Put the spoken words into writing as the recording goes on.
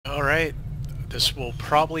this will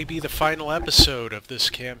probably be the final episode of this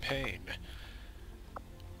campaign.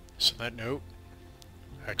 So on that note,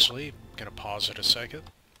 actually, I'm gonna pause it a second.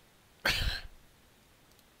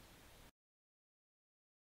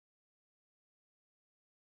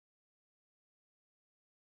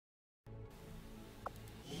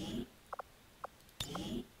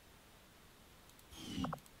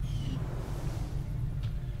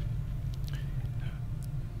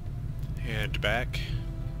 And back.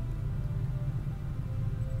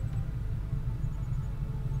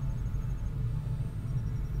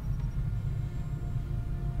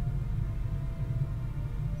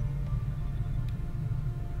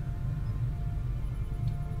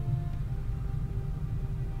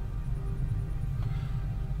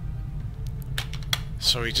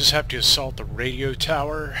 So we just have to assault the radio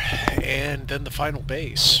tower and then the final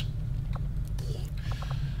base.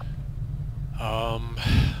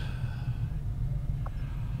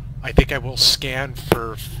 I think I will scan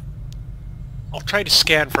for... I'll try to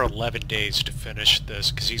scan for 11 days to finish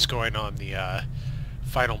this, because he's going on the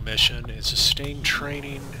final mission. Is sustained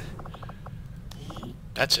training...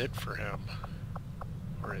 That's it for him.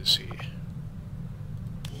 Where is he?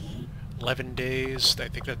 11 days. I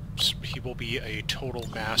think that he will be a total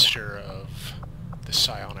master of the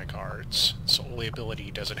psionic arts. It's the only ability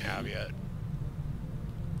he doesn't have yet.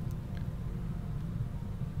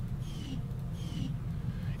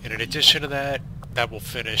 And in addition to that, that will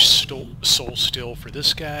finish Soul Steel for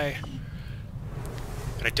this guy.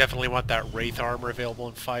 And I definitely want that Wraith armor available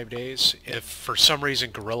in 5 days. If for some reason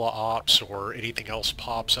Guerrilla Ops or anything else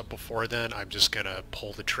pops up before then, I'm just gonna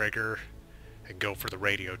pull the trigger and go for the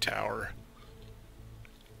radio tower.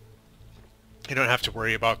 You don't have to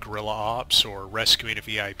worry about Guerrilla Ops or rescuing a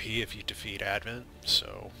VIP if you defeat Advent,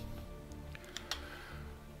 so...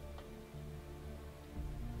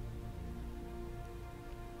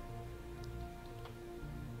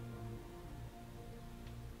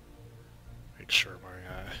 Make sure my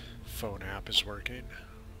phone app is working.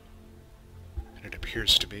 And it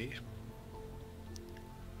appears to be.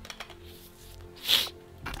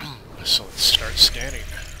 So let's start scanning.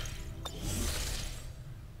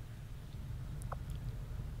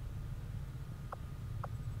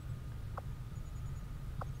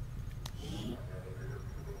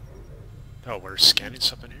 Oh, we're scanning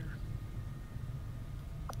something here?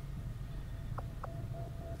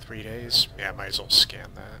 3 days? Yeah, I might as well scan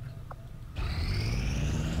that.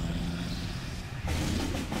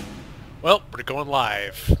 Well, we're going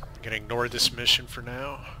live. I'm gonna ignore this mission for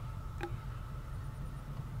now.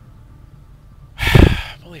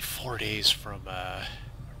 I'm only 4 days from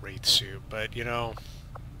Wraith suit, but you know,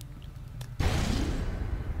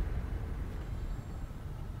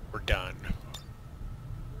 we're done.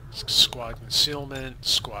 Squad concealment,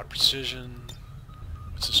 squad precision.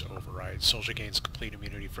 What's this override? Soldier gains complete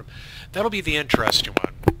immunity from... That'll be the interesting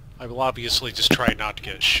one. I will obviously just try not to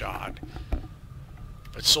get shot.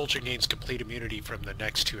 But soldier gains complete immunity from the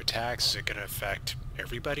next 2 attacks. Is it going to affect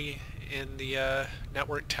everybody in the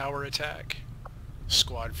network tower attack?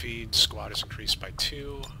 Squad feed. Squad is increased by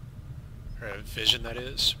 2. Or vision, that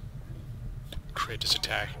is. Crit is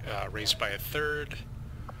attack raised by 1/3.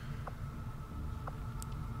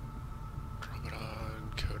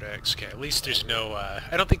 Dromedon, Codex. Okay, at least there's no...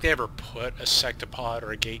 I don't think they ever put a sectopod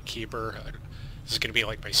or a gatekeeper. This is going to be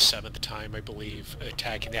like my 7th time, I believe,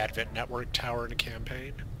 attacking the Advent Network Tower in a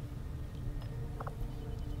campaign.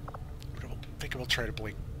 I think we'll try to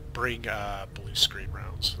bring blue screen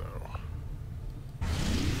rounds, though.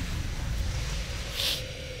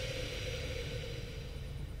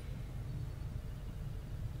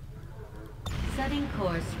 Setting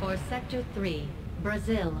course for Sector 3,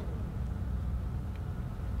 Brazil.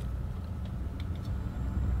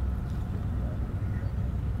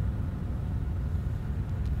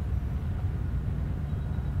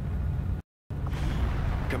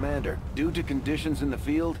 Commander, due to conditions in the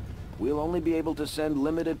field, we'll only be able to send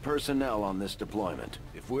limited personnel on this deployment.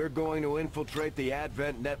 If we're going to infiltrate the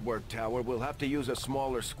Advent Network Tower, we'll have to use a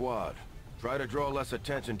smaller squad. Try to draw less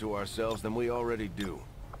attention to ourselves than we already do.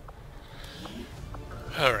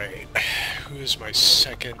 Alright, who is my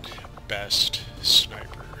second best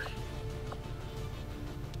sniper?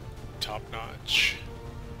 Top notch.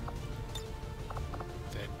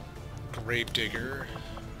 Then Gravedigger.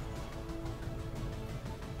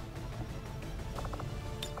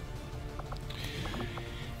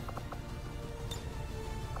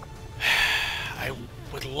 I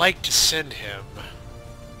would like to send him.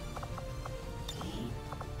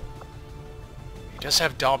 He does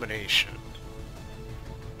have domination.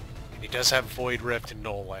 And he does have Void Rift and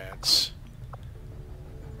Null Lance.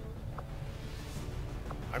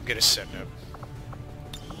 I'm gonna send him.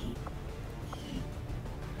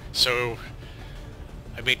 So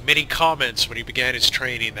I made many comments when he began his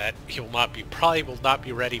training that he will not be, probably will not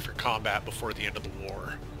be ready for combat before the end of the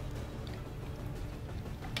war.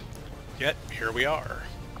 Yet, here we are.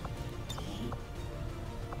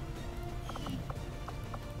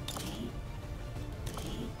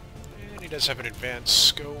 And he does have an advanced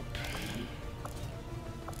scope.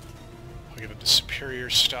 I'll give him the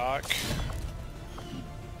superior stock.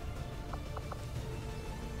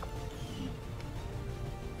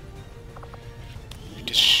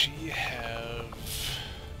 Does she have...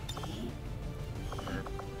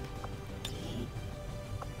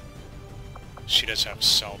 She does have a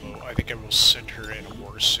salvo. I think I will send her in a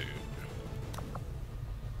war suit.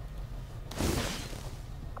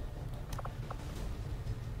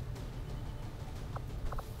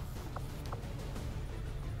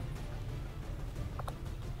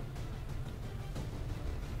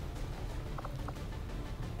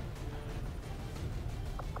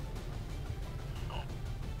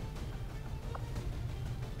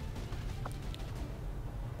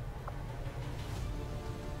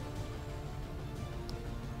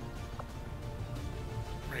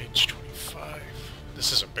 Range 25.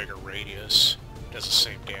 This is a bigger radius. Does the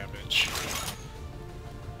same damage.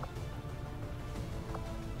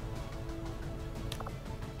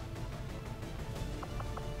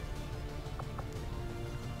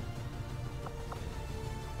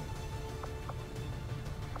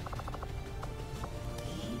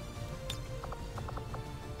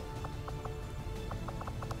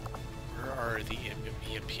 Where are the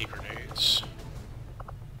EMP grenades?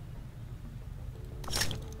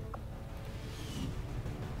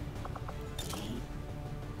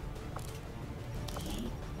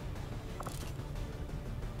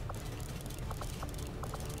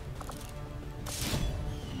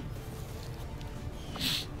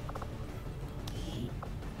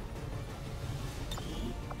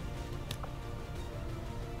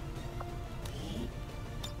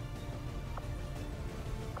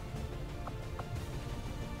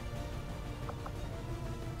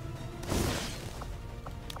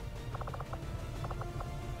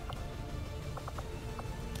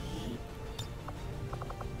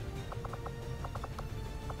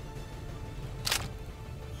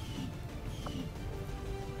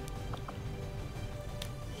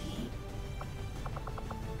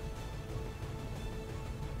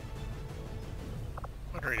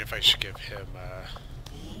 Wondering if I should give him a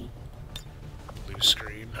blue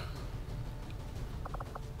screen.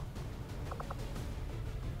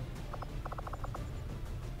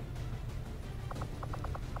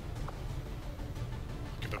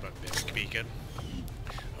 Give him a mimic beacon.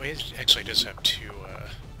 Oh, he actually does have two,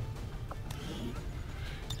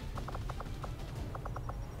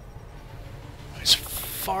 as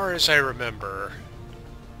far as I remember,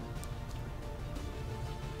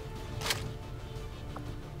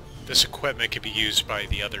 this equipment can be used by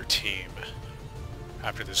the other team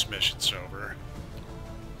after this mission's over.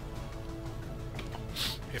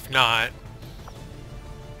 If not,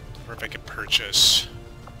 or if I could purchase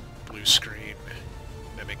blue screen,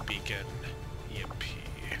 mimic beacon, EMP.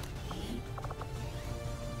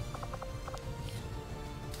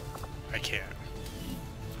 I can.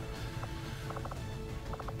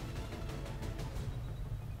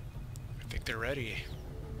 I think they're ready.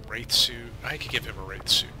 Wraith suit. I could give him a wraith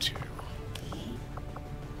suit too.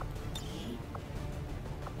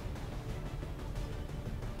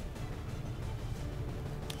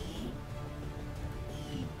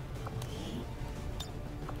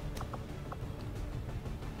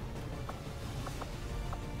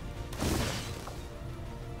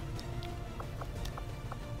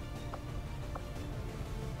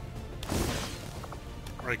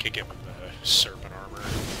 Or I could give him the serpent armor.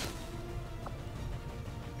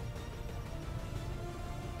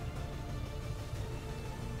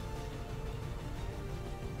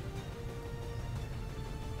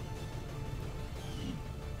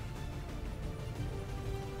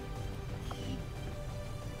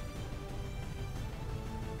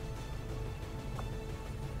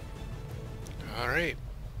 Alright.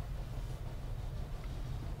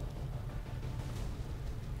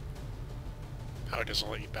 Oh, it doesn't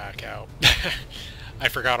let you back out. I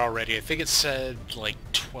forgot already. I think it said like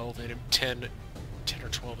 10 or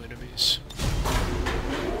 12 enemies.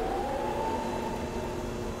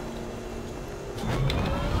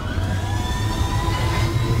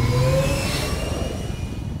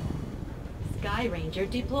 Sky Ranger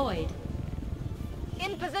deployed.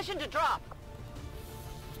 In position to drop.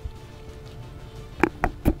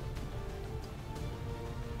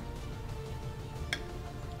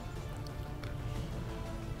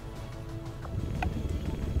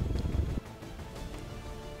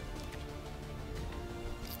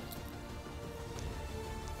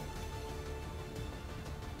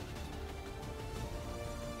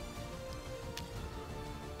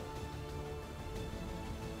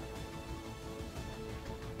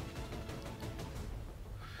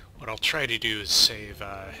 What I'll try to do is save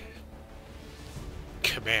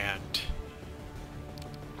command.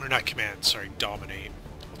 Or not command, sorry, dominate.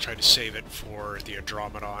 I'll try to save it for the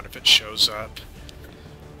Andromedon if it shows up.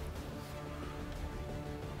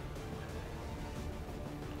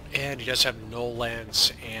 And he does have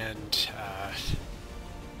Nolans and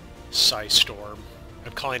Psystorm.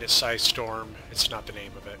 I'm calling it Psystorm. It's not the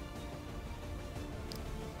name of it.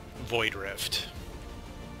 Void Rift.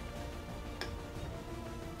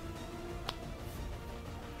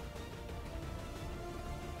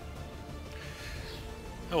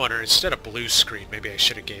 I wonder, instead of blue screen, maybe I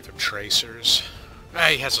should have gave him tracers.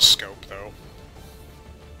 He has a scope, though.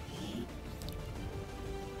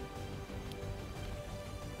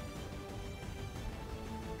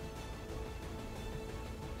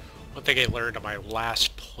 One thing I learned on my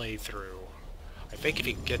last playthrough, I think if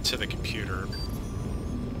you can get to the computer,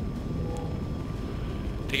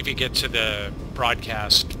 I think if you get to the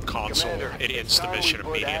broadcast console, Commander, it ends the mission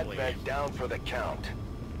immediately. Advent down for the count.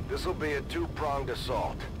 This'll be a two-pronged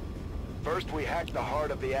assault. First, we hack the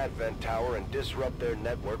heart of the Advent Tower and disrupt their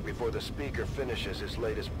network before the speaker finishes his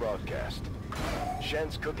latest broadcast.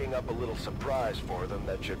 Shen's cooking up a little surprise for them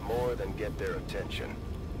that should more than get their attention.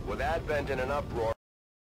 With Advent in an uproar,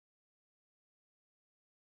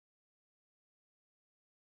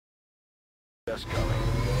 just coming.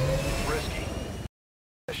 Risky.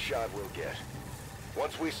 A shot we'll get.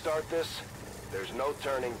 Once we start this, there's no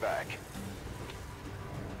turning back.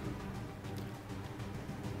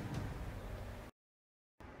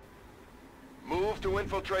 Move to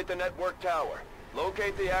infiltrate the network tower.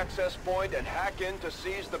 Locate the access point and hack in to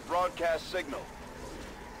seize the broadcast signal.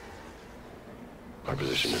 Our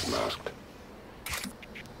position is masked.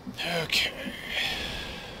 Okay.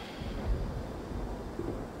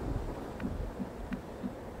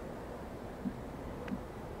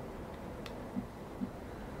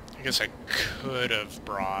 I guess I could have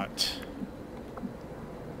brought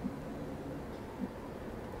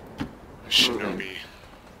a Shinobi.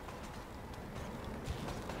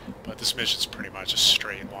 But this mission's pretty much a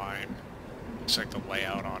straight line. Looks like the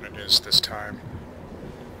layout on it is this time.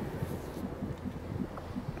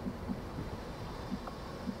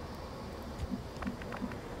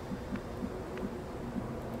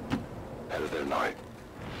 Head of their night.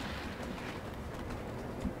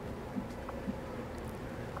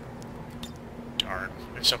 Darn.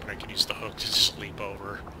 I was hoping I could use the hook to just leap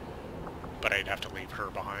over. But I'd have to leave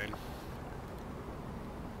her behind.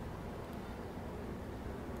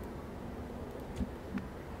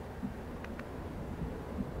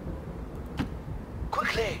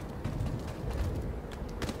 Quickly!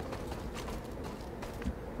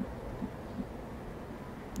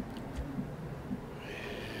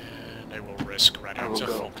 And I will risk running will to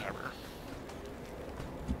go. full cover.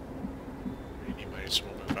 And you might as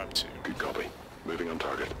well move up too. Good copy. Moving on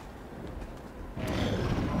target.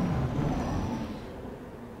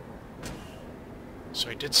 So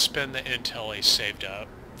I did spend the intel I saved up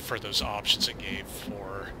for those options it gave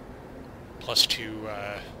for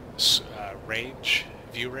 +2 range,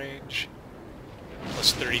 view range,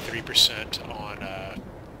 plus 33% on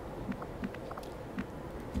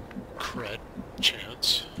crit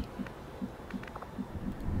chance.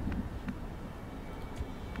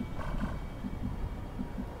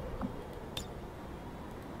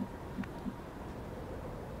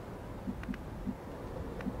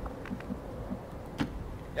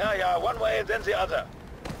 Yeah, one way, then the other.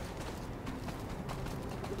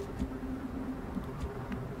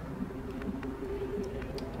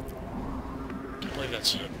 I believe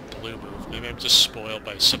that's a blue move. Maybe I'm just spoiled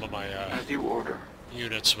by some of my As you order.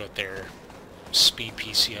 units with their speed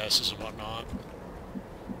PCSs and whatnot.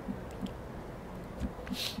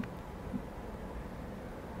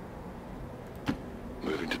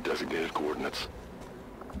 Moving to designated coordinates.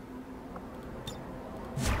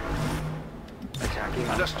 Attacking.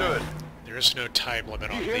 Understood. There is no time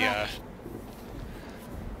limit on the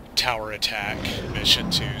tower attack mission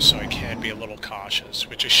too, so I can be a little cautious,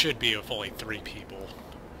 which I should be with only 3 people.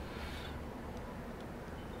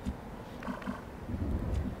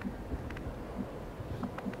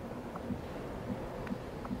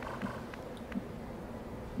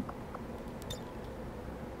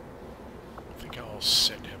 I think I'll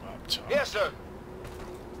send him up top. Yes, sir.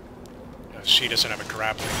 She doesn't have a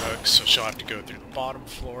grappling hook, so she'll have to go through the bottom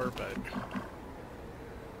floor, but...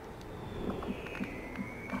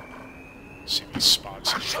 see if he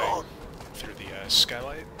spots anything through the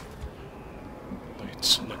skylight.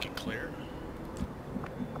 It's looking clear.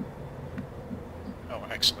 Oh,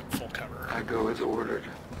 excellent. Full cover. I go as ordered.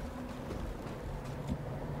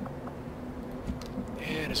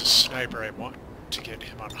 And as a sniper, I want to get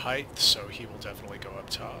him on height, so he will definitely go up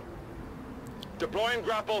top. Deploying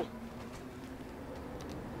grapple.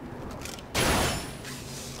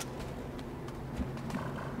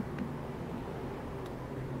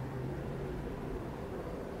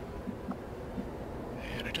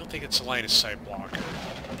 And I don't think it's a line of sight blocker.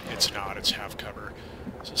 It's not, it's half cover.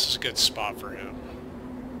 So this is a good spot for him.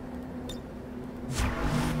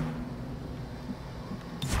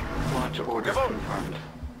 Launch order confirmed.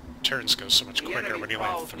 Turns go so much quicker when you only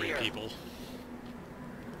have 3 people.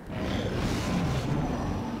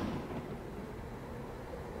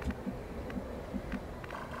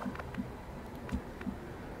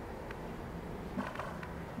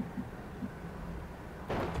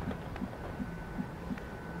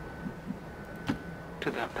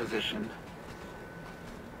 To that position.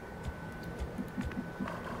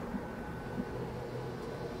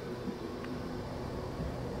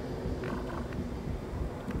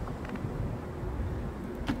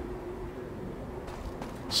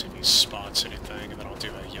 See if he spots anything, and then I'll do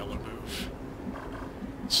a yellow move.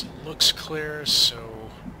 This looks clear, so...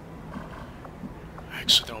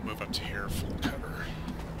 Actually, then I'll move up to here, full cover.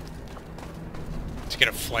 To get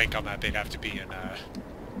a flank on that, they'd have to be in,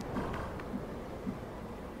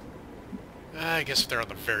 I guess if they're on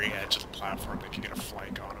the very edge of the platform, they can get a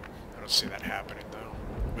flank on them. I don't see that happening, though.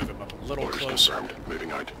 Move him up a little Orders closer. confirmed.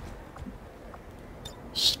 Moving out.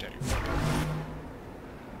 Steady.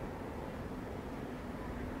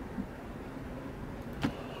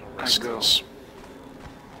 I go. This.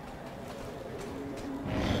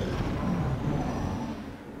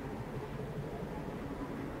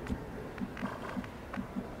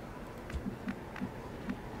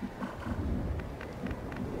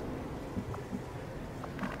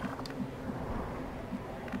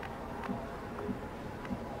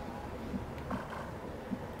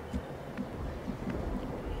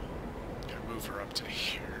 Move her up to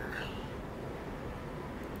here.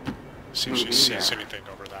 See if she sees anything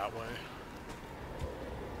over that way.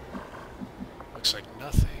 Looks like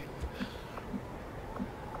nothing.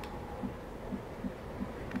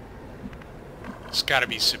 There's gotta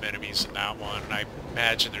be some enemies in that one, and I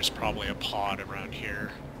imagine there's probably a pod around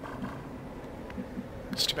here.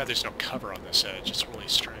 It's too bad there's no cover on this edge, it's really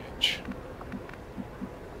strange.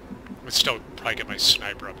 I would still probably get my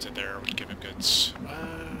sniper up to there, would give him good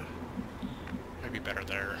might be better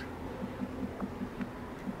there.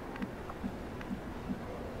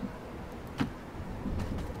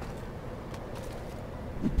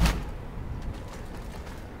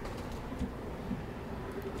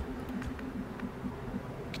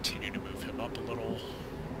 Continue to move him up a little.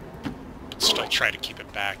 But still try to keep him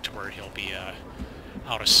back to where he'll be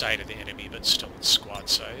out of sight of the enemy, but still in squad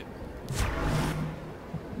sight.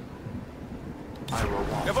 I will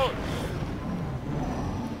walk.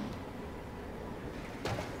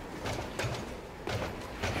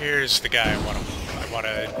 Here's the guy I want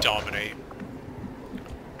to dominate.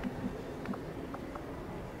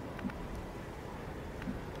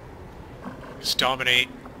 Just dominate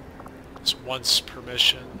is once per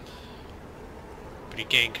mission, but you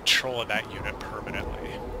gain control of that unit permanently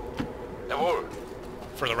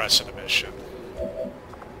for the rest of the mission.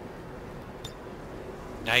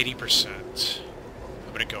 90%.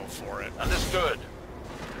 I'm gonna go for it. Understood.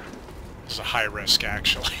 This is a high risk,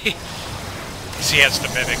 actually. Because he has the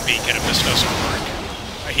Mimic Beacon if this doesn't work.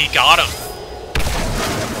 He got him!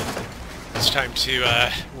 It's time to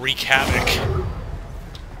wreak havoc.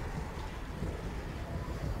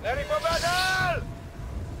 Ready for battle!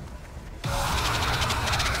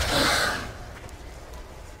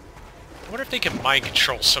 I wonder if they can mind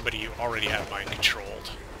control somebody you already have mind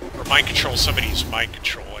controlled. Or mind control somebody who's mind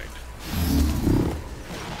controlling.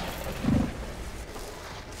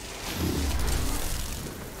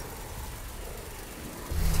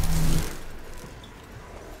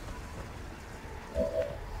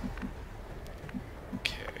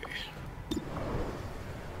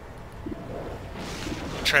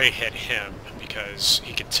 Try to hit him because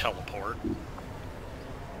he can teleport.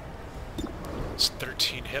 It's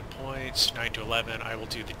 13 hit points, 9 to 11. I will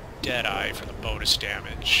do the Deadeye for the bonus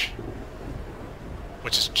damage,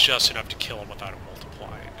 which is just enough to kill him without him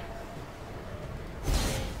multiplying.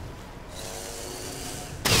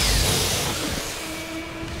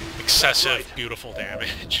 Excessive, beautiful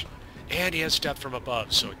damage. And he has death from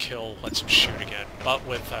above, so a kill lets him shoot again, but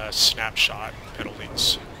with snapshot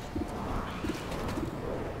penalties.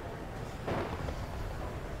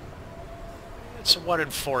 It's a 1 in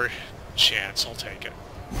 4 chance, I'll take it.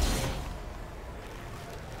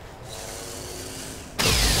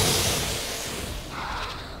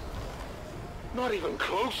 Not even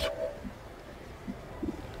close.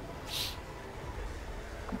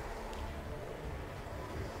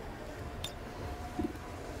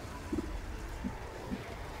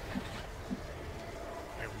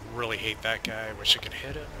 hate that guy. I wish I could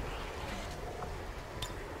hit him.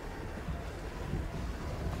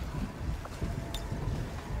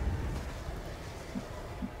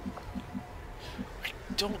 I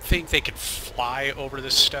don't think they can fly over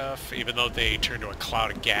this stuff, even though they turn to a cloud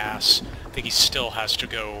of gas. I think he still has to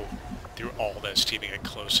go through all this to even get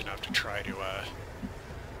close enough to try to, I'm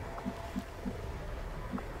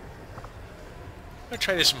gonna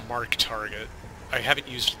try this mark target. I haven't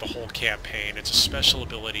used it the whole campaign. It's a special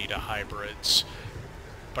ability to hybrids,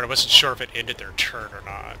 but I wasn't sure if it ended their turn or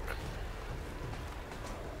not.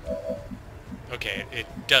 Okay, it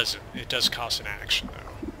doesn't. It does cost an action, though.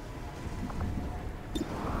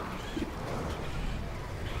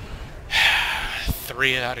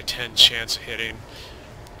 3 out of 10 chance of hitting.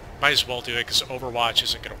 Might as well do it, because Overwatch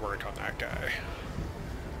isn't going to work on that guy.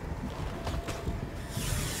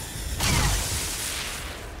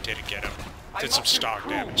 Didn't get him. Did some stock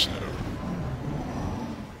damage, though.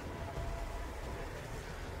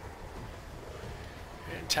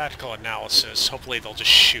 And tactical analysis. Hopefully they'll just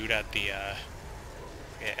shoot at the,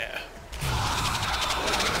 yeah.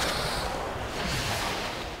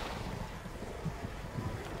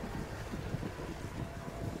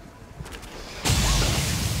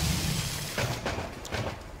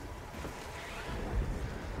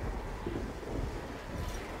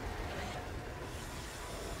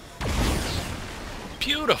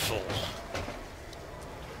 Beautiful.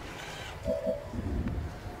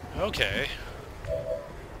 Okay.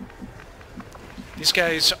 These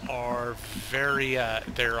guys are very,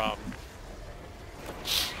 they're, what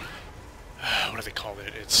do they call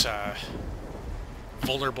it? It's,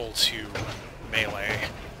 vulnerable to melee.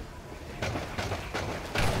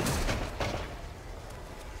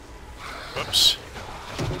 Whoops.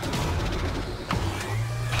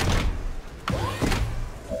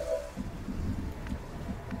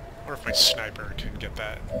 Or if my sniper can get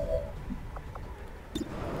that.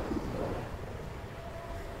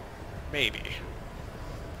 Maybe.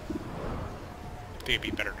 I think it'd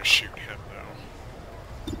be better to shoot him,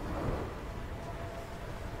 though.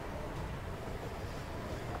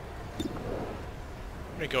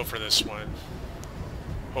 I'm gonna go for this one.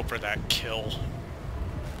 Hope for that kill.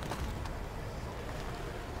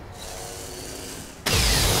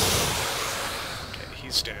 Okay,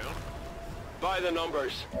 he's down. By the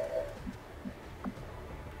numbers.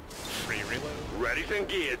 Free reload. Ready to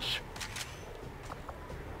engage.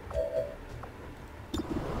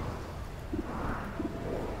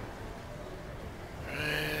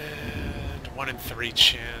 And 1 in 3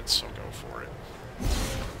 chance. I'll go for it.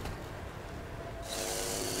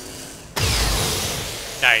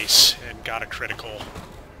 Nice, and got a critical.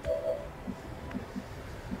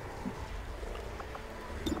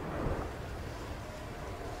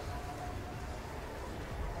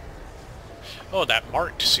 Oh, that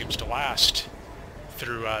marked seems to last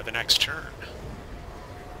through the next turn.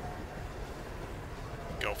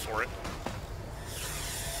 Go for it.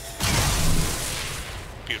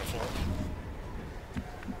 Beautiful.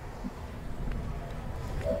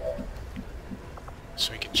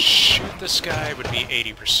 So we can shoot this guy would be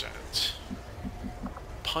 80%.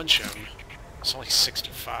 Punch him. It's only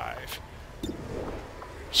 65.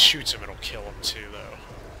 Shoots him, it'll kill him too, though.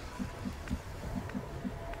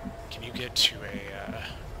 Can you get to a,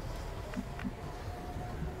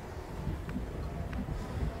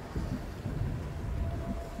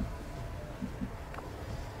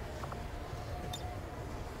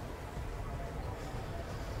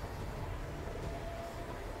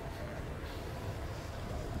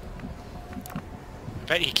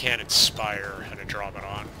 I bet he can't inspire and draw it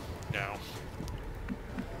on. No.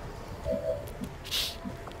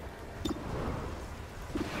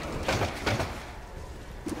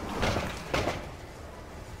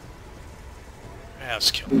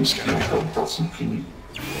 Let's kill this guy. Or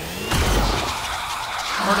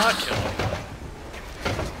not kill him.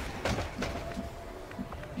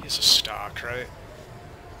 He's a stock, right?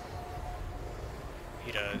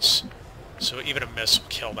 He does. So even a miss will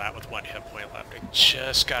kill that with 1 hit point left. I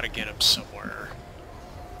just gotta get him somewhere.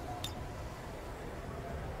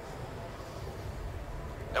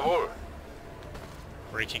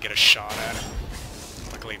 Where he can get a shot at him.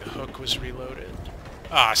 Luckily the hook was reloaded.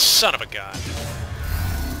 Ah, son of a gun.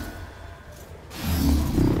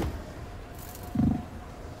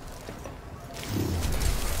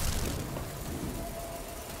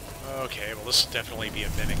 Okay, well this will definitely be a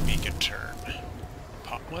Mimic Beacon turn.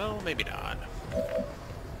 Well, maybe not.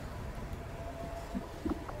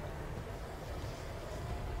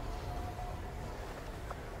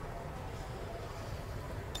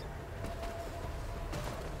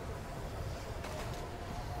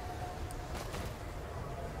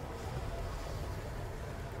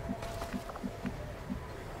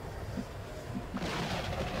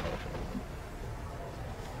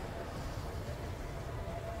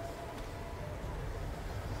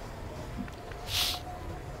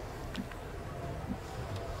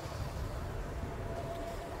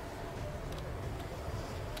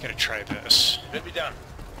 Gonna try this. Let me down.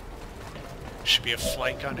 Should be a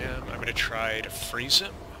flank on him. I'm gonna try to freeze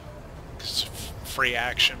him. 'Cause it's free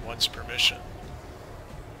action once per mission.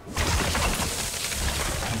 Well,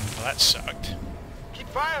 that sucked. Keep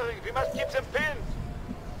firing. We must keep them pinned.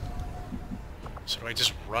 So do I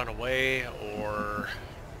just run away, or...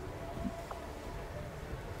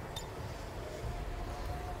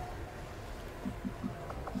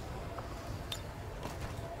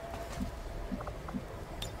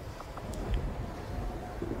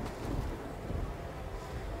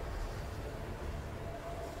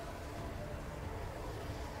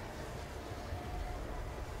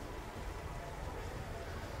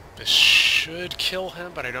 This should kill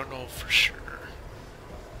him, but I don't know for sure.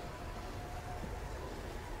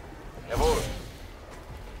 Jawohl.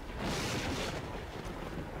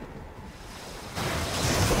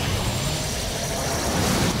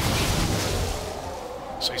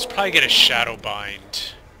 So he's probably gonna shadow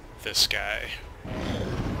bind this guy.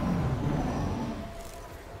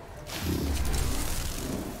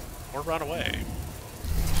 Or run away.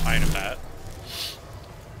 Fine with that.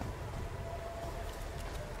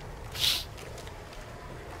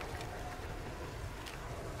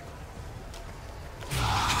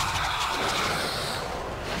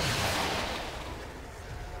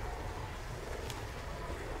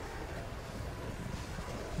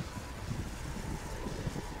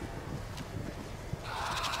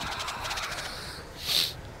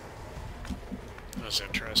 That was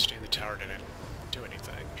interesting. The tower didn't do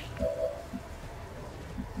anything.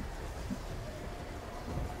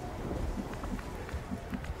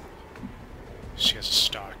 She has a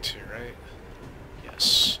stock too, right?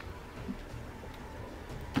 Yes.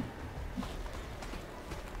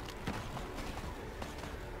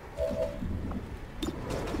 You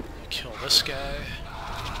kill this guy.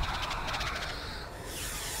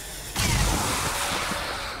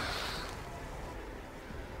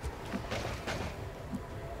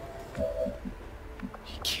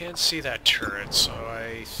 Can't see that turret, so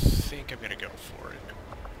I think I'm gonna go for it.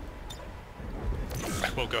 I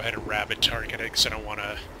will go ahead and rabbit target it, because I don't want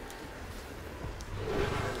to...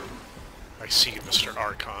 I see Mr.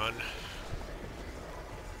 Archon.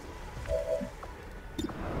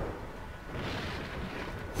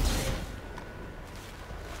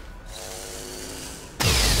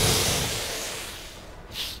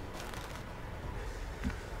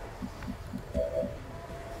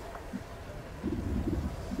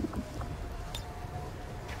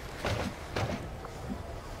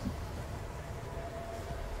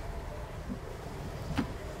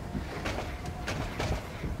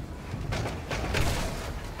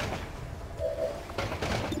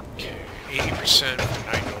 Okay, 80%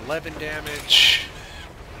 for 9 to 11 damage,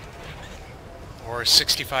 or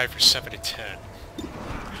 65 for 7 to 10.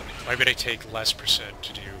 Why would I take less percent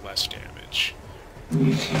to do less damage?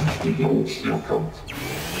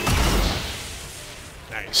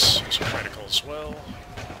 Nice, so critical as well.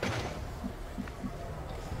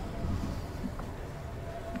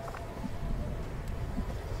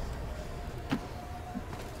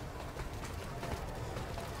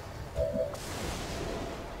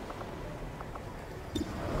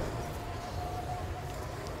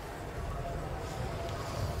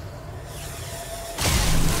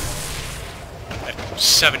 At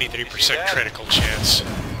 73% critical chance.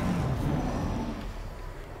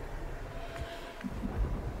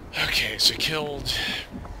 Okay, so killed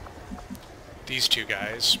these two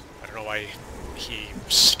guys. I don't know why he's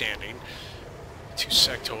standing. 2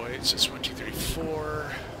 sectoids, that's 1, 2, 3,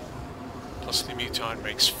 4. Plus the muton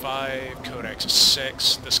makes 5. Codex is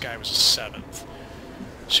 6. This guy was a 7th.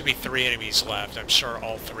 Should be 3 enemies left. I'm sure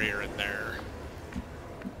all 3 are in there.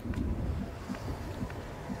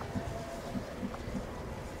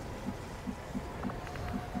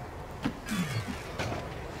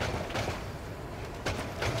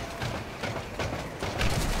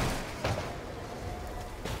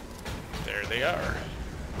 There they are.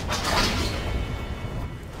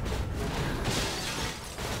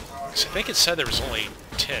 So I think it said there was only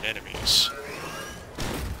 10 enemies.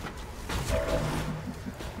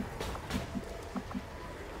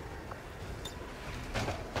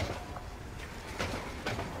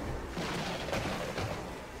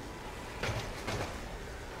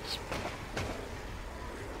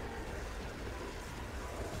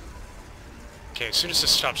 Okay, as soon as this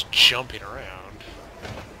stops jumping around,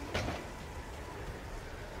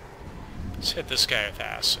 let's hit this guy with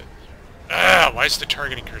acid. Ah, why is the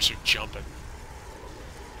targeting cursor jumping?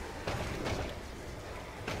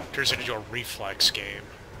 Turns it into a reflex game.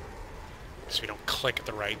 So if you don't click at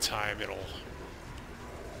the right time, it'll...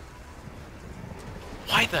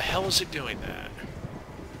 Why the hell is it doing that?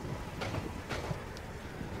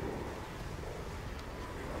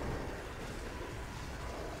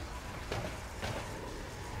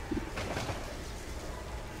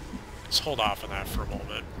 hold off on that for a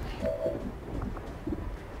moment.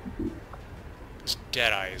 This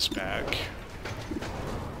Deadeye is back.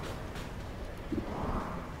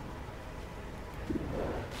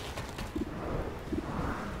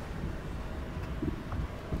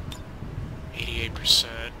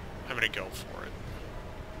 I'm gonna go for it.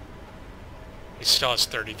 He still has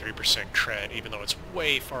 33% cred, even though it's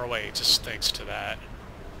way far away, just thanks to that.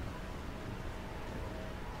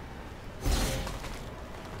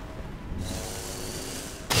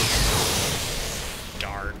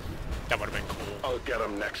 Darn. That would have been cool. I'll get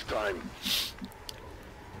him next time.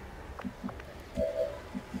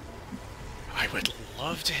 I would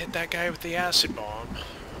love to hit that guy with the acid bomb.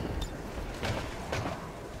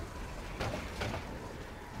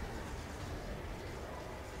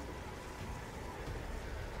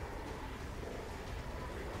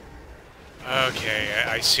 Okay,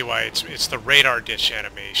 I see why it's the radar dish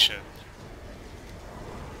animation.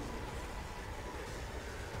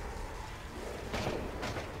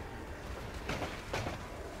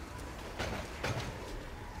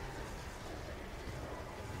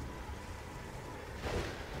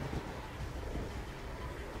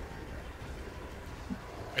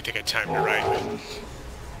 I think I timed it right.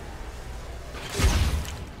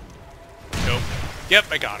 Nope. Yep,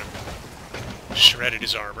 I got him. Shredded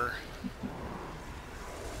his armor.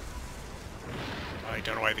 I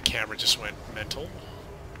don't know why the camera just went mental.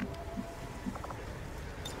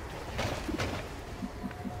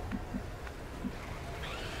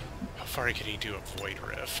 How far can he do a Void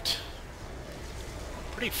Rift?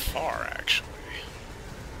 Pretty far, actually.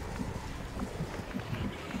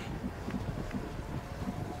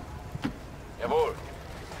 Jawohl.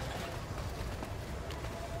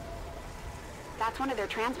 That's one of their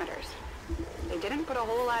transmitters. They didn't put a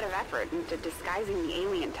whole lot of effort into disguising the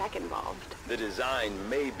alien tech involved. The design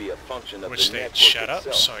may be a function of Wish the they'd network shut up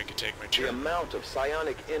itself. so I could take my The turn. amount of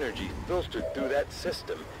psionic energy filtered through that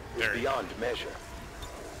system is There you beyond measure.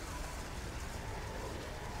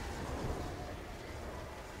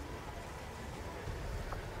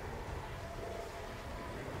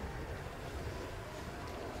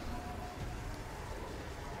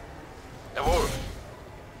 Jawohl.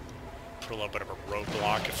 Put a little bit of a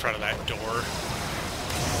roadblock in front of that door.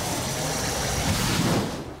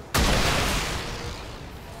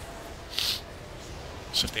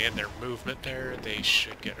 So if they end their movement there, they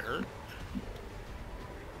should get hurt.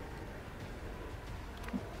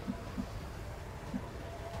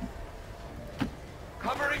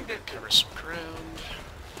 Covering the Cover some ground.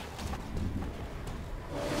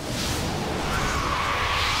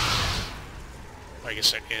 I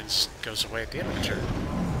guess that goes away at the end of the turn.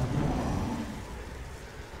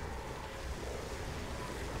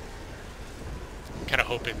 Kind of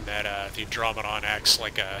hoping that the Andromedon acts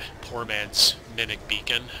like a poor man's mimic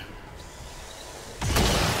beacon.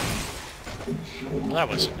 Well, that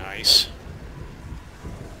wasn't nice.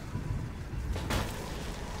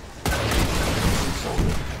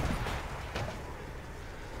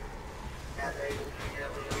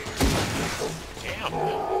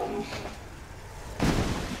 Damn.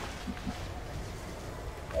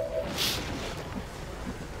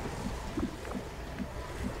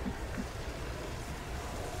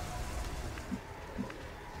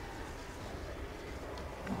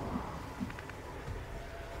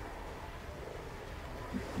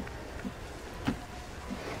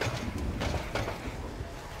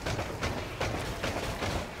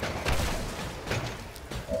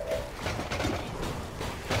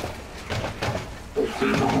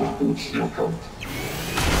 Can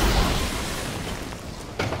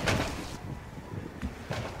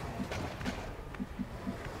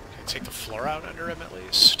I take the floor out under him at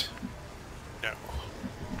least? No.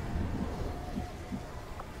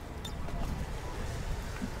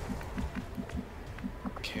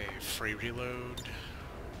 Okay, free reload.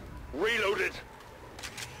 reloaded.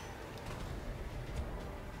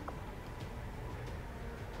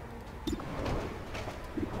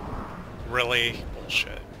 Really?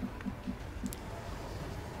 Bullshit.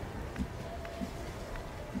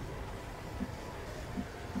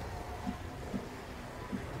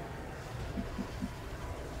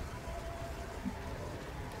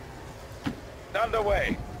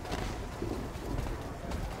 Underway.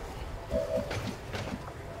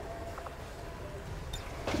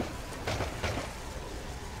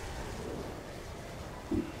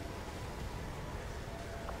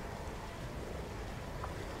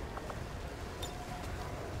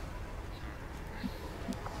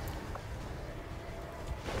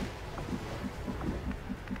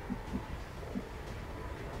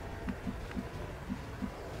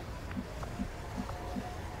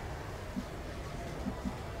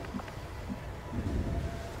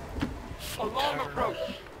 Alarm approach.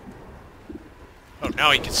 Oh,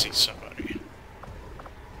 now he can see somebody.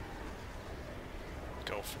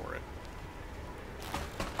 Go for it.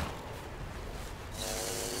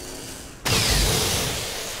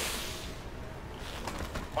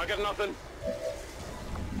 I got nothing.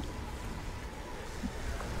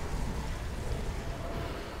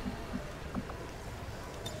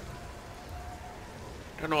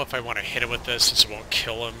 I don't know if I want to hit him with this since it won't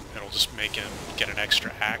kill him. It'll just make him get an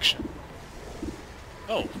extra action.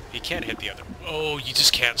 Oh, he can't hit the other. Oh, you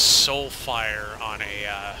just can't soul fire on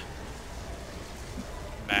a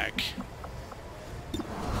mech.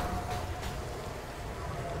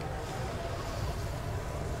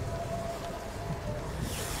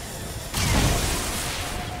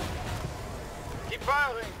 Keep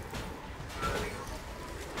firing.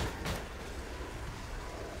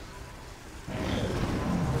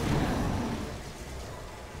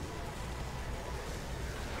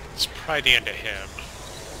 It's probably the end of him.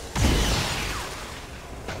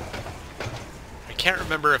 I can't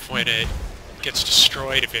remember if when it gets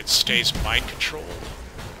destroyed, if it stays mind controlled.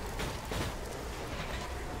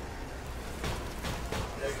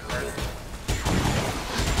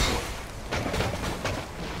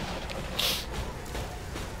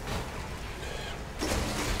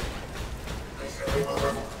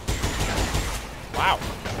 Wow.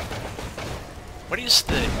 What is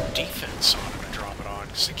the defense on it to drop it on?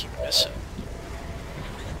 Because they keep missing.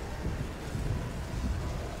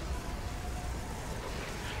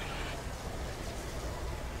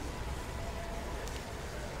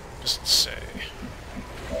 Doesn't say.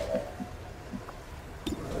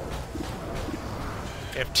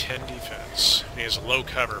 They have 10 defense. And he has a low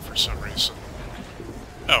cover for some reason.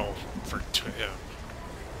 Oh, to him.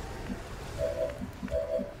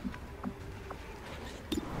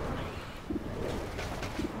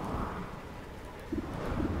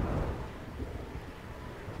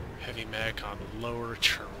 Heavy mech on lower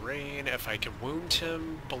terrain. If I can wound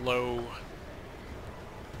him below...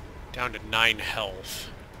 down to 9 health,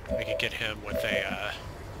 I could get him with a,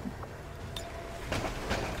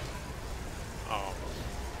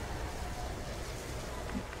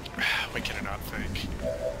 why can I not think?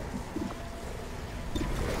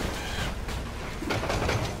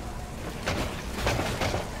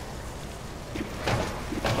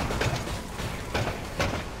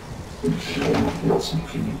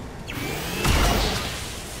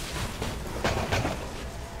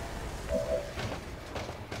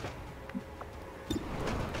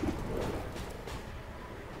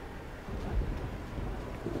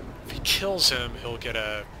 If he kills him, he'll get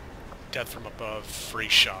a death from above free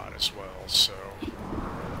shot as well, so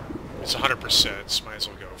it's 100%, so might as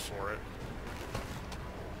well go for it.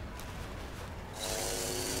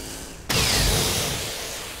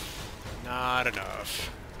 Not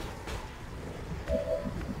enough.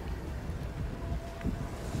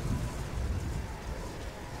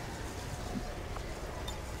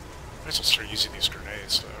 Might as well start using these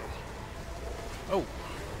grenades, though. Oh!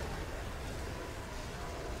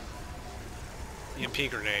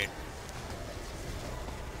 EMP grenade.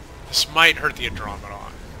 This might hurt the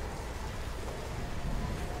Andromedon.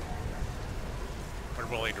 We're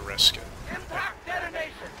willing to risk it. Impact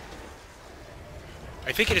detonation.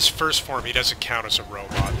 I think in his first form he doesn't count as a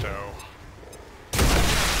robot, though.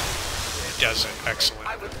 It doesn't. Excellent.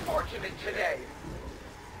 I was fortunate today.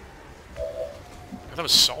 I thought it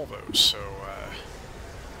was salvos, so,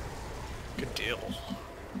 good deal.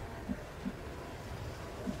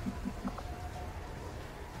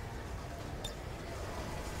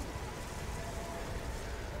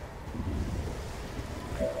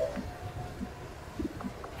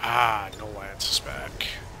 Ah, no Lance is back.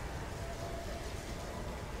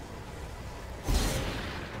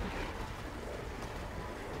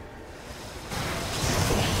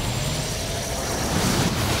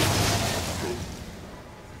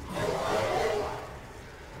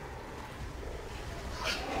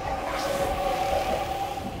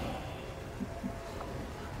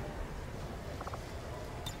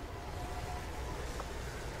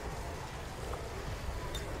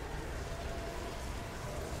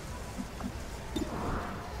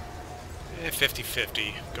 Eh,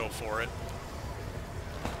 50-50. Go for it.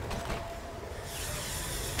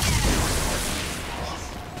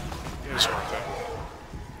 It was worth it.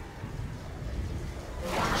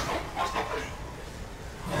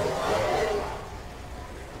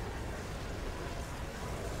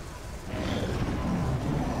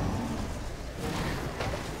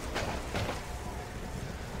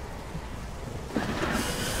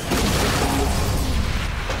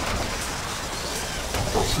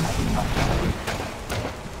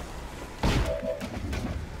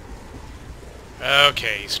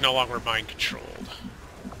 Okay, he's no longer mind-controlled.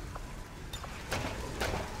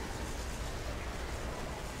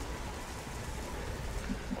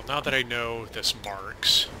 Well, now that I know this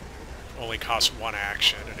marks only costs 1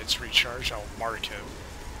 action and it's recharged, I'll mark him.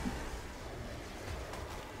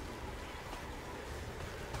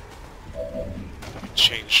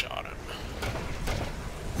 Chain shot him.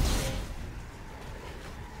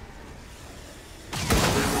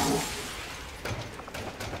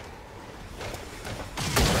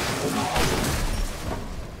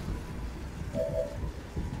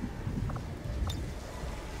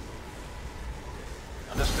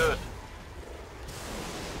 Understood.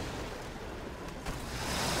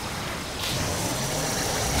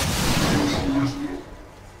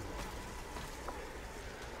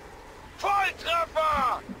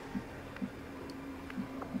 Volltreffer!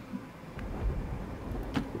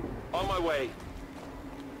 On my way.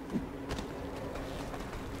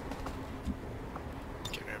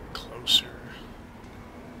 Get him closer.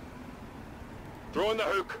 Throw in the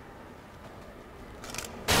hook.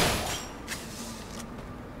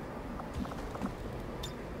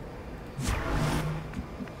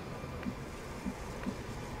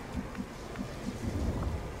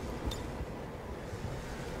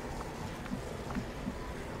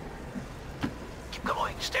 Keep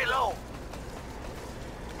going. Stay low.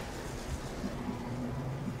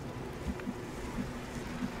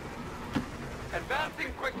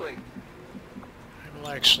 Advancing quickly. I will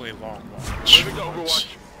actually long watch. Moving to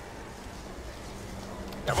Overwatch.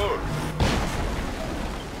 Jawohl.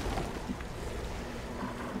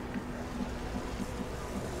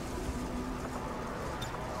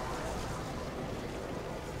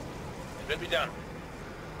 It will be done.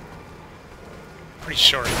 Pretty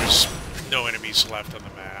sure there's no enemies left on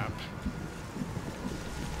the map.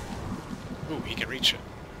 Ooh, he can reach it.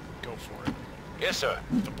 Go for it. Yes, sir.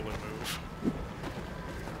 The blue move.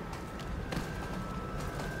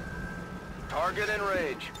 Target in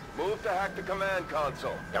range. Move to hack the command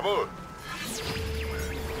console. Jawohl.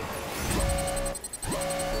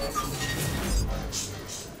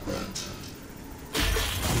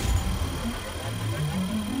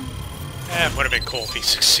 It would have been cool if he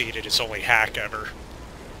succeeded his only hack ever.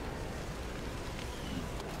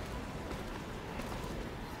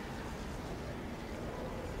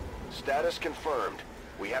 Status confirmed.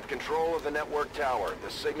 We have control of the network tower.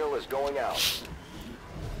 The signal is going out.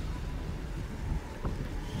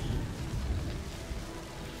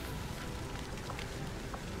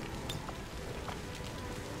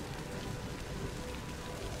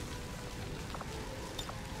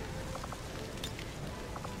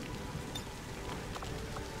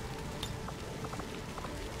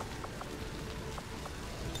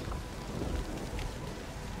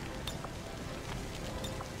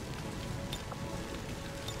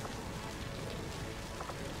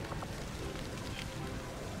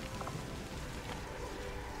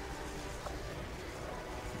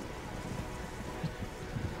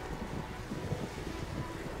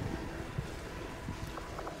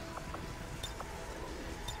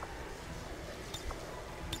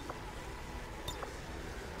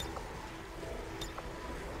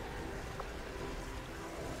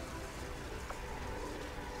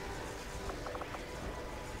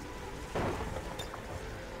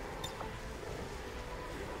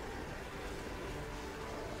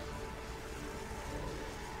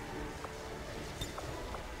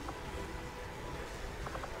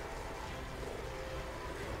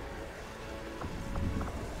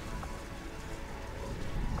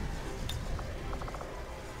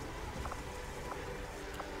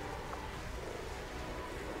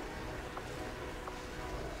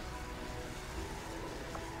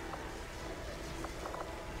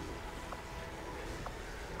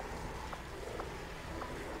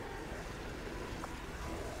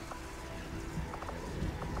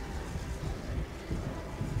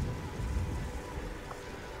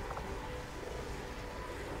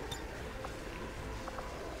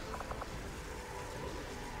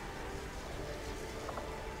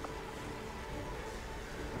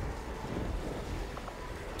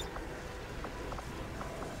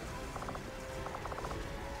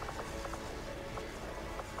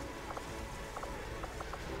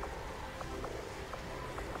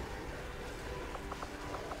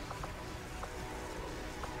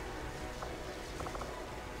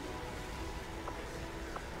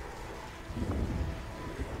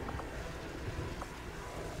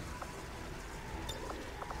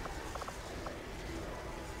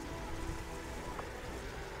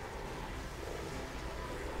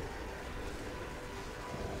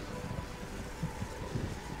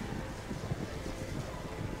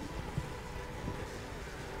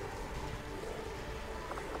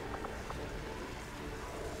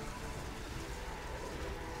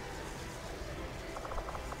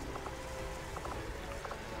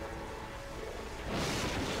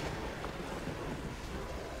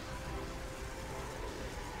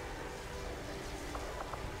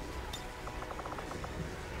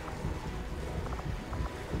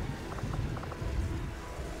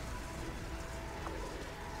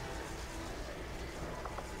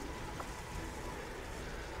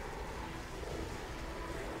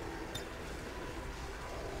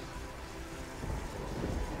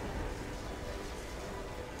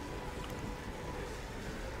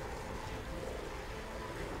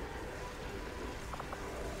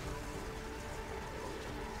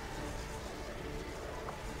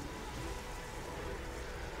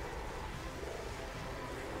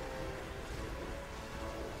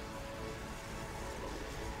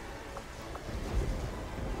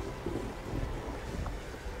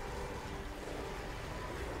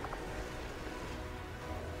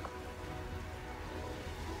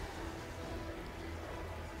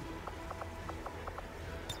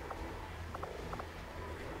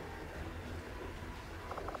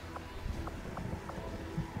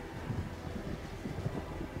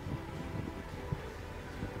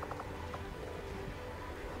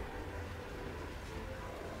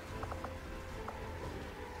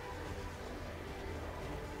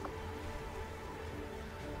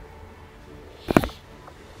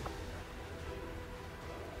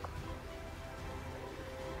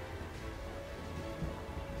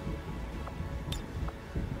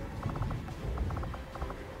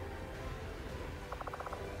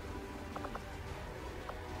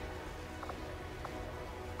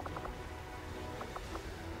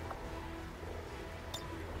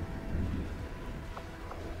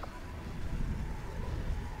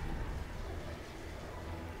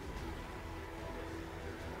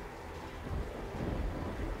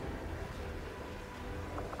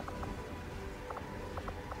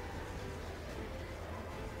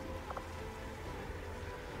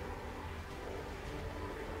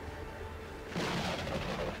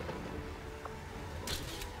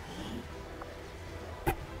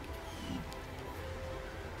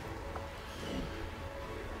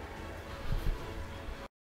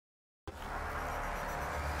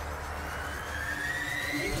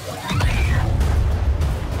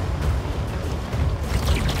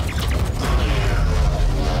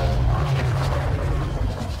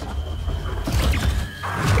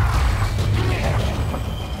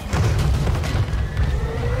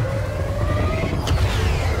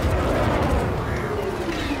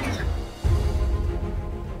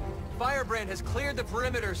 has cleared the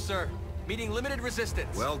perimeter, sir. Meeting limited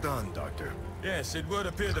resistance. Well done, Doctor. Yes, it would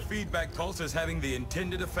appear the feedback pulse is having the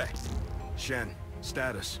intended effect. Shen,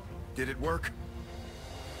 status. Did it work?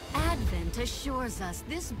 Advent assures us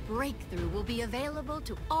this breakthrough will be available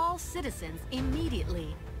to all citizens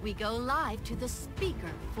immediately. We go live to the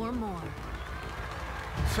speaker for more.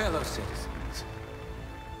 Fellow citizens,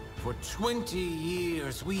 for 20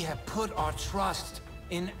 years we have put our trust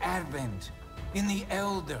in Advent, in the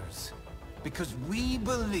Elders, because we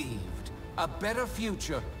believed a better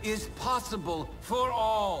future is possible for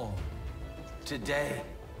all. Today,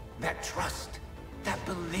 that trust, that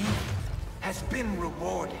belief, has been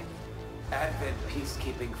rewarded. Advent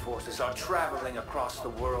peacekeeping forces are traveling across the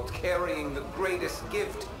world, carrying the greatest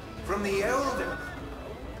gift from the Elder.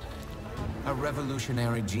 A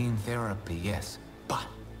revolutionary gene therapy, yes, but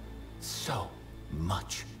so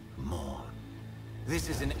much more. This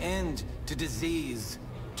is an end to disease,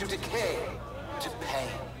 to decay, to pain.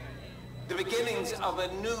 The beginnings of a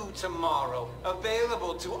new tomorrow,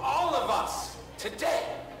 available to all of us, today.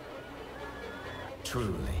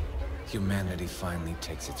 Truly, humanity finally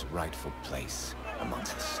takes its rightful place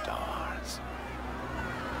amongst the stars.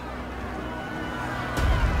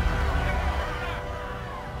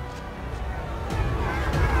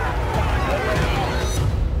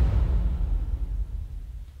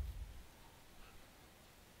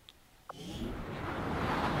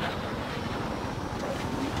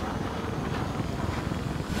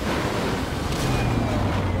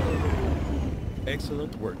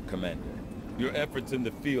 Excellent work, Commander. Your efforts in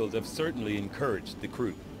the field have certainly encouraged the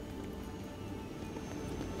crew.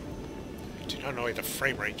 I do not know why the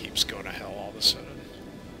frame rate keeps going to hell all of a sudden.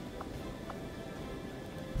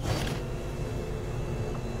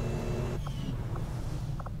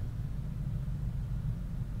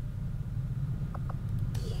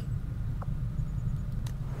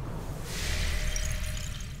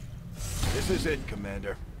 This is it,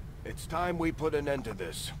 Commander. It's time we put an end to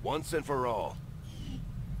this, once and for all.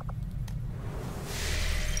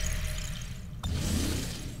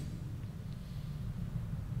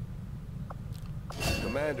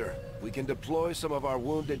 Commander, we can deploy some of our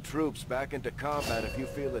wounded troops back into combat if you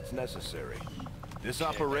feel it's necessary. This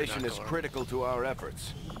operation is critical to our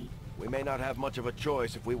efforts. We may not have much of a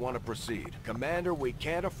choice if we want to proceed. Commander, we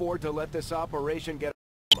can't afford to let this operation get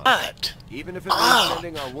But even if it means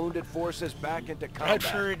sending our wounded forces back into combat.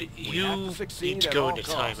 Bradford, you need to go into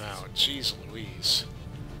timeout. Jeez Louise.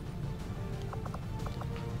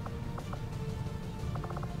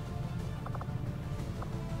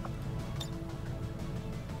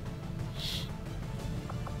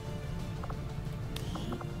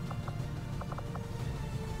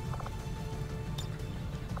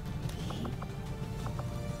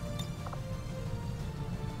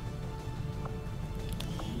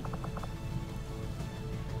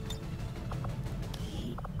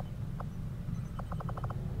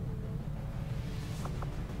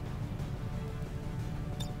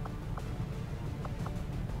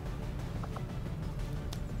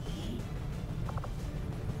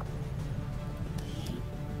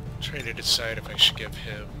 Trying to decide if I should give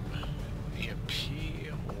him EMP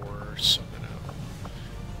or something else.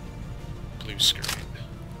 Blue screen.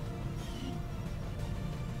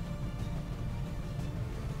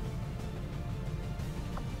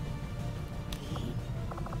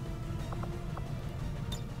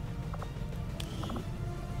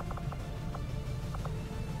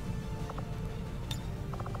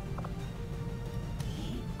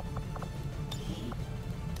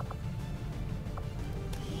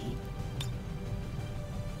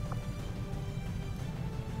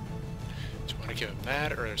 Give him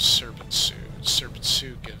that or a serpent suit. Serpent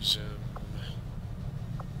suit gives him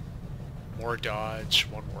more dodge,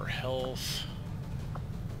 one more health.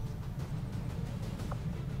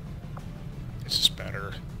 This is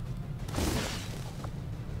better.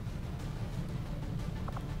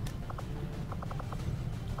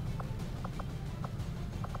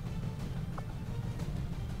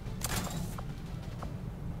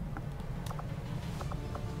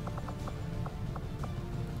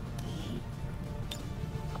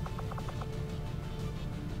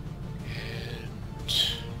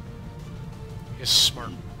 Is smart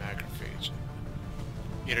macrophage.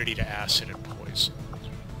 Immunity to acid and poison.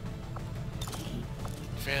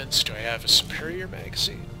 Vance, do I have a superior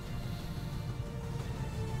magazine?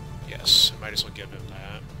 Yes, I might as well give him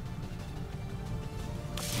that.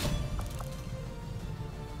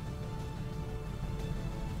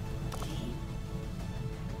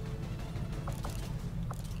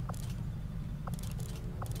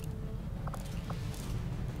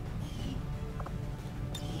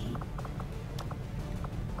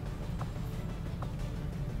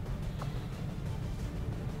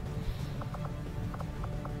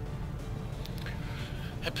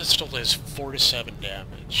 That pistol does 4 to 7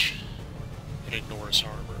 damage. It ignores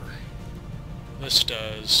armor. This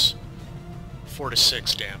does 4 to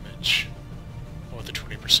 6 damage with a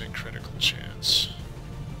 20% critical chance.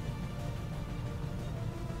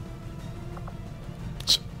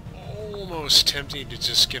 It's almost tempting to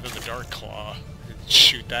just give him the Dark Claw and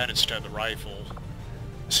shoot that instead of the rifle.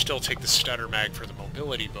 Still take the stutter mag for the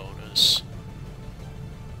mobility bonus.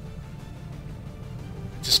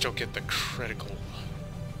 Just don't get the critical.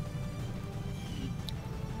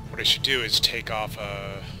 What I should do is take off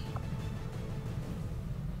a...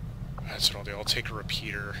 That's what I'll do. I'll take a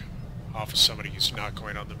repeater off of somebody who's not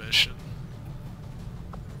going on the mission.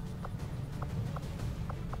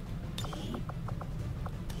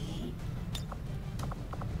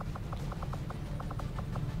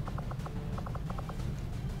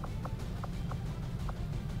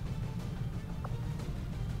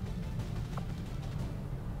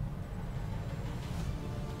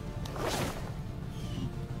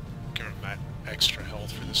 Give him that extra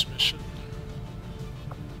health for this mission.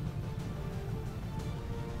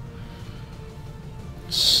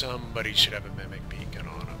 Somebody should have a mimic beacon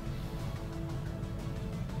on him.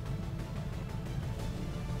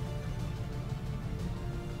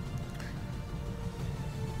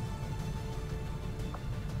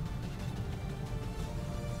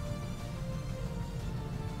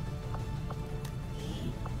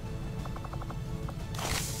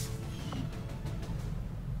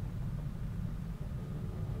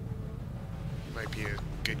 He might be a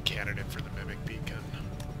good candidate for the mimic beacon.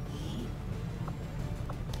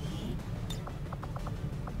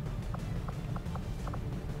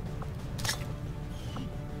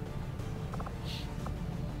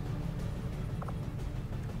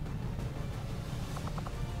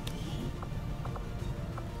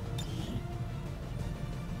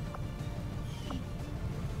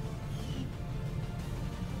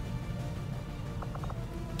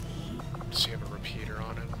 Does he have a repeater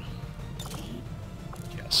on him?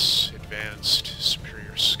 Yes. Advanced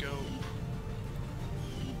superior scope.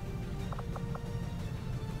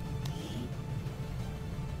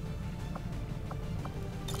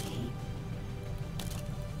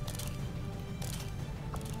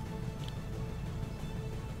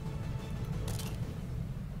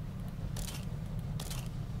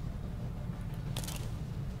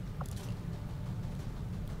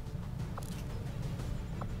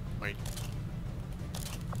 Wait.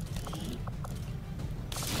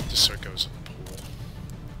 Just so it goes in the pool.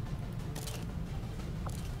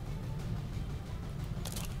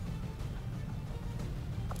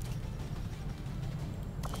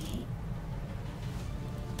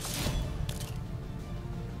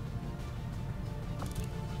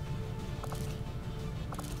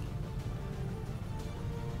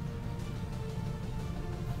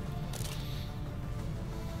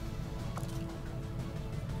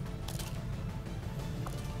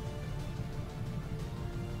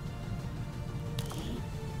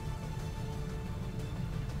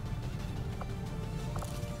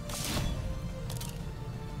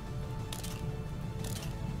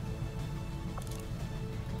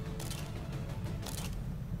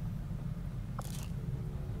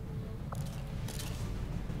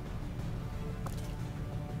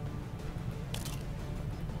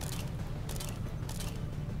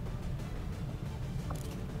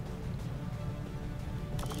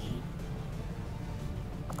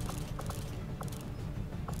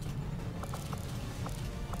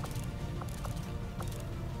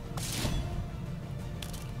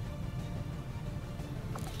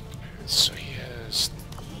 So he has...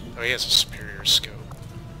 Oh, he has a superior scope.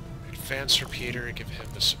 Advanced repeater, give him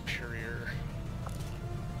the superior.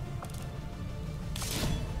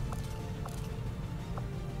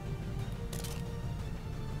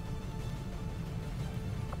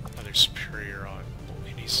 Another superior on...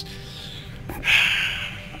 And he's... The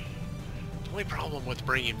only problem with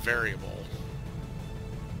bringing variable...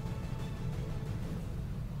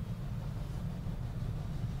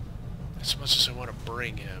 As much as I want to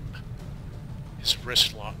bring him, his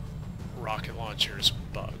wrist rocket launcher is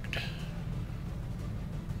bugged.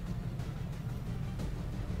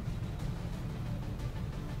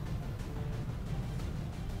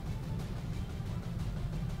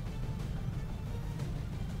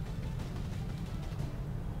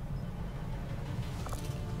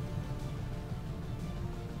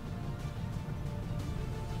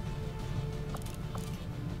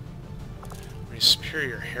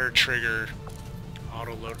 Superior hair trigger,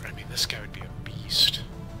 auto loader. I mean, this guy would be a beast.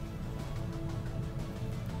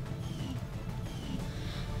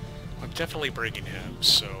 I'm definitely bringing him,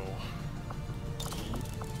 so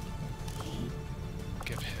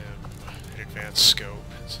give him an advanced scope.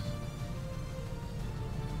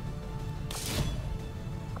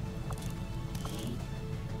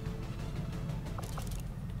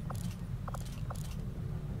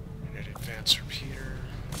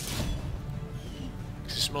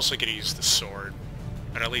 He's mostly going to use the sword,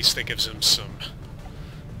 but at least that gives him some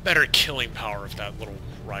better killing power with that little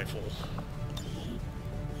rifle.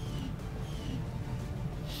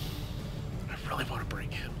 I really want to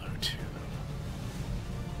bring him though too.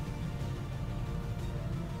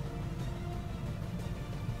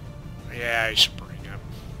 Yeah, I should bring him.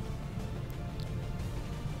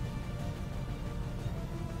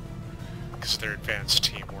 Because they're advanced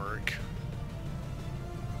teamwork.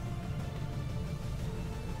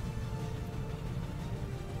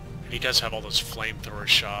 And he does have all those flamethrower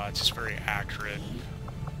shots. He's very accurate.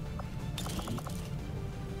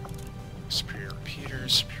 Superior repeater,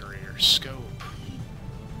 superior scope.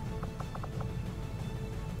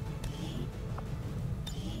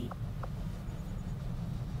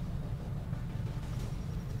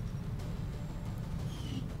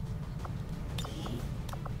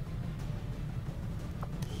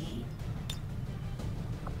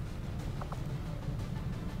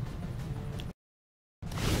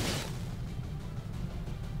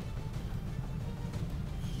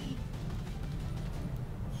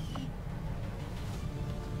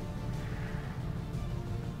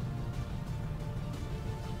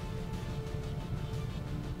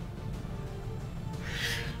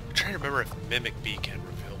 I'm trying to remember if Mimic Beacon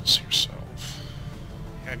reveals yourself.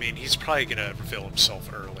 I mean, he's probably gonna reveal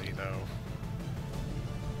himself early, though.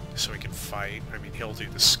 So he can fight. I mean, he'll do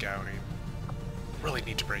the scouting. Really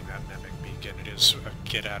need to bring that Mimic Beacon. It is a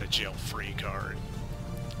get-out-of-jail-free card.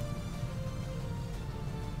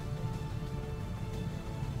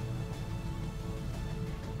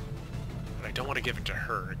 But I don't want to give it to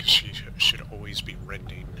her, because she should always be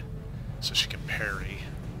rending, so she can parry.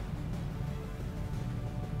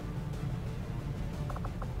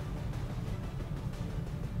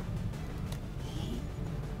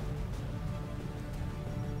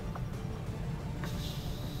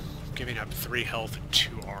 Giving up 3 health and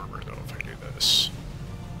 2 armor, though, if I do this.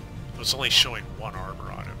 But it's only showing 1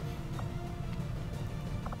 armor on him.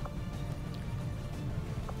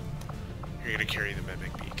 You're gonna carry the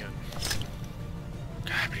Mimic Beacon.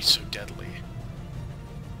 God, but he's so deadly.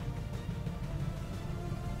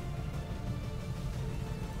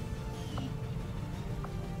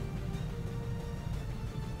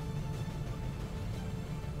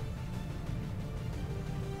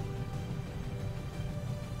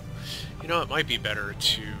 You know, it might be better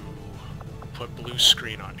to put blue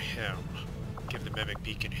screen on him, give the Mimic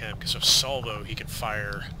Beacon him, because if Salvo, he can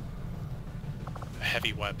fire a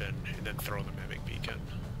heavy weapon and then throw the Mimic Beacon.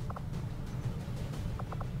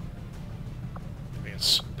 I mean,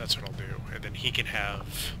 that's what I'll do. And then he can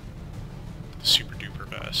have the Super Duper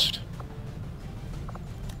Vest.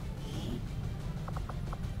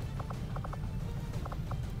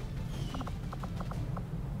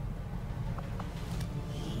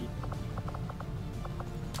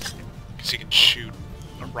 He can shoot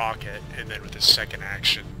a rocket, and then with his second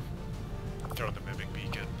action, throw the Mimic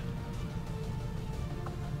Beacon.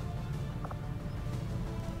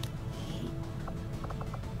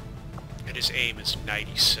 And his aim is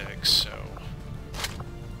 96, so...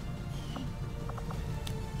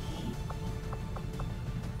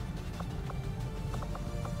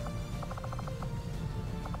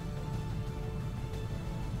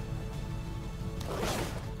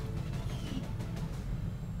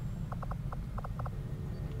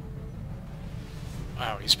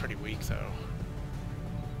 Wow, he's pretty weak, though.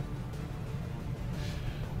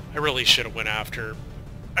 I really should have went after...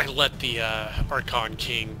 I let the Archon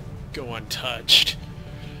King go untouched.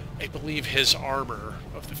 I believe his armor,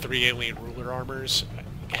 of the 3 alien ruler armors,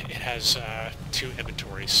 it has 2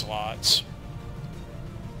 inventory slots.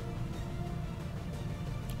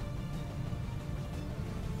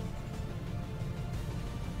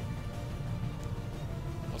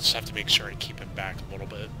 I'll just have to make sure I keep him back a little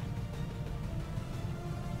bit.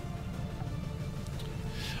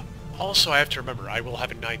 Also, I have to remember, I will have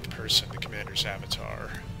a 9th person, the Commander's Avatar.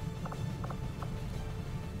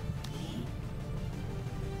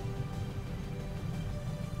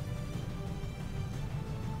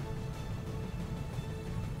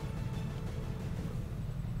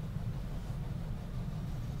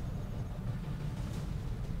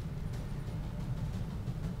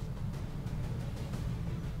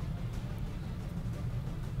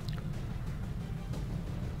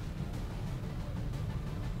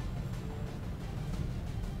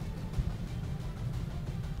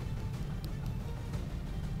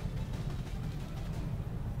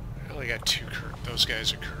 I got 2 those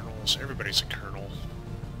guys are colonels. Everybody's a colonel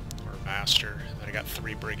or a master. And then I got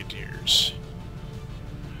 3 brigadiers.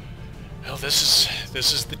 Well, this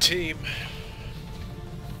is the team.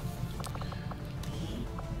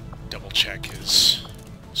 Double check his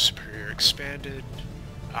Superior expanded.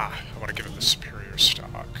 Ah, I want to give him the superior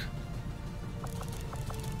stock.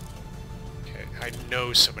 Okay, I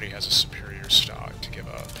know somebody has a superior stock to give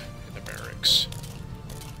up in the barracks.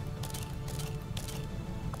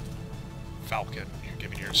 Falcon, you're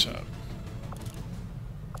giving yours up.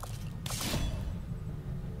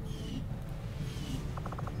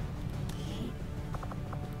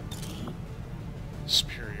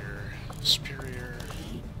 Superior, superior,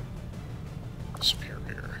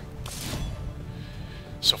 superior.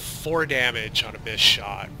 So 4 damage on a miss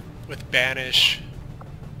shot. With Banish,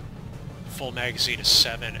 full magazine is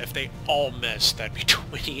 7. If they all miss, that'd be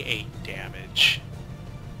 28 damage.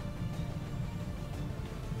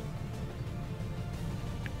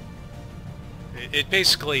 It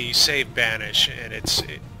basically, you save Banish, and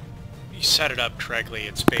you set it up correctly,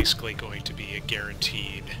 it's basically going to be a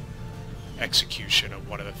guaranteed execution of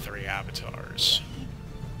one of the 3 avatars.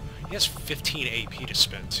 He has 15 AP to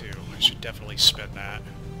spend too. I should definitely spend that.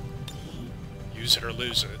 Use it or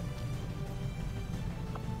lose it.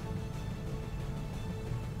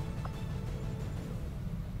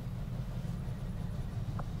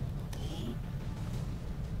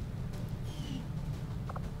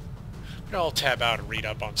 I'll tab out and read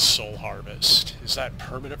up on Soul Harvest. Is that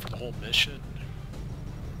permanent for the whole mission?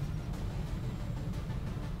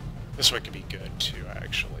 This one could be good too,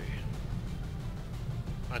 actually.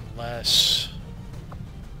 Unless...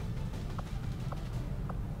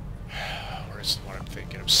 Where's the one I'm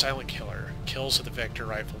thinking of? Silent Killer. Kills with the Vector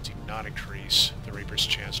Rifle do not increase the Reaper's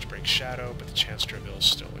chance to break Shadow, but the chance to reveal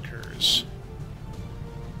still occurs.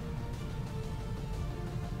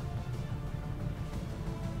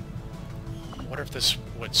 I wonder if this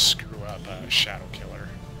would screw up Shadow Killer.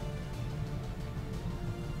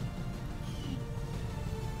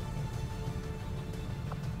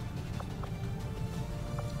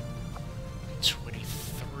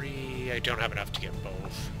 I don't have enough to get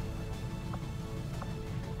both.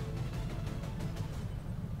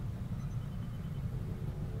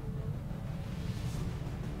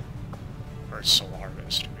 Or Soul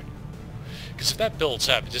Harvest. Because if that builds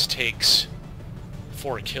up, it just takes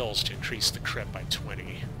 4 kills to increase the crit by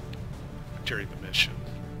 20 during the mission.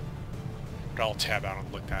 But I'll tab out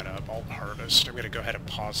and look that up. I'll harvest. I'm going to go ahead and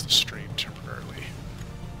pause the stream temporarily.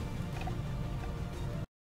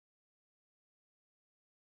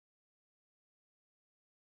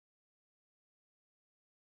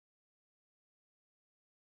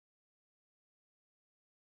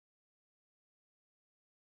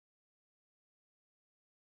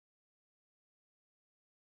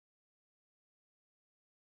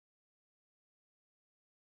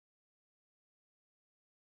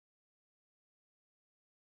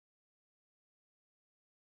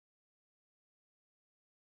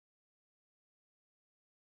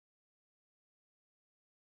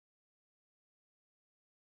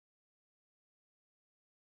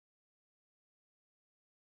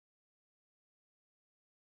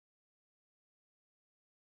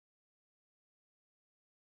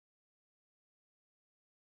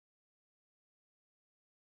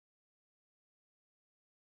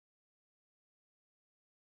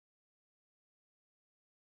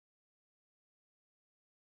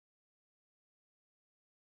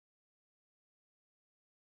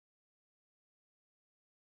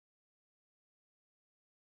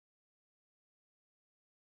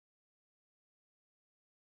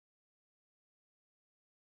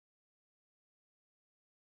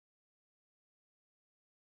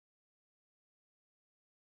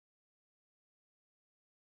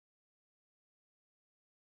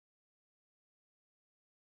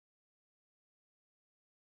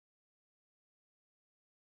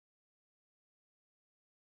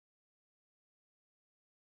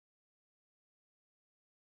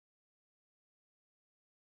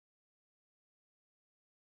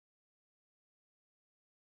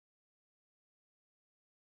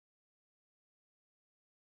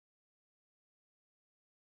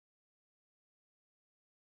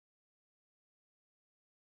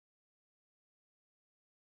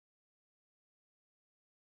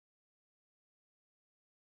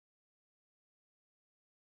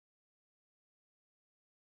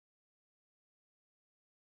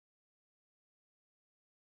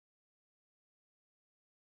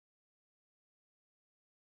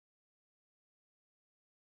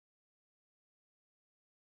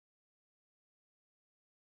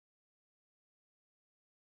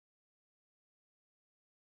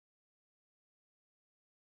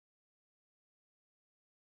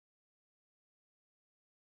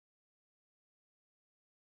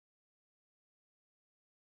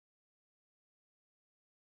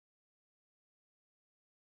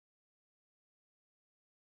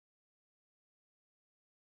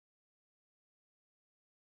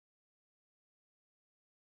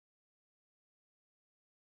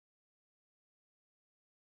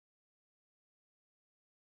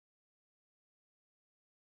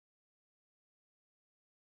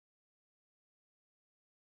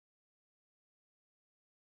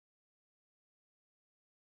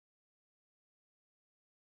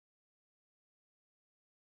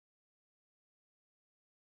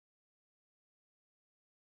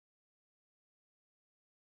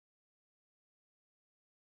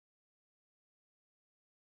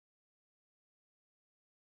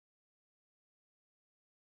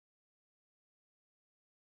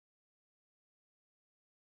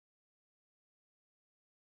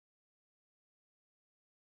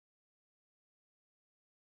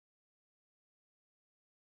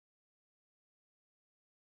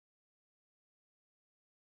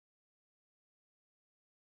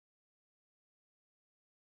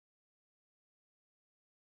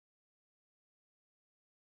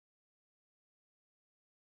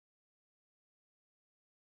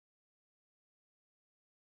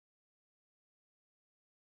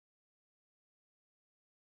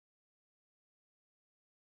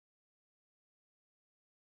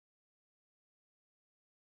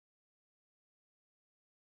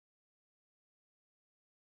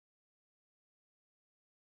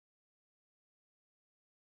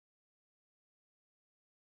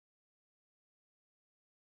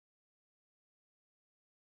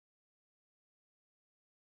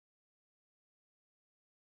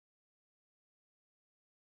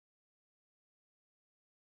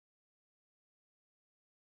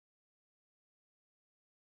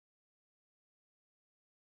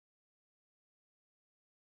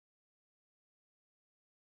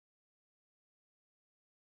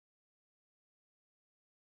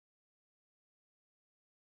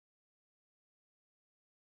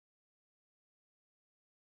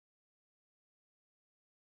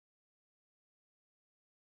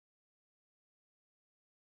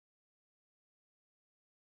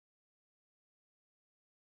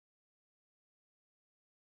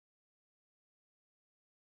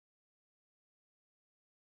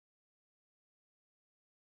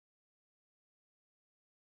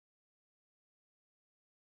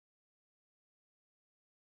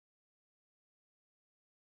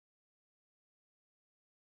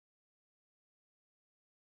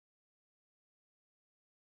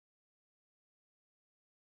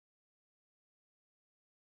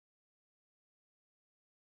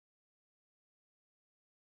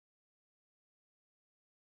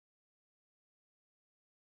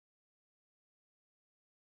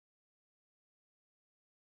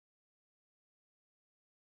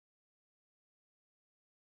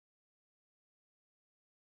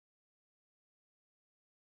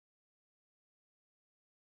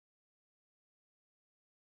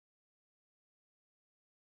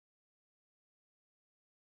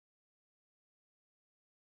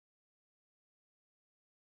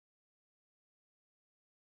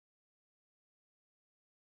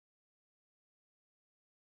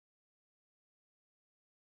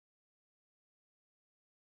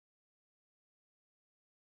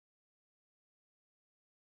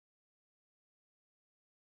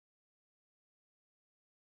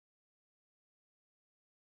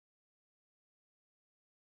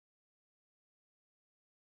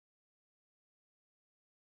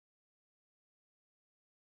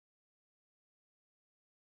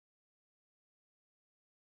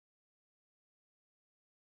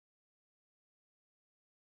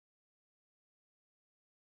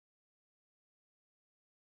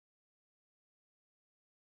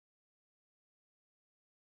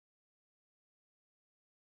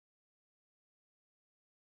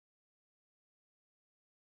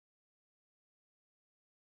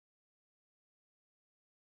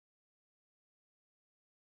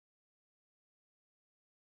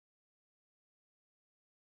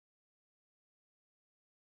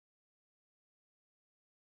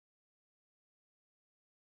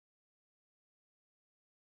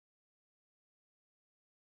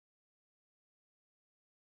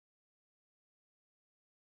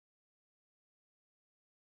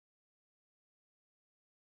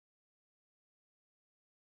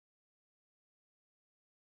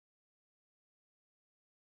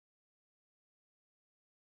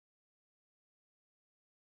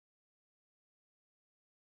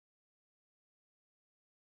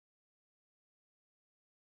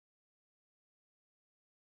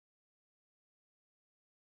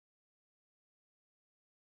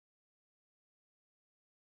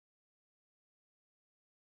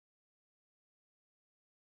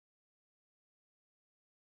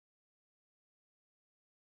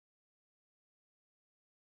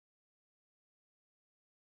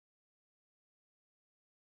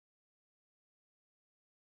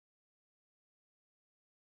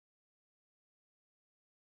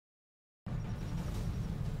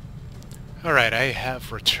 Alright, I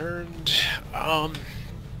have returned. I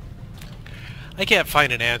can't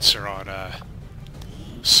find an answer on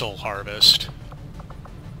Soul Harvest.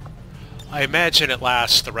 I imagine it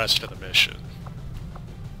lasts the rest of the mission.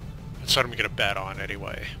 That's what I'm going to bet on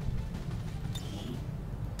anyway.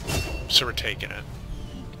 So we're taking it.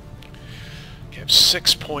 Okay, I have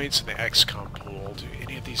 6 points in the XCOM pool. Do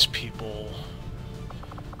any of these people...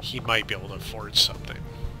 He might be able to afford something.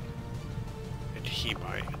 And he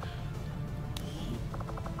might.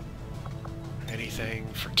 Anything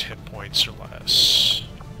for 10 points or less.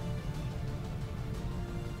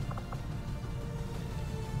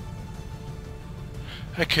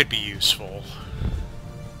 That could be useful.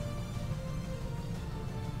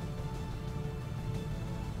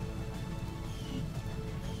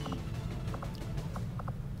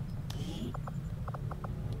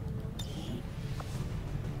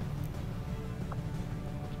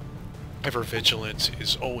 Ever vigilant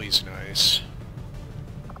is always nice.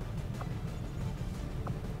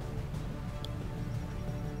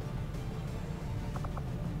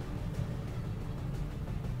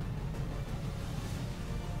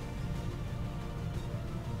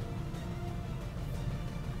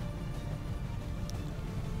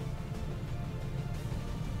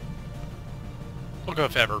 We'll go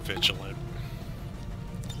with ever vigilant.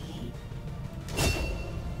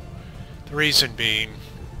 The reason being,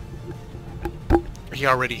 he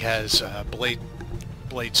already has Blade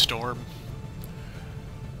Storm.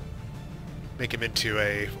 Make him into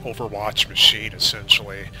a Overwatch machine,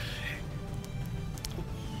 essentially.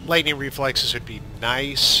 Lightning reflexes would be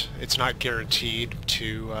nice. It's not guaranteed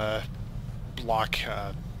to block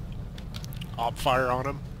op fire on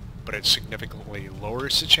him, but it significantly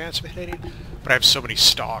lowers the chance of hitting. But I have so many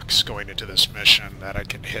stocks going into this mission that I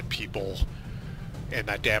can hit people, and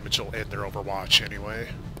that damage will end their Overwatch anyway.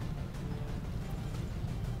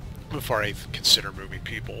 Before I consider moving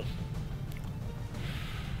people.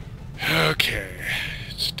 Okay,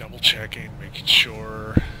 just double checking, making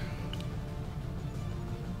sure.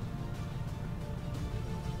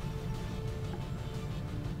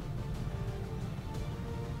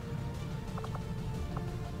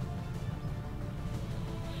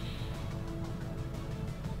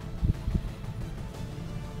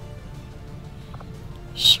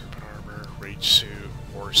 Serpent armor, rage suit,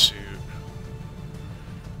 war suit,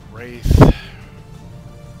 wraith.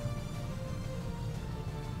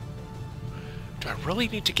 Do I really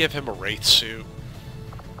need to give him a wraith suit?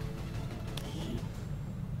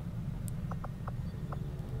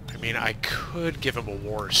 I mean, I could give him a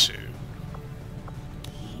war suit.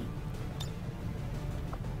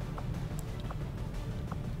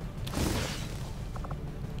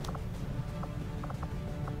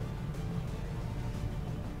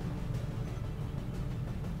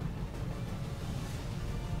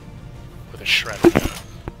 With a shredder.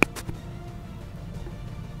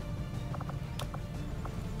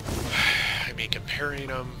 I mean, comparing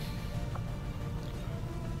them,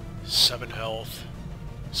 7 health,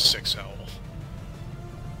 6 health,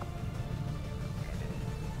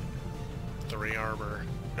 3 armor,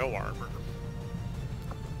 no armor.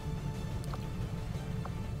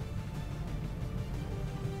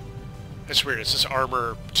 That's weird. It says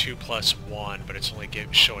armor 2+1, but it's only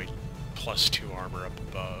showing +2 armor up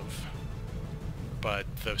above. But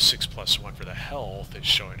the 6+1 for the health is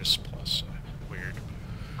showing us plus. Weird.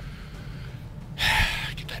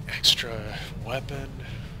 Get that extra weapon.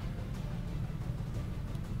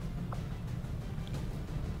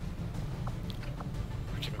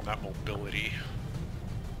 Give him that mobility.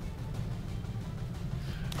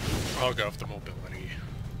 I'll go with the mobility.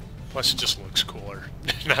 Plus it just looks cooler.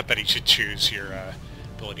 Not that he should choose your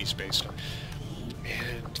abilities based on.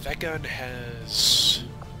 And that gun has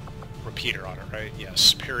repeater on it, right? Yes,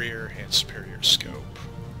 superior and superior scope.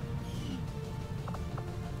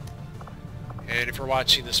 And if you're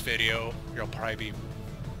watching this video, you'll probably be,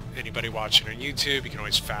 anybody watching on YouTube, you can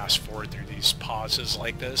always fast forward through these pauses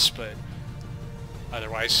like this, but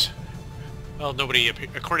otherwise, well, nobody,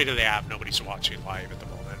 according to the app, nobody's watching live at the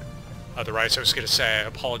moment. Otherwise, I was going to say, I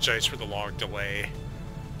apologize for the long delay,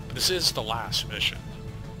 but this is the last mission.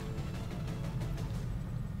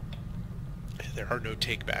 There are no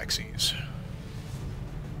take-backsies.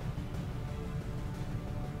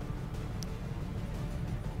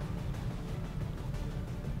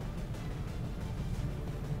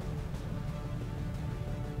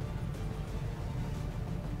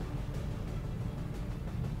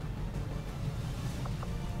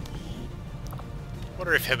 I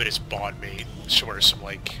wonder if him and his bond mate should wear some,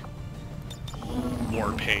 like,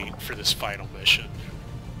 war paint for this final mission.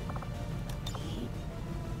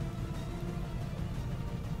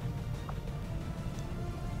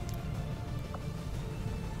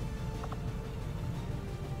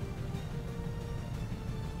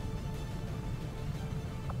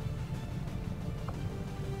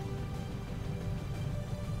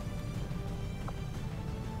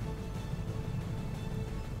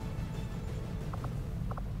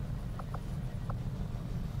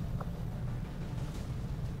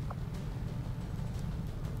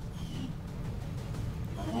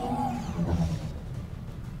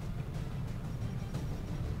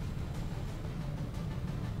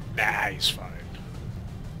 he's fine.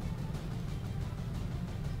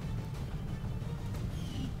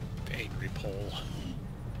 The angry pole.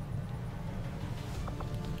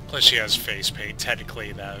 Plus she has face paint.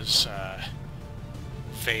 Technically those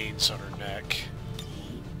veins on her neck,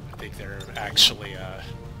 I think they're actually,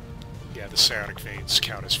 yeah, the psionic veins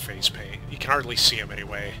count as face paint. You can hardly see them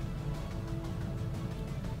anyway.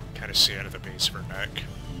 Kind of see out of the base of her neck.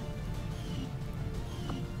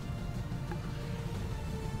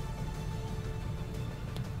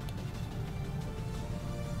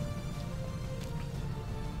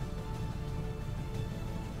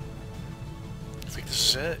 I think this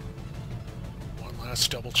is it. One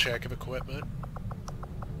last double check of equipment.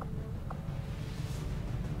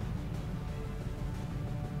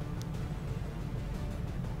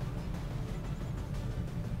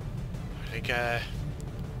 I think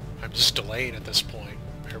I'm just delaying at this point.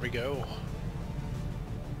 Here we go.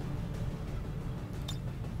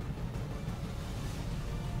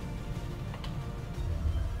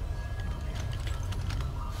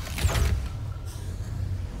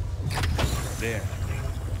 There.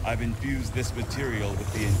 I've infused this material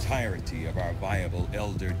with the entirety of our viable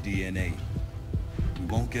Elder DNA. We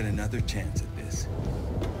won't get another chance at this.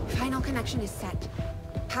 Final connection is set.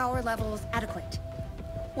 Power levels adequate.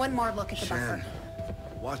 One more look at the buffer.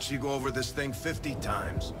 Watch you go over this thing 50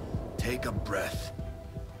 times. Take a breath.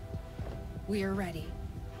 We're ready.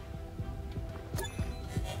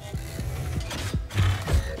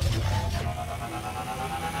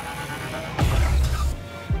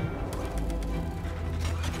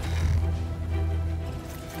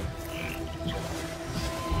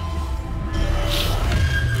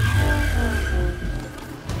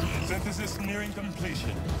 Synthesis nearing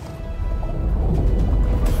completion.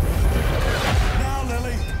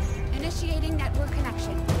 Initiating network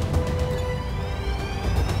connection.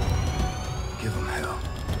 Give him hell.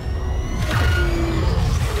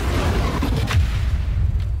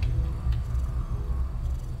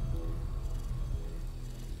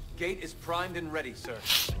 Gate is primed and ready, sir.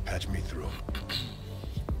 Patch me through.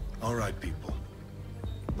 All right, people.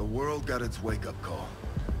 The world got its wake-up call.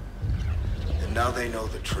 And now they know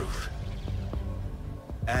the truth.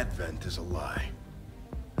 Advent is a lie.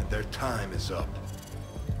 And their time is up.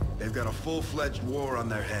 They've got a full-fledged war on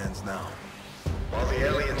their hands now. While the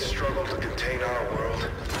aliens struggle to contain our world,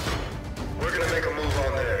 we're gonna make a move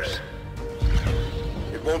on theirs.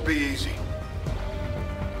 It won't be easy.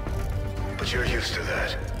 But you're used to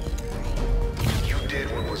that. You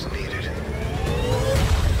did what was needed.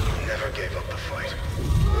 You never gave up the fight.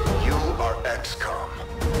 You are XCOM.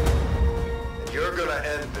 And you're gonna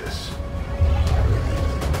end this.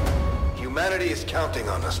 Humanity is counting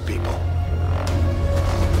on us, people.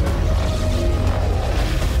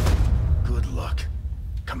 Good luck,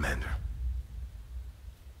 Commander.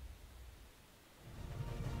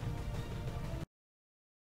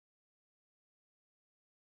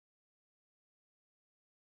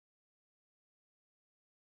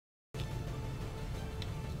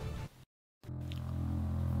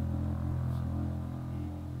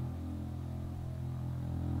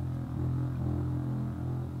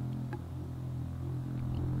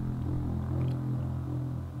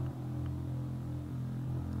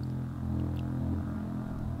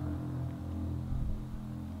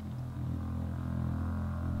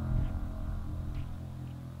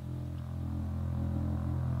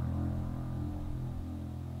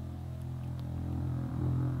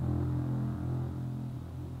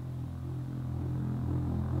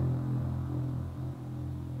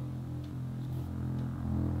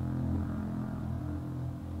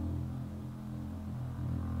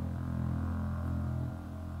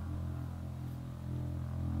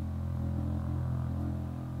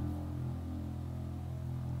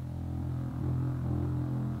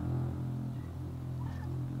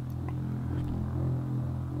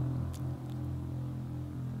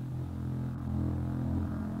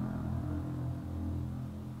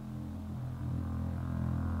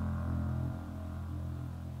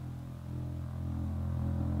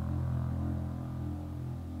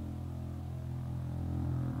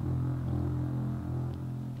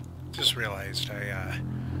 Just realized I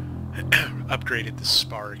upgraded the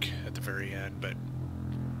spark at the very end, but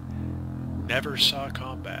never saw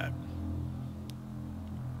combat.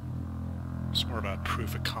 It's more about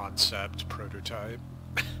proof of concept, prototype.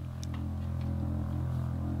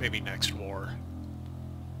 Maybe next war.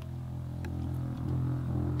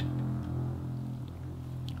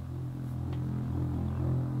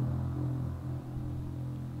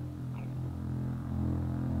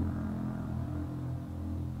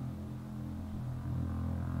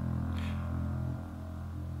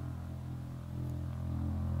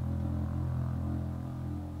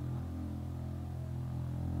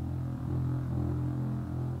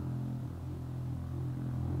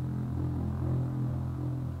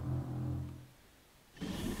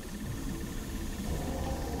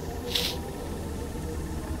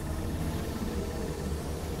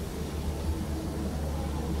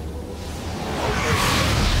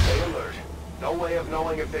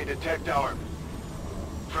 knowing if they detect our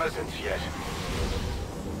presence yet.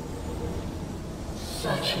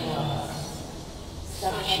 Such loss,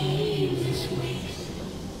 such needless waste.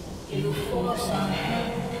 You force our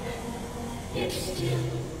hand, yet still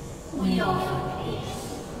we offer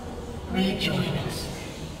peace. Rejoin us,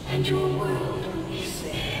 and your world will be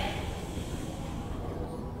spared.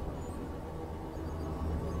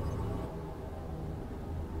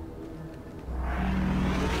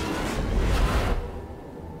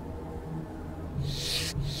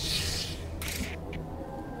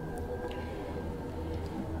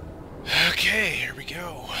 Okay, here we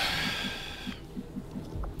go.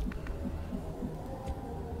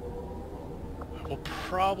 We'll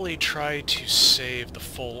probably try to save the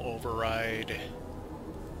full override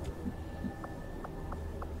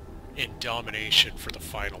in domination for the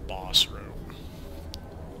final boss room.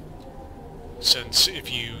 Since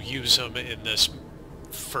if you use them in this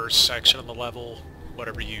first section of the level,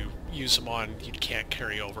 whatever you use them on, you can't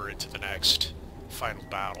carry over into the next final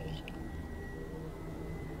battle.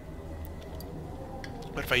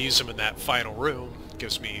 But if I use them in that final room, it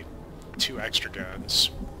gives me 2 extra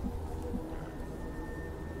guns.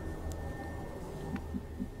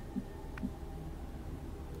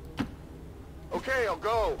 Okay, I'll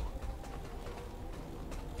go.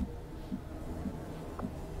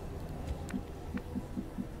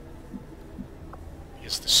 He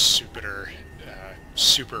has the super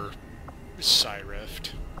Psy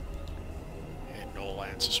Rift. And Null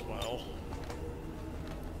Lance as well.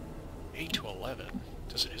 8 to 11.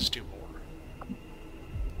 Doesn't his do more?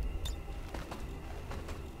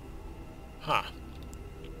 Huh.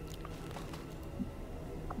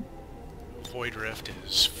 Void Rift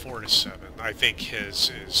is 4 to 7. I think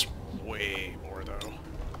his is way more though.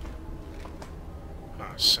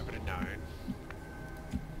 7 to 9.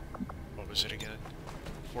 What was it again?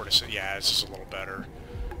 4 to 6. Yeah, this is a little better.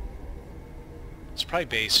 It's probably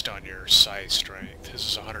based on your Psy strength. His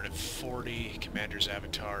is 140. Commander's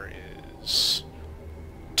Avatar is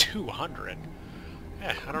 200.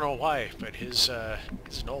 Yeah, I don't know why, but his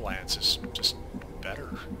Null Lance is just better.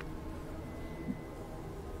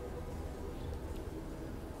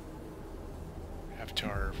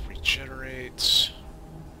 Avatar regenerates.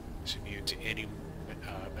 Is immune to any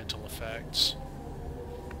mental effects.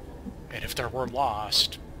 And if there were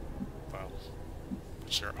lost, well,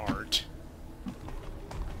 which there aren't,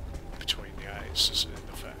 between the eyes is an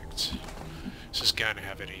effect. Does this gun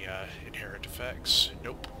have any inherent effects?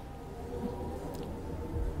 Nope.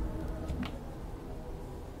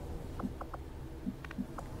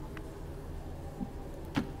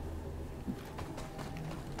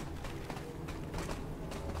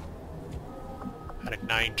 Out of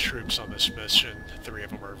 9 troops on this mission, 3 of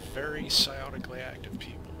them are very psionically active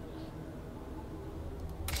people.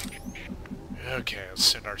 Okay, let's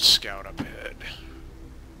send our scout up ahead.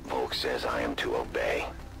 Volk says I am to obey.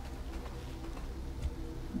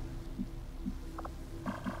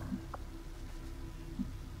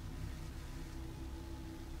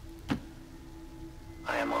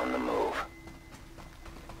 I am on the move.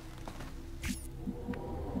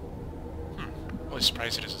 Really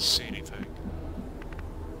surprised he doesn't see anything.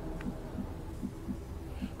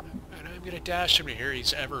 And I'm gonna dash him to here.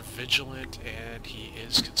 He's ever vigilant and he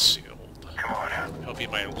is concealed. Come on. He'll be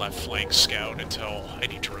my left flank scout until I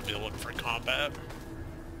need to reveal him for combat.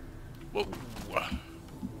 Whoa.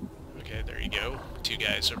 Okay, there you go. 2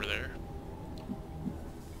 guys over there.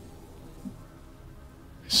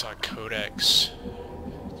 I saw a Codex.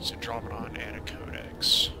 There's a Andromedon and a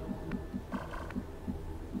Codex.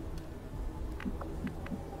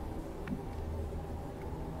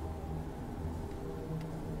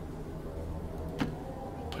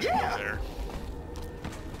 Put him over there.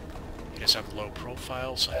 He does have low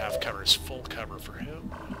profile, so half cover is full cover for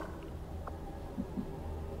him.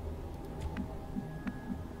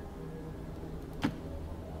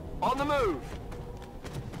 On the move!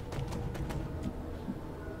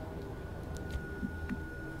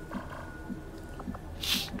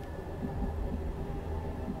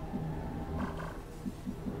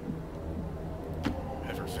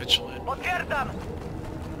 Ever vigilant.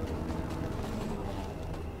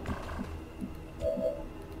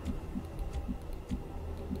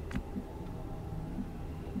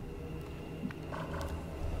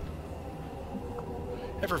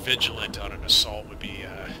 Ever vigilant on an assault would be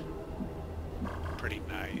pretty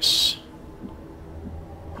nice.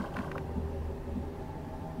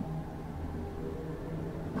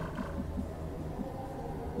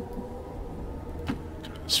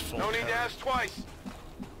 No need to ask twice.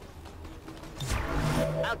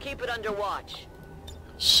 I'll keep it under watch.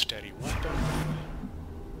 Steady weapon.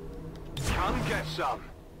 Come get some.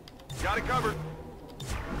 Got it covered.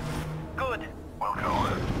 Good. Well, go.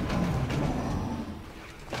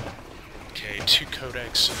 Okay, 2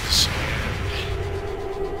 codexes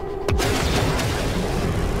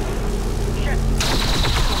Shit.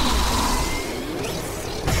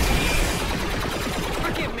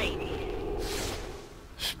 Forgive me.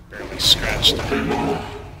 barely scratched the hood.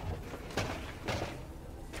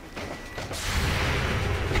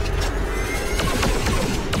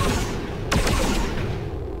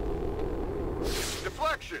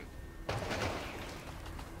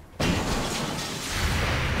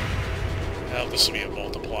 Oh, this will be a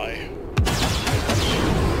multiply.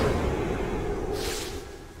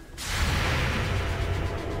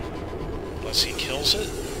 Unless he kills it.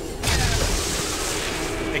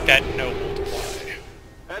 Make that no multiply.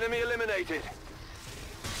 Enemy eliminated.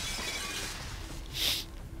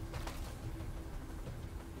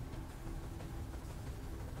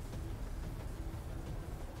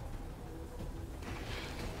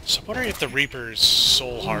 So I'm wondering if the Reaper's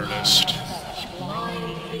soul harvest.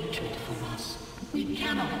 Blind hatred from us. We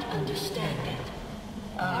cannot understand it.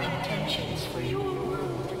 Our intentions for your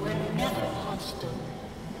world were never hostile.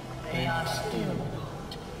 They are still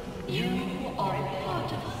not. You are a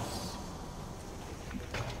part of us.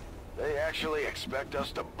 They actually expect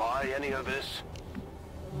us to buy any of this?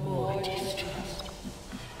 More distrust.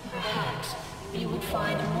 Perhaps you would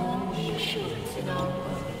find more reassurance in our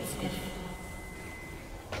words if...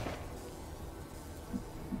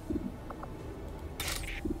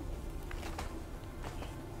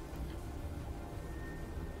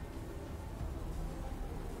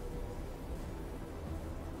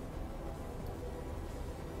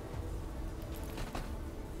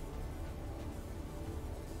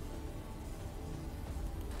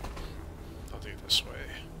 This way.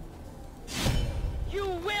 You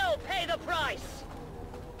will pay the price!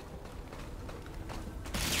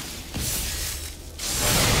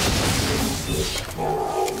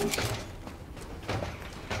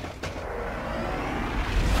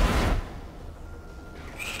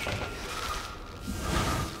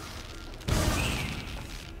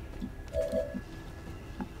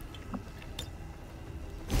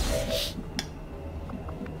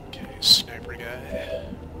 Okay, sniper guy.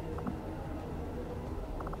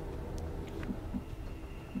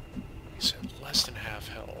 He's at less than half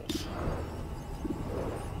health.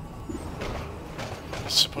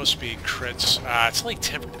 It's supposed to be crits. It's like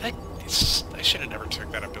temper. I should have never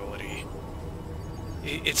took that ability.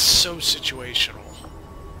 It's so situational.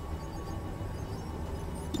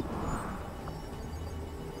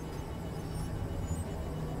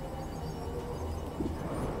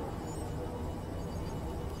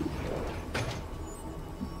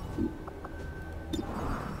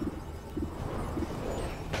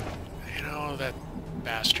 That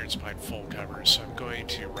bastard's behind full cover, so I'm going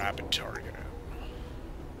to rapid target him.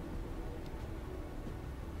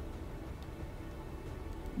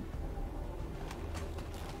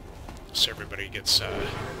 So everybody gets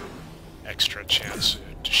extra chance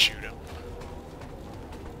to shoot him.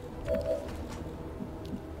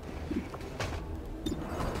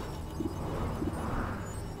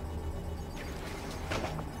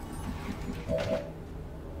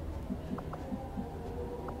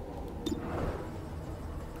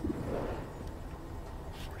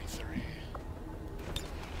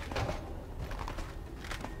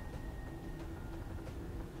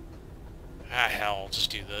 Ah, hell, I'll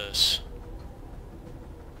just do this.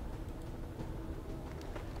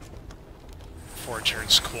 4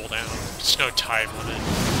 turns cooldown. There's no time limit.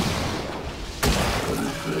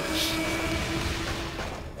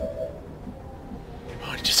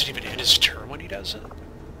 Oh, he doesn't even hit his turn when he does it?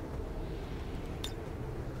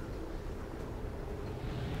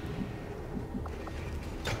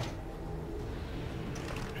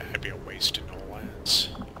 That'd be a waste of no lands.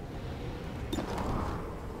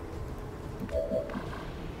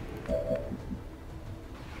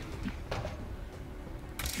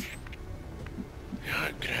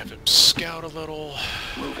 I'm gonna have him scout a little.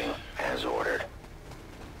 Moving as ordered.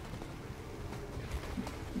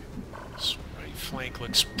 This right flank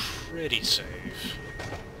looks pretty safe.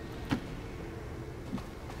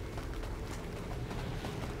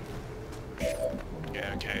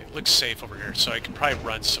 Yeah, okay. It looks safe over here, so I can probably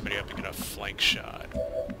run somebody up and get a flank shot.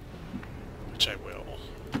 Which I will.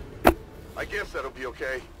 I guess that'll be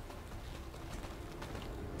okay.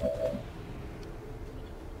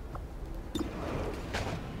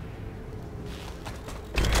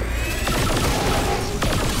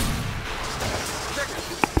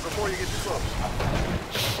 Before you get too close.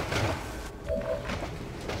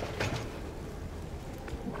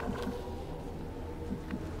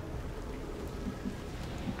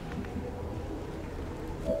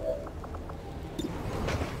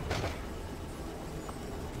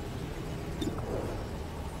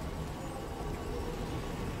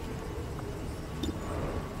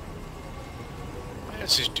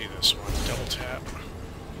 Let's just do this one. Double tap.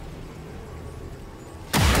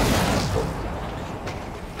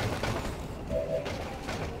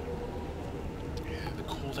 Yeah, the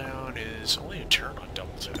cooldown is only a turn on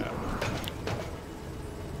double tap.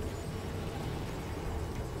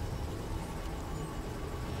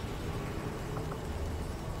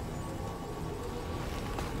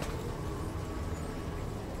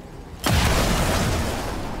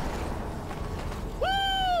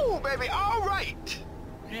 Baby, all right.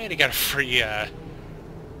 And he got a free, oh,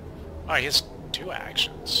 he has 2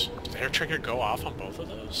 actions. Did the air trigger go off on both of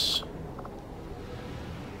those?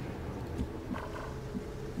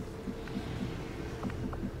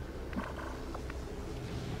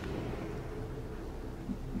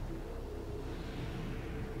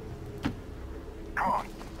 Come on.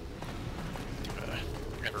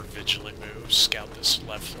 Ever vigilant move, scout this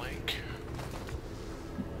left flank.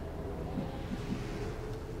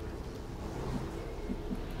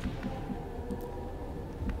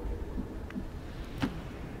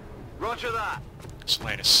 Roger that. His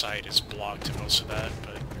line of sight is blocked to most of that,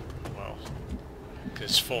 but, well,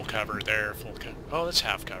 because full cover there, full cover. Oh, that's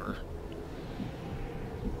half cover.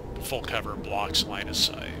 Full cover blocks line of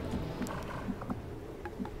sight.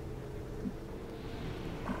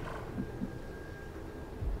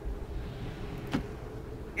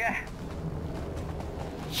 Yeah.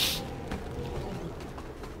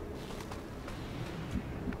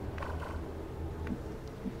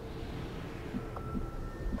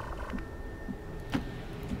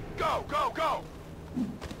 Go, go, go!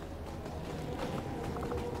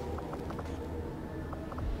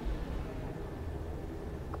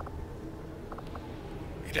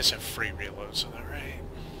 He does have free reloads, is that right?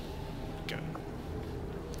 Good.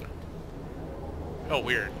 Oh,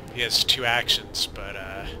 weird. He has 2 actions, but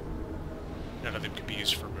none of them can be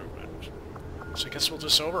used for movement. So I guess we'll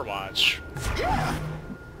just Overwatch. Yeah!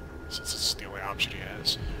 Since it's the only option he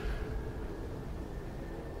has.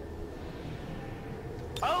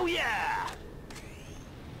 Oh yeah!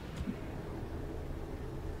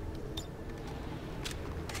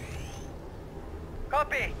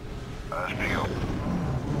 Copy! That's me up.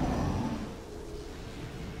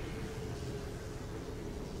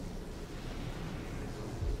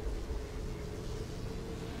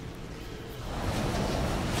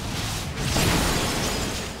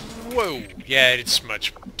 Whoa! Yeah, it's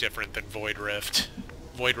much different than Void Rift.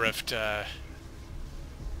 Void Rift, I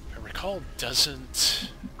recall,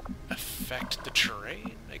 doesn't affect the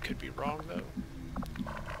terrain. I could be wrong, though.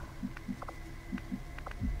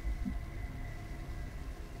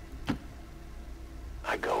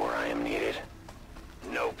 I go where I am needed.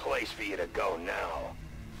 No place for you to go now.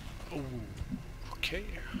 Ooh, okay.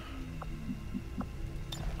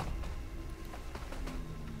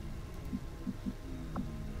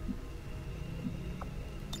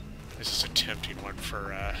 This is a tempting one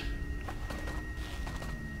for,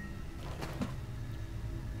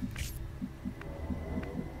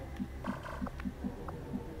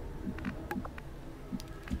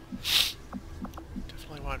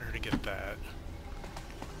 definitely want her to get that.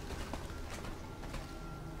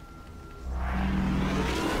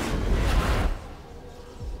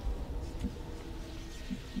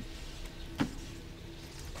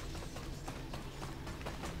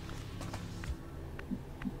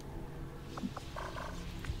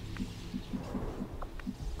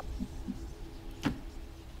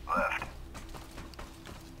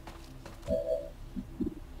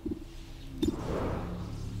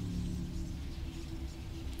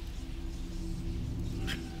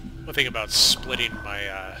 One thing about splitting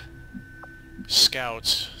my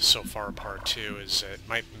scouts so far apart too is it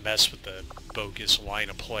might mess with the bogus line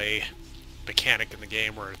of play mechanic in the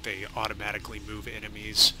game where they automatically move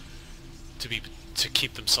enemies to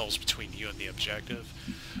keep themselves between you and the objective.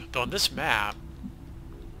 Though on this map,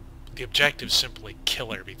 the objective is simply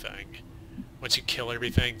kill everything. Once you kill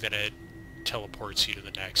everything, then it teleports you to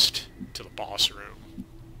the boss room.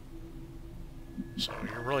 So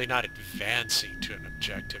you're really not advancing to an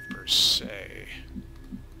objective per se.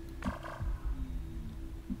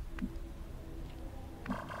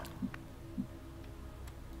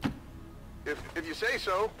 If you say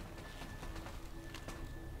so.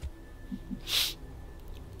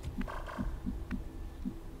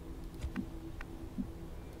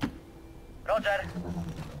 Roger.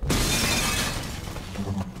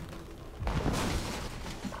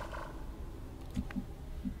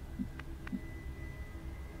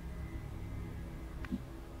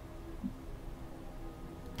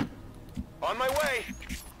 On my way!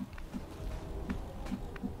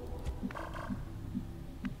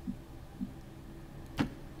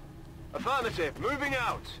 Affirmative, moving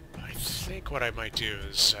out! I think what I might do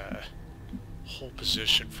is hold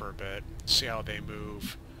position for a bit, see how they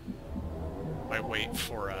move. Might wait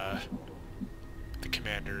for the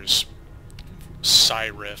commander's Psi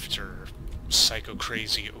Rift or Psycho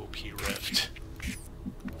Crazy OP Rift.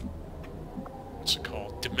 What's it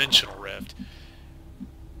called? Dimensional Rift.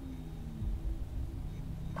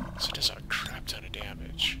 So it does a crap ton of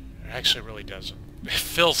damage. It actually really doesn't. It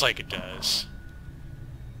feels like it does.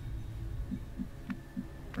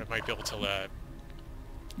 But I might be able to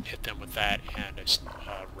hit them with that and a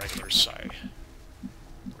regular Psi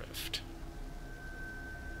Rift.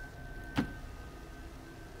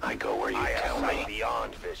 I go where you tell me.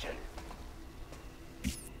 Beyond vision.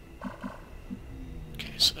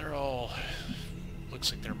 Okay, so they're all...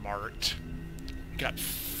 looks like they're marked. We got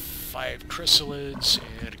 5 chrysalids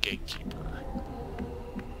and a gatekeeper.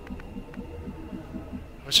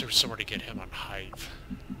 I wish there was somewhere to get him on Hive.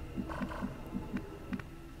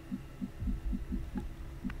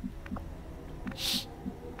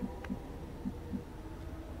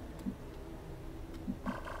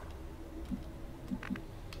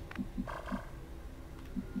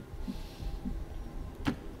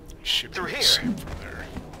 Should Through be here. safe from there.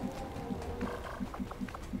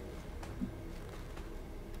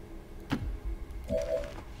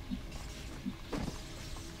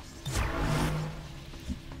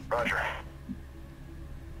 Roger.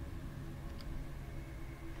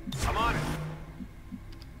 I'm on it.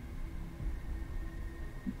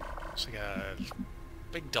 It's like a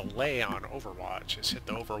big delay on Overwatch. Just hit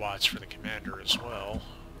the Overwatch for the commander as well.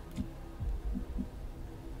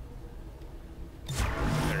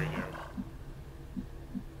 There you go.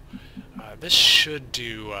 This should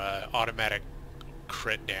do automatic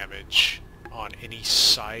crit damage on any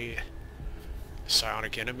psionic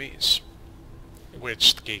enemies,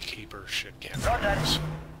 which the gatekeeper should capitalize.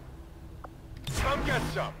 Come get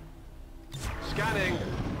some. Scanning.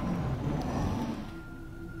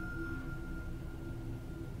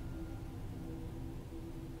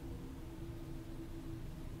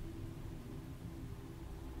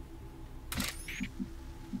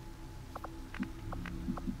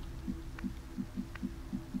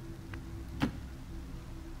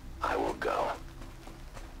 I will go.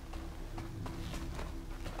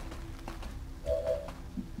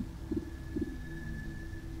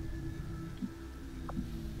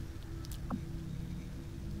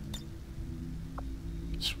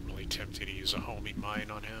 It's really tempting to use a homing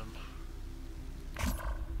mine on him.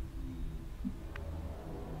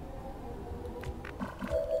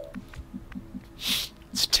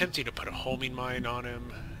 It's tempting to put a homing mine on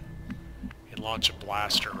him and launch a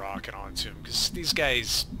blaster rocket onto him, because these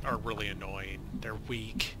guys are really annoying. They're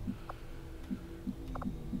weak.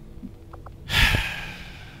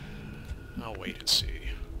 I'll wait and see.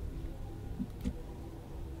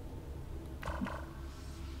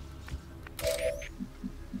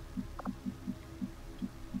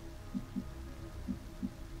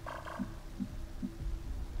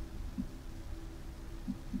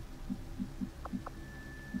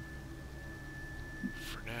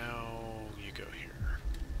 For now, you go here.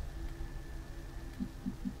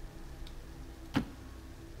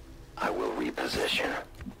 I will reposition.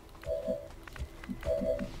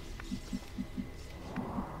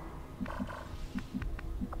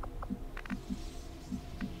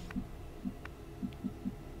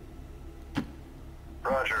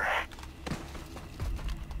 Roger.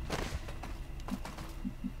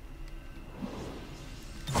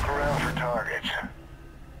 Look around for targets.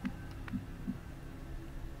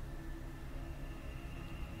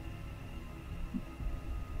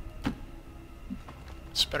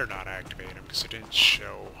 It's better not activate him because it didn't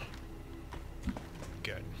show.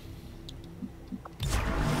 Good.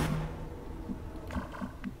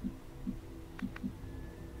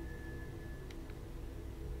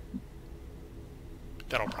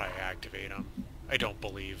 That'll probably activate him. I don't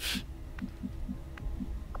believe.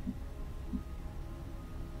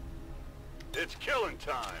 It's killing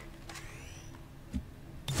time.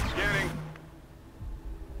 Scanning.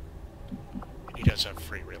 And he does have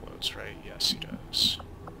free reloads, right? Yes, he does.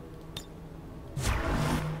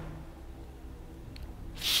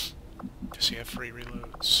 Does he have free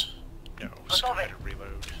reloads? No, so I gotta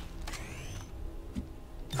reload.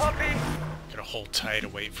 Copy. Gotta hold tight to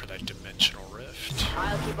wait for that dimensional rift.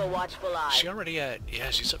 I'll keep a watchful eye. Is she already at... Yeah,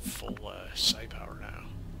 she's at full psi power now.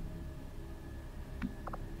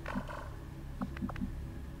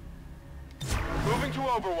 Moving to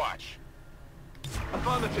Overwatch.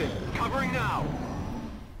 Affirmative. Covering now.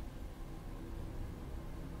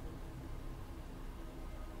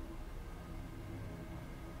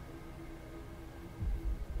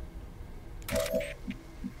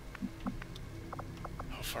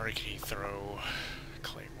 far can he throw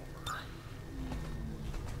Claymore?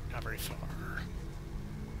 Not very far.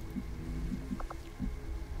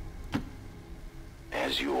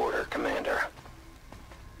 As you order, Commander.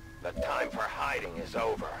 The time for hiding is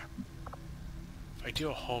over. If I do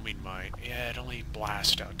a homing mine, yeah, it only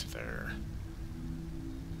blasts out to there.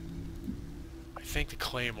 I think the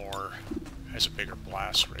Claymore has a bigger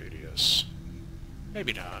blast radius.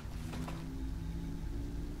 Maybe not.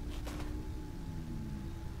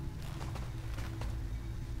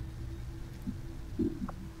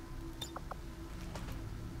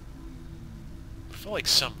 I feel like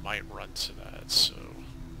some might run to that, so...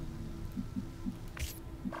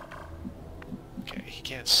 Okay, he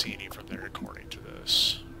can't see any from there according to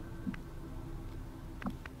this.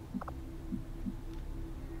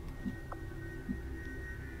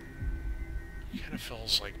 Kind of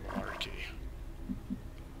feels like malarkey.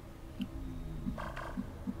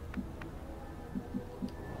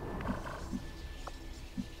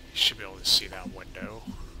 You should be able to see that window.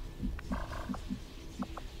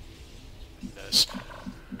 This.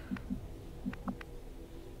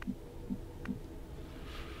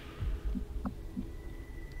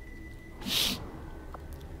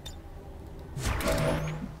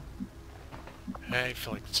 I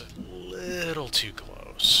feel like it's a little too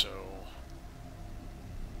close, so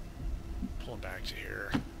pull him back to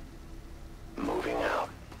here. Moving out.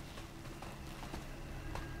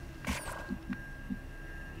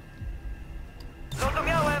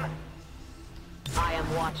 I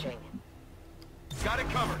am watching. Got it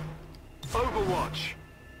covered. Overwatch.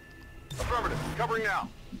 Affirmative. Covering now.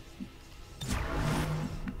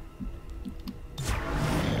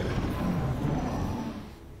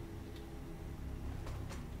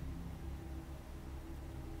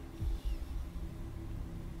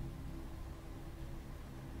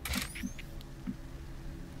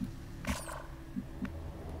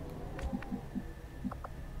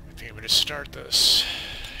 I think I'm going to start this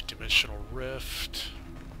dimensional rift.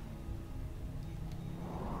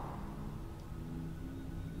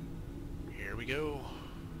 Here we go.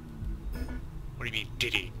 What do you mean,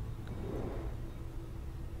 did he?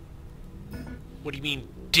 What do you mean,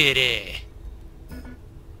 did it?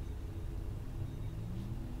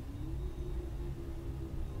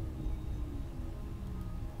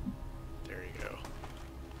 There you go.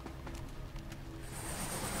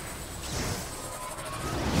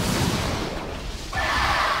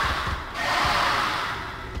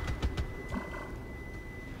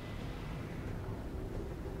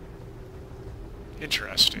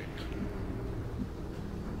 Interesting.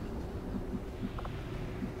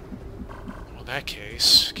 Well, in that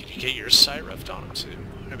case, can you get your Psi Rift on him too?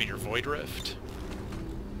 I mean, your Void Rift?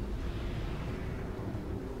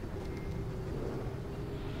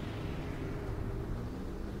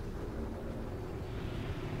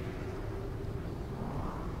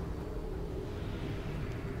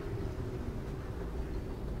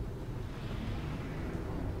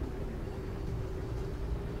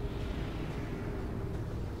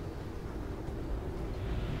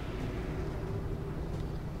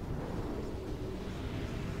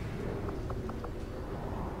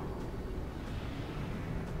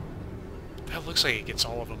 That looks like it gets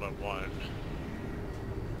all of them at one.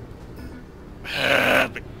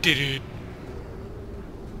 But did it?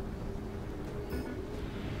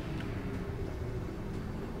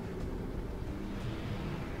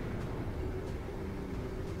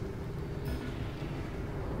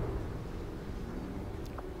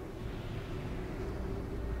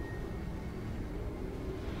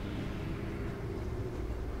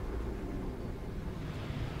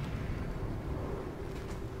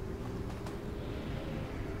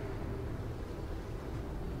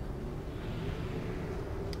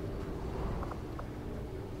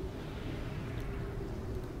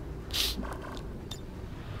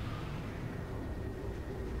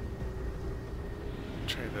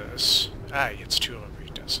 Try this. Ah, he gets two of them. He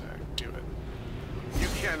does that. Do it. You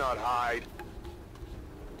cannot hide.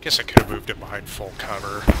 Guess I could have moved it behind full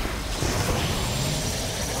cover.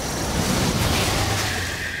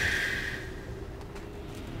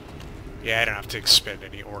 Yeah, I don't have to expend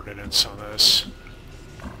any ordnance on this.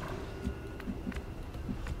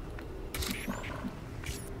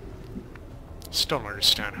 Still don't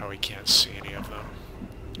understand how he can't see any of them.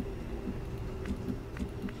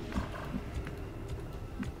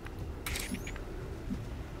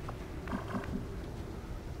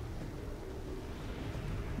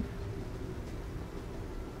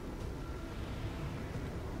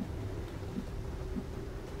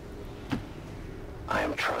 I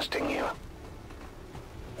am trusting you.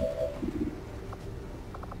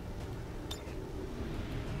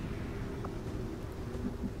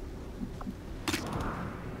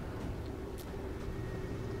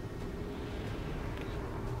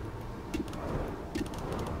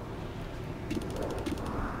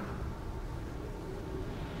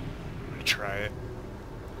 try it.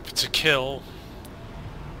 If it's a kill,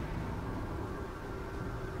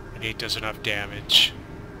 an 8 does enough damage.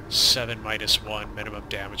 7 minus 1, minimum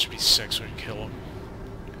damage would be 6 when you kill him.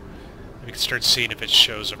 We can start seeing if it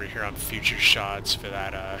shows over here on future shots if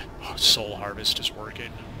that soul harvest is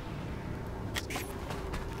working.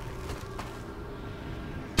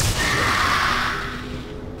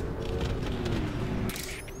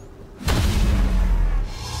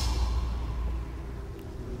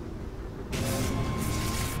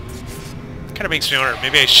 Kind of makes me wonder,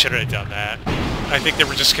 maybe I shouldn't have done that. I think they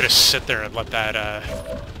were just going to sit there and let that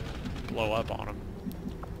blow up on them.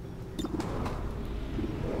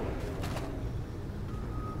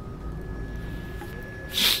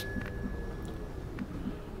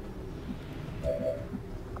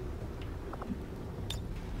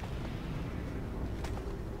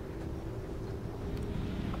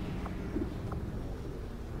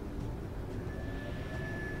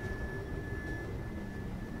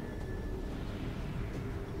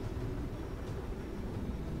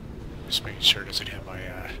 Just making sure it doesn't hit my,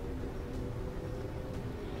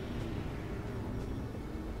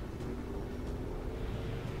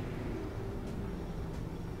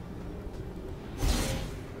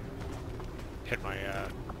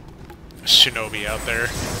 shinobi out there.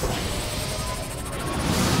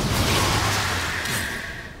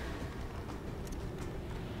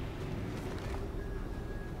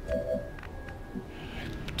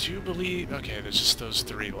 I do believe... Okay, there's just those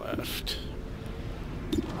 3 left.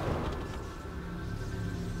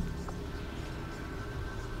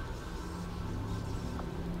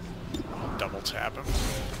 I'll double tap him.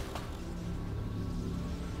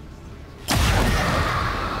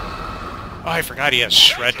 Oh, I forgot he has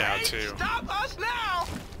shred now too. Stop us now!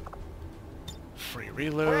 Free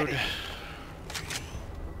reload.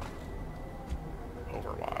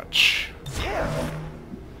 Overwatch. Yeah.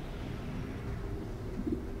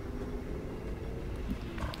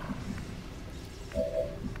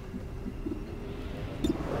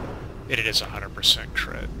 It is 100%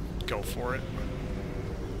 crit. Go for it.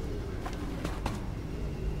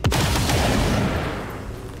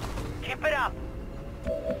 Keep it up.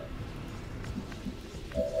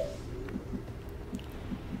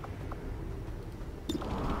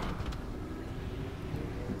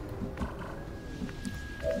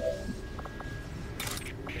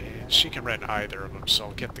 She can rent either of them, so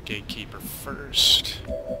I'll get the gatekeeper first.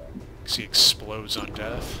 Because he explodes on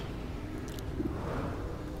death.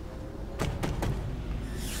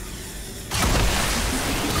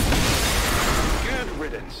 Good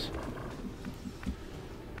riddance.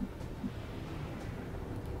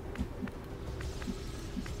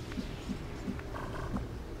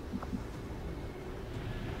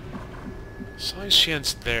 As long as she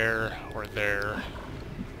ends there or there,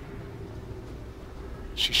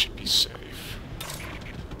 she should be safe.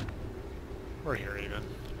 Or here even.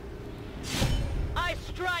 I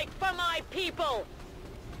strike for my people!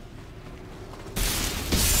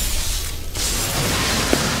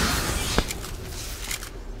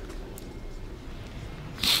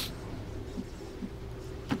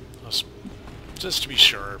 Just to be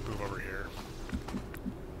sure, move over here.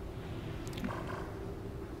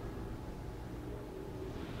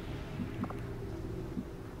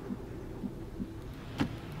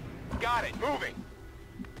 Got it, moving.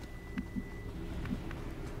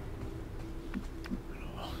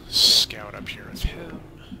 I'll scout up here with him.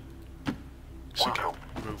 So I can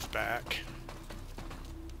move back.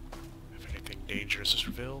 If anything dangerous is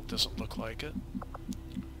revealed, doesn't look like it.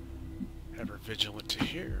 Ever vigilant to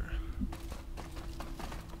here.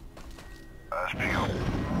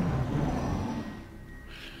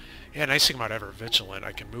 Yeah, nice thing about Ever Vigilant,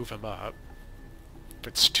 I can move him up. If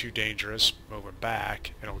it's too dangerous, move him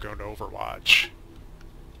back, and it'll go into Overwatch.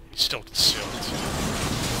 He's still concealed.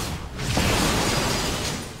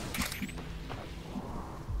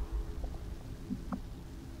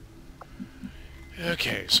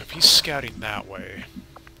 Okay, so if he's scouting that way...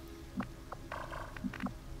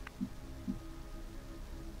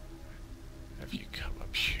 Have you come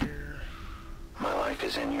up here? My life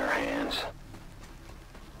is in your hands.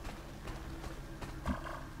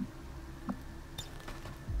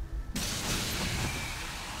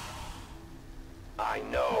 I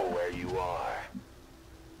know where you are.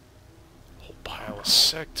 Whole pile of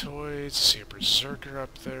sectoids. See a berserker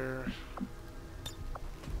up there.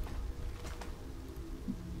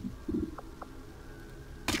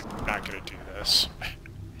 I'm not gonna do this.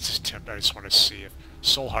 It's just temp. I just want to see if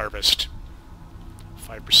Soul Harvest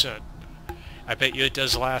 5%. I bet you it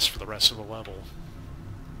does last for the rest of the level.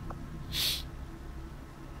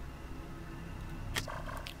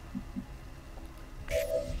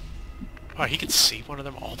 Oh, he could see one of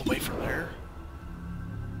them all the way from there.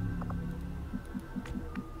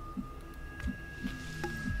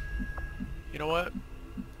 You know what?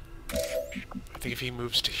 I think if he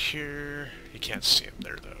moves to here, he can't see him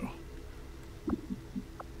there though.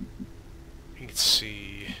 He can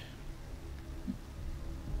see.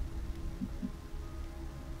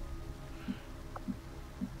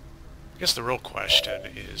 I guess the real question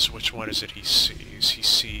is, which one is it he sees? He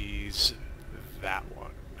sees that one.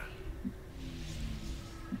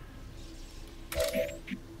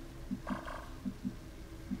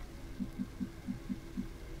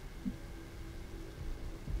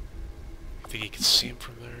 I think he can see him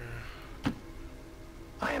from there.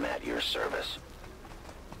 I am at your service.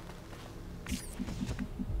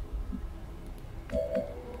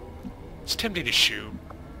 It's tempting to shoot,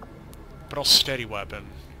 but I'll steady weapon,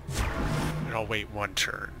 and I'll wait one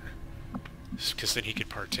turn, because then he could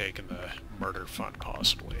partake in the murder fun,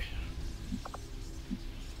 possibly.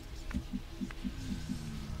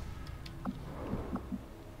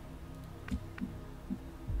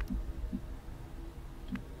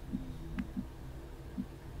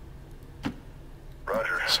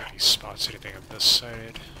 Roger. See if he spots anything on this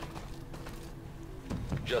side.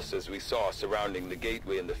 Just as we saw surrounding the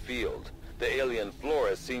gateway in the field, the alien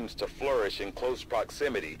flora seems to flourish in close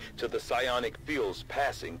proximity to the psionic fields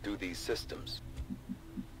passing through these systems.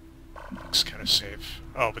 Looks kind of safe.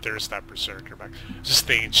 Oh, but there's that berserker back. Just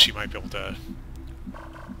thinking she might be able to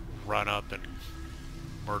run up and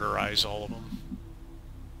murderize all of them.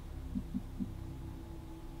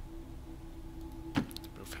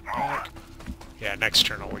 Move him back. Yeah, next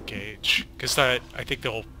turn I'll engage. Because I think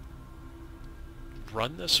they'll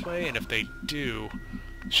run this way, and if they do,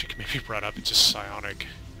 she can maybe run up and just psionic,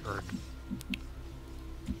 or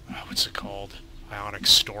what's it called? Ionic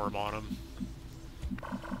storm on them.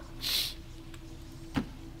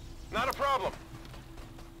 Not a problem.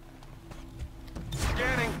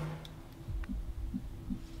 Scanning.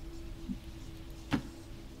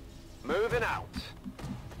 Moving out.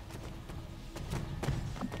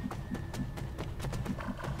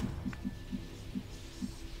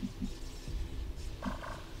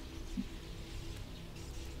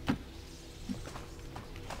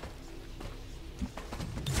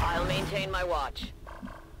 I'll maintain my watch.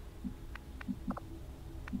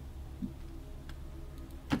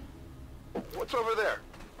 What's over there?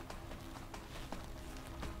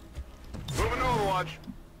 Moving to Overwatch.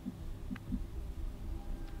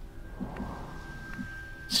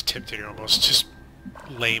 It's tempting to almost just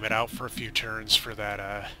lame it out for a few turns for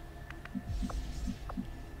that,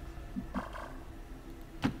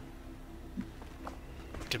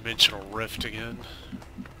 dimensional rift again.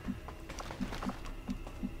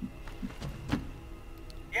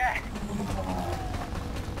 Yeah.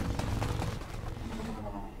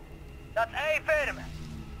 That's affirmative.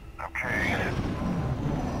 Okay.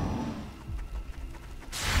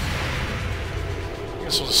 I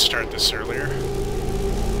guess we'll just start this earlier.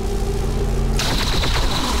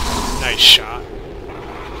 Nice shot.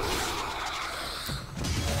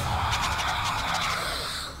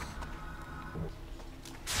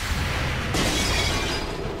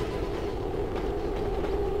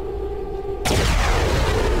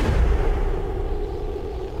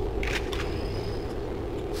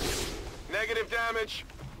 Negative damage.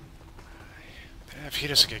 If he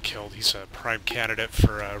doesn't get killed, he's a prime candidate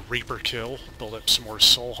for a Reaper kill. Build up some more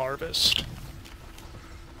soul harvest.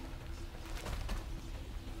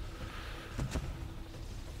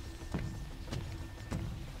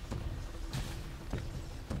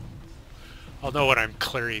 I'll know when I'm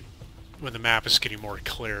clearing, when the map is getting more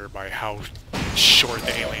clear by how short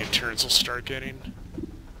the alien turns will start getting.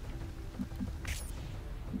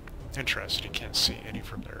 Interesting, you can't see any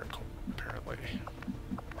from there, apparently.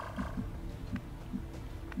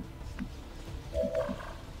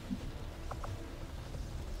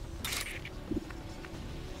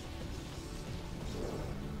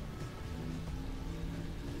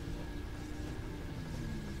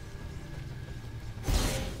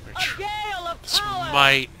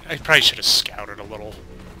 I probably should have scouted a little.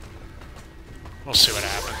 We'll see what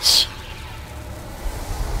happens.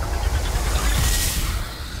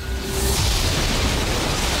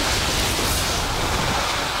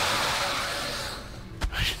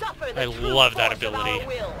 I love that ability.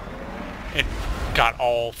 It got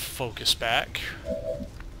all focus back.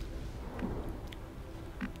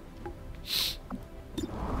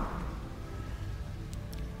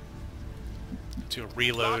 Do a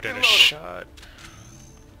reload and a shot.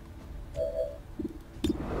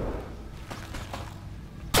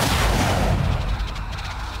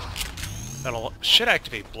 That'll should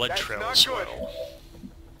activate blood trail as well.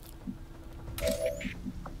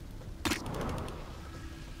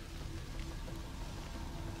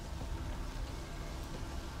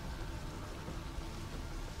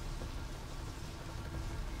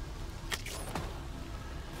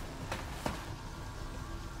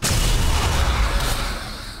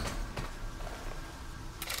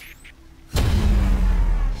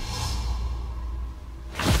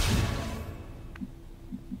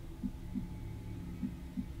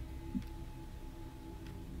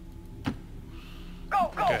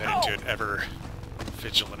 get ever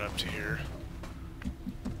vigilant up to here.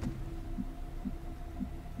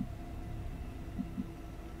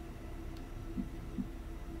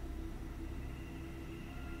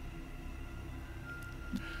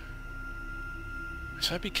 Is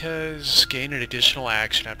that because gain an additional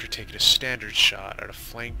action after taking a standard shot at a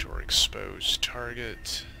flanked or exposed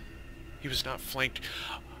target? He was not flanked.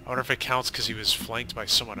 I wonder if it counts because he was flanked by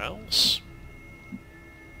someone else?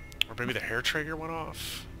 Or maybe the hair trigger went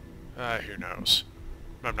off? Who knows?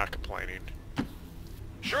 I'm not complaining.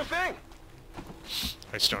 Sure thing.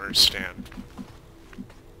 I just don't understand.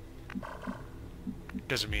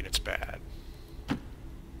 Doesn't mean it's bad.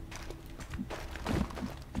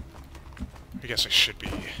 I guess I should be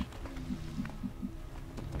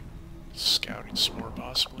scouting some more,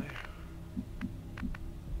 possibly.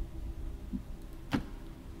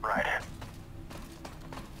 Right.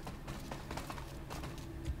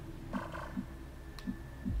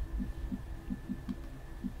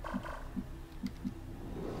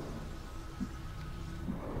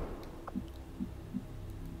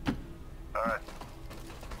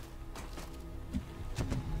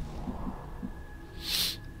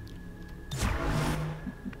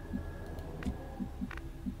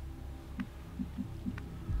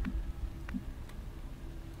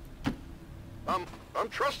 I'm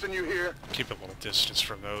trusting you here. Keep a little distance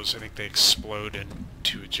from those. I think they explode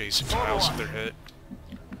into adjacent tiles if they're hit.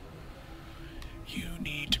 You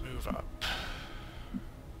need to move up.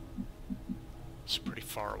 It's pretty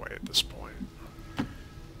far away at this point.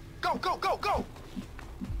 Go, go, go, go!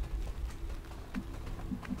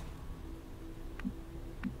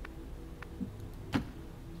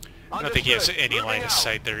 I don't think he has any line of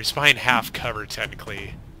sight there. He's behind half cover,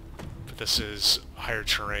 technically. But this is higher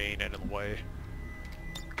terrain and in the way.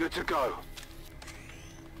 Good to go.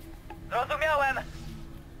 Zrozumiałem.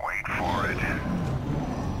 Wait for it.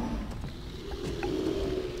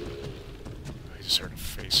 I just heard a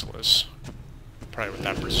faceless. Probably with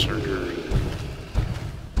that berserker.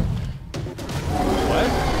 What?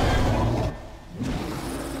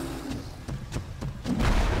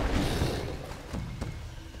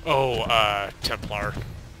 Oh, Templar.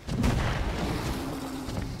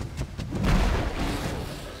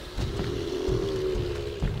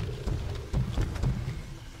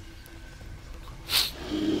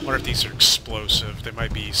 I wonder if these are explosive. They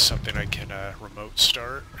might be something I can remote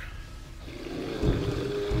start.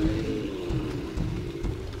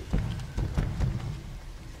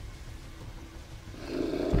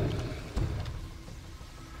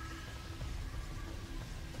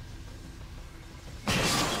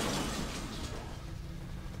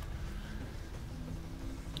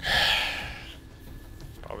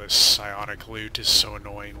 All this psionic loot is so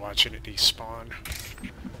annoying watching it despawn.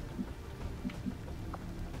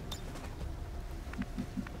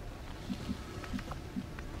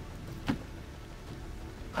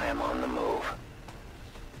 I am on the move.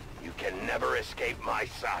 You can never escape my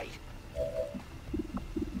sight.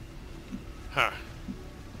 Huh.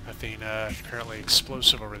 Nothing apparently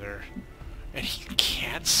explosive over there. And he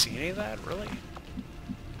can't see any of that, really?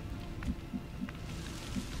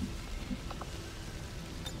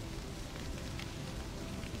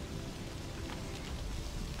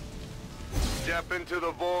 Step into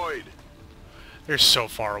the void. They're so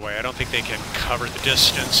far away. I don't think they can cover the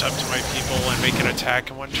distance up to my people and make an attack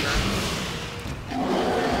in one turn.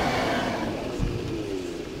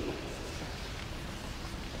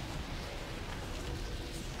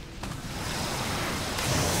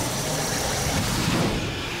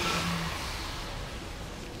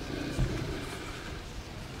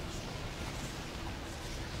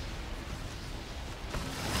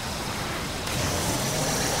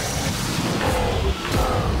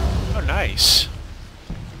 Oh, nice.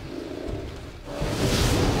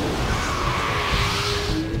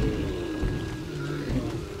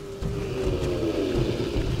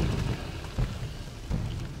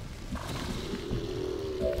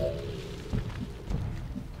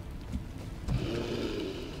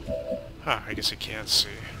 Huh, I guess I can't see.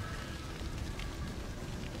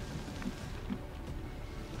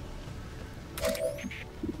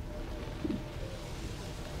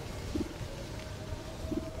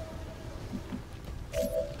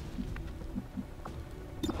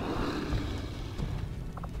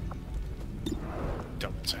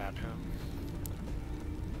 Double tap him.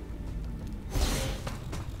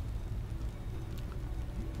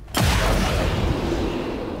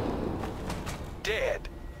 Dead.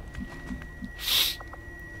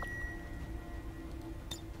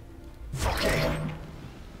 Okay.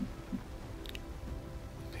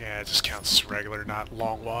 Yeah, it just counts as regular, not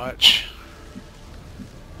long watch.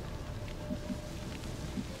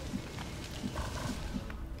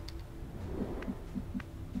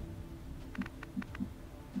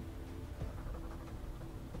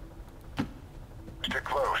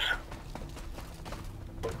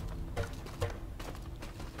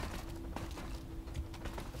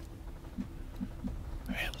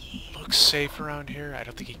 looks safe around here. I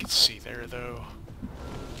don't think he can see there, though.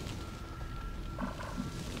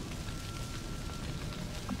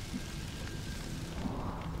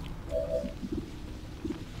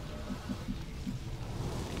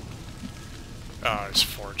 Oh, it's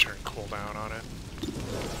 4-turn cooldown on it.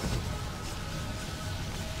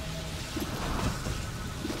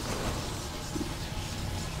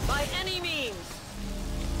 By any means.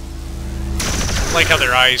 I like how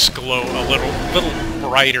their eyes glow a little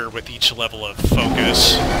brighter with each level of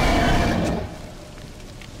focus.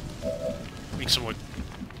 Makes them look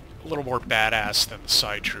a little more badass than the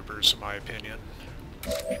side troopers, in my opinion.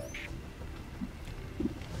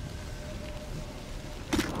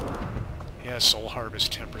 Yeah, Soul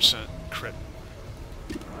Harvest 10% crit.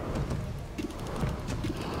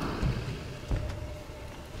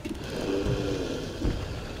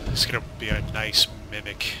 It's gonna be a nice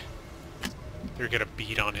mimic. They're gonna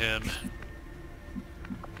beat on him.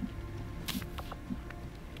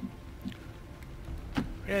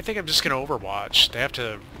 Yeah, I think I'm just gonna Overwatch. They have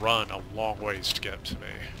to run a long ways to get to me.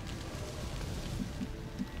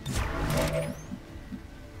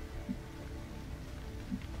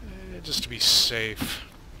 Just to be safe.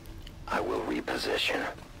 I will reposition.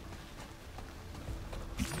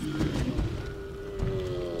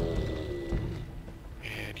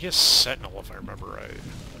 And he has Sentinel, if I remember right.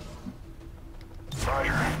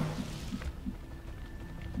 Roger.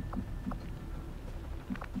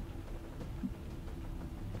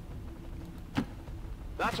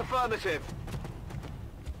 That's affirmative.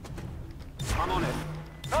 I'm on it.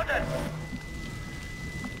 Noted.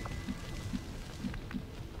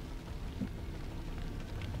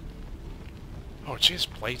 Oh, geez,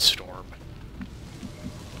 Blade Storm.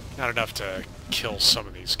 Not enough to kill some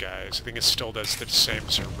of these guys. I think it still does the same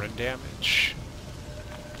as their rend damage.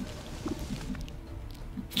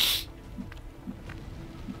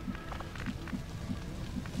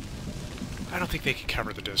 I don't think they can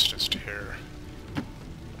cover the distance to here.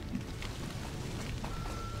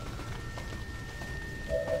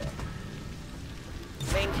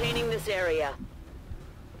 Maintaining this area.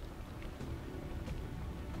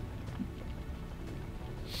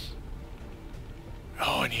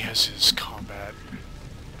 Oh, and he has his combat.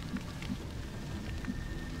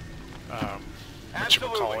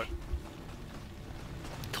 Whatchamacallit?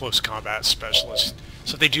 Close combat specialist.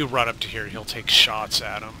 So if they do run up to here, he'll take shots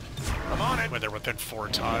at them. I'm on it. When they're within 4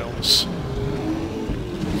 tiles.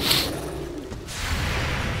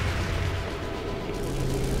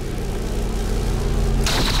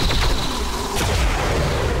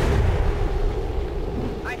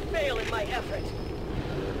 I fail in my effort.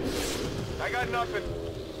 I got nothing.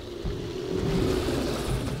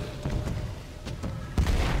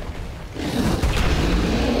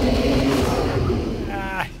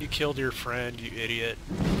 Ah, you killed your friend, you idiot.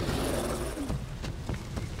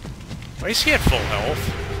 Why is he at full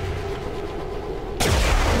health?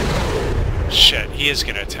 Shit, he is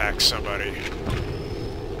gonna attack somebody.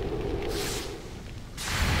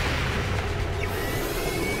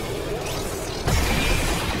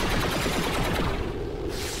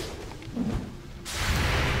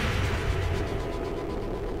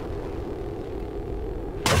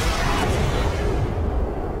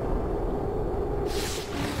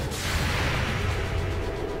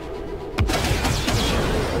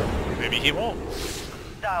 Maybe he won't.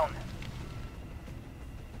 Down.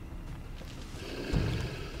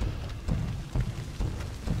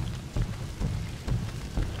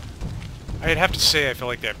 I'd have to say I feel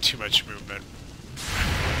like they have too much movement.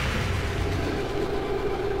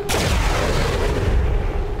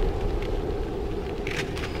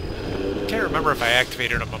 Can't remember if I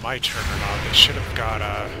activated them on my turn or not. They should have got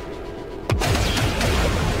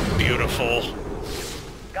beautiful.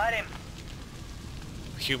 Got him.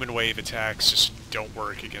 Human wave attacks just don't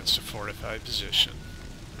work against a fortified position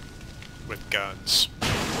with guns.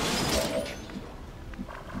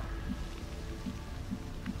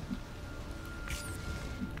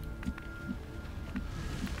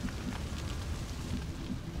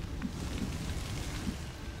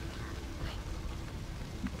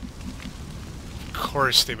 Of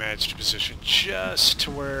course they managed to position just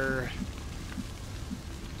to where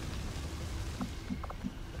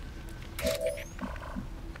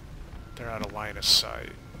they're out of line of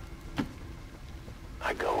sight.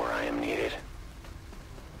 I go where I am needed.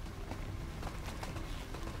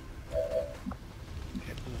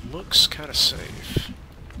 It looks kind of safe.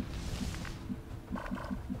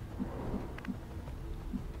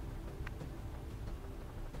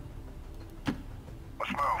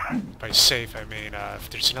 Let's move. By safe, I mean if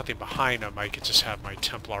there's nothing behind them, I could just have my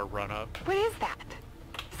Templar run up. What is that?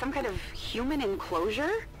 Some kind of human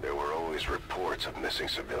enclosure? There were always There's reports of missing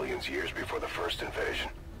civilians years before the first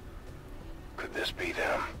invasion. Could this be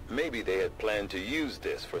them? Maybe they had planned to use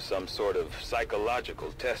this for some sort of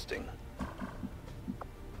psychological testing.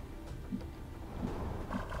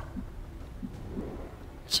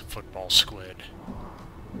 It's a football squid.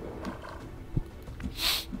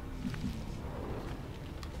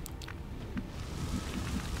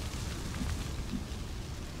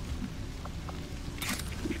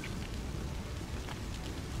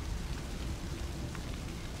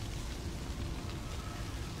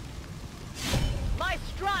 My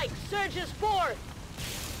strike surges forth!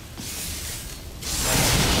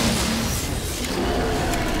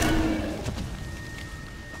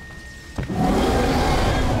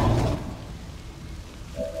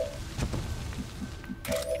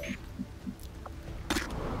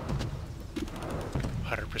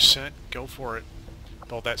 100%, go for it.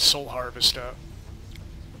 Build that soul harvest up.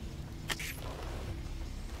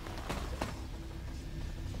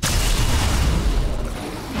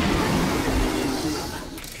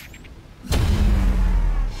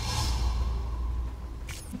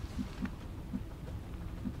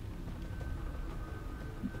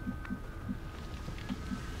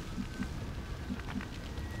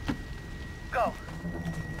 Go.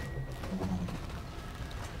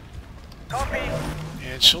 Copy.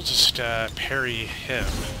 And she'll just parry him.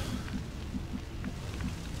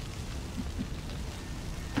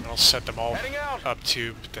 And I'll set them all up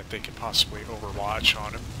to that they can possibly overwatch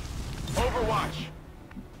on him. Overwatch.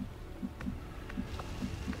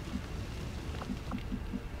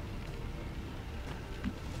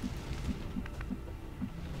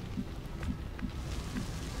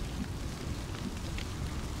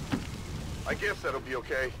 I guess that'll be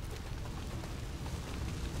okay.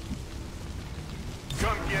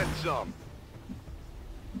 Come get some.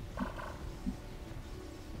 A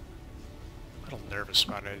little nervous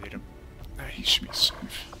about it. I need him. He should be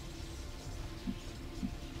safe.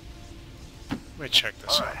 Let me check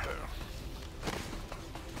this out though.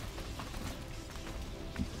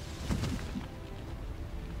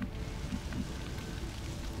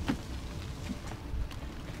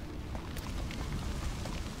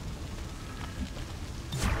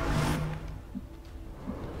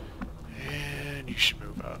 And you should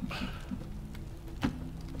move up.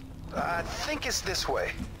 I think it's this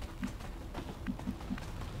way.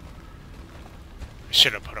 I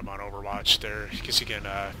should have put him on Overwatch there, because he can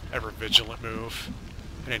ever vigilant move.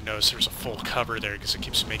 I didn't notice there's a full cover there because it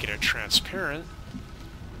keeps making it transparent.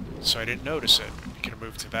 So I didn't notice it. He could have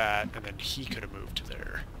moved to that, and then he could have moved to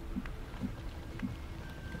there.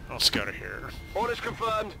 Let's go to here. Orders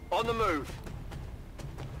confirmed. On the move.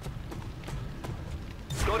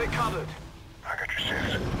 Got it covered. I got your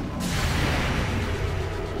six.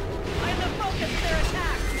 I'm the focus of their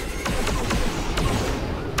attack!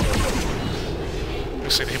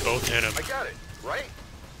 Looks like they both hit him. I got it, right?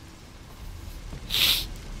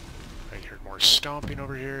 I heard more stomping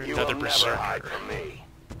over here. You Another will never hide berserker. from me.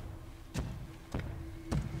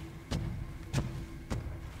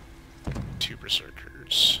 Two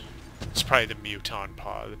berserkers. It's probably the Muton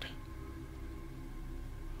pod.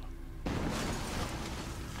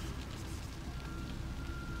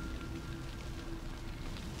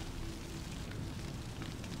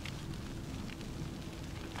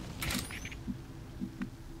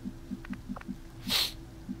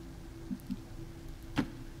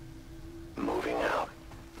 Moving out.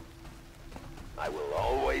 I will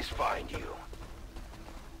always find you.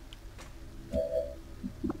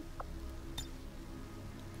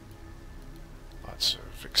 Lots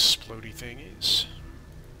of explodey thingies.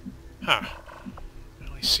 Huh. I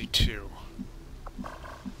only see two. I'm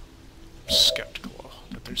skeptical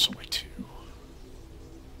that there's only two.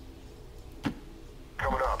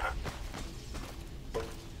 Coming up.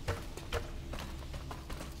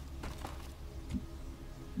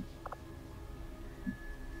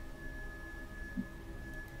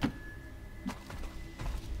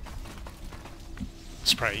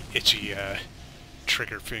 It's probably itchy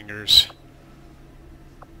trigger fingers.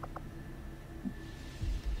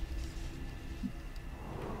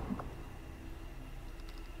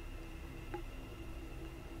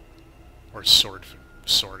 Or sword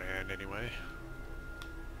hand anyway.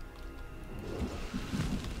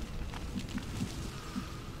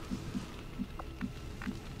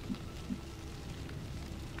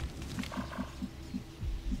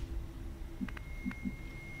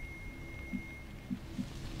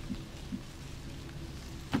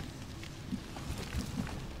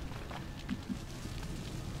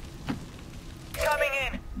 Coming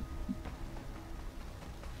in!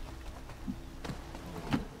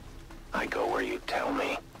 I go where you tell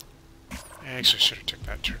me. I actually should have took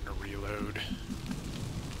that turn to reload.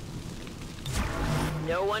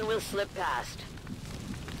 No one will slip past.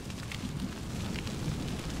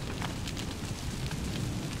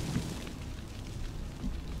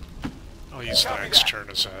 I'll use the next turn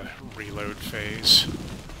as a reload phase.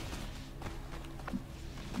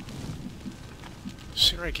 The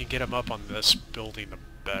sooner I can get him up on this building, the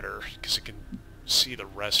better, because I can see the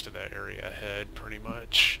rest of that area ahead, pretty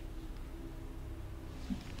much.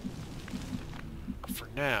 For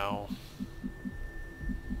now...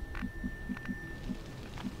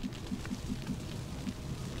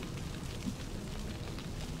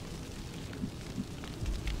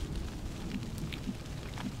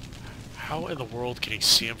 How in the world can he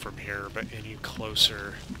see him from here, but any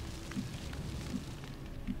closer?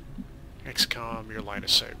 XCOM, your line of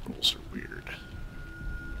sight rules are weird.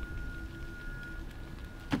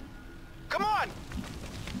 Come on!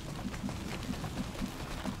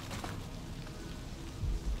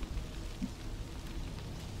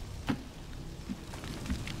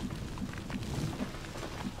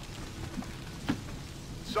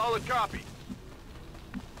 Solid copy.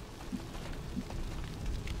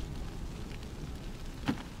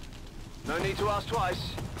 No need to ask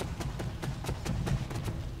twice.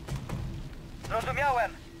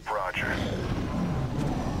 Zrozumiałem. Roger.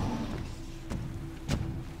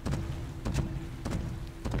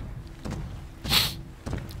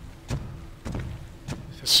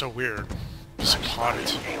 It's so weird. It's plotted.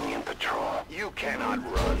 Alien patrol. You cannot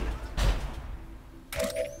run.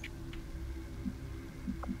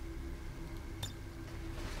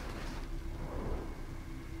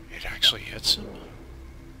 It actually hits him.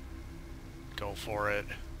 Go for it.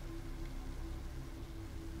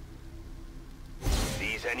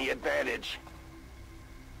 Seize any advantage.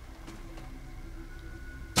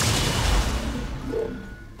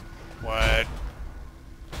 What?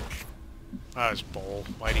 Oh, it's bull.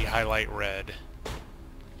 Why'd he highlight red?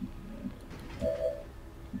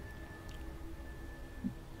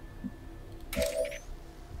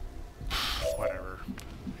 Whatever.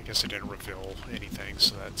 I guess it didn't reveal anything,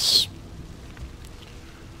 so that's...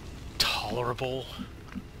 tolerable.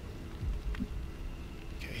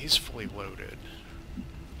 Okay, he's fully loaded.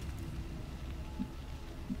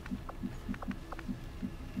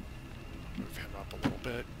 Move him up a little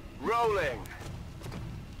bit. Rolling.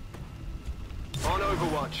 On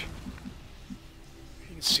Overwatch. You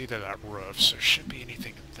can see that roof, so there shouldn't be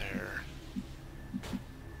anything in there.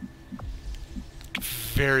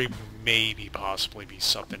 Very maybe possibly be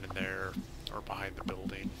something in there or behind the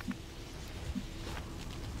building.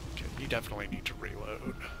 Okay, you definitely need to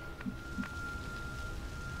reload.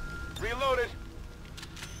 Reloaded.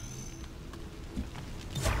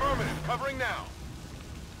 Affirmative. Covering now.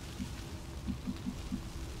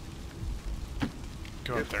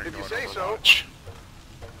 Go up there and if go you on say so. Overwatch.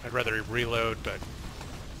 I'd rather he reload, but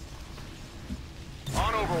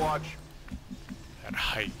On Overwatch. at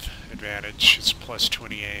height advantage, it's plus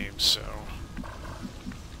 20 aim, so...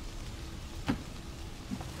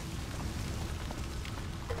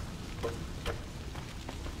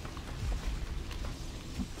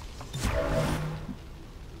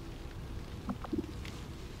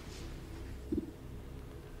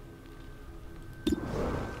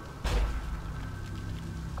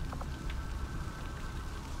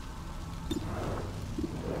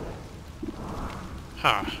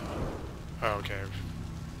 Huh. Oh, okay.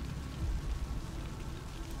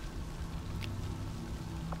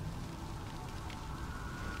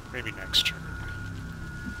 Maybe next turn.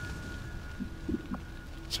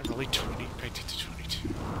 Is that really 19 to 22?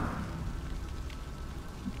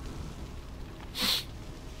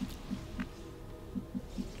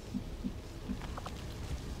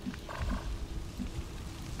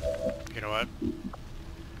 You know what?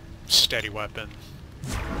 Steady weapon.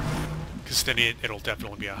 Because then it'll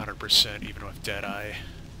definitely be 100% even with Deadeye.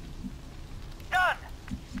 Done!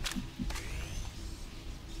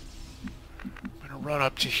 I'm gonna run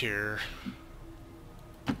up to here.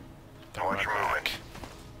 Then run back.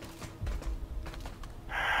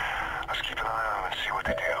 Let's keep an eye on them and see what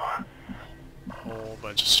they do. Whole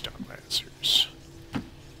bunch of stun lancers.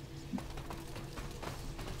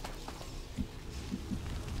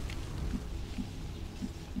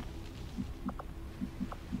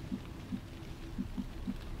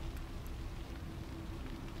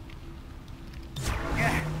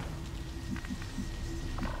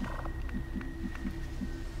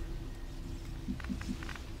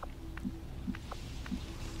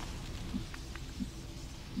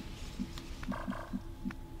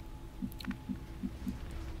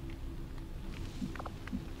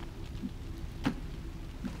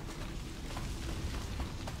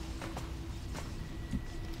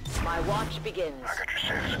 My watch begins. I got your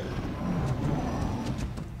six.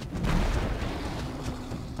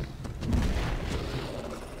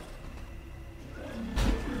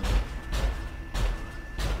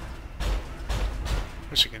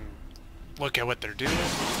 Wish you can look at what they're doing.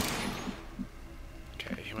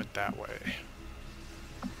 Okay, he went that way.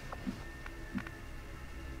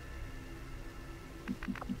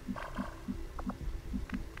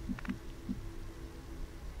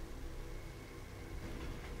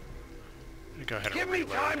 Go ahead and Give me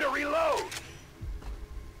reload. time to reload!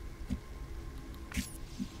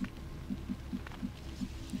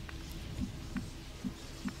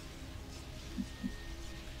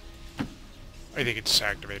 I think it just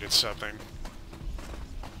activated something.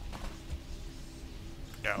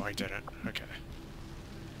 No, I didn't. Okay.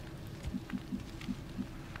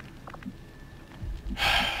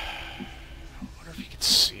 I wonder if you can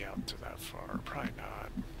see out to that far. Probably not.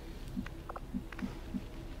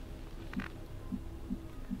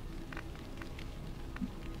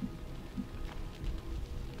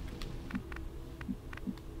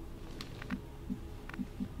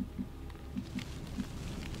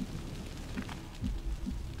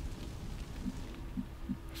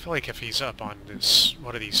 I feel like if he's up on this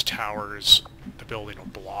one of these towers, the building will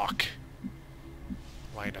block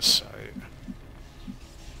line of sight.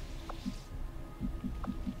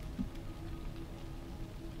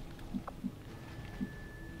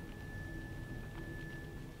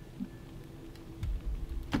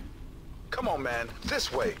 Come on, man.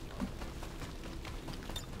 This way.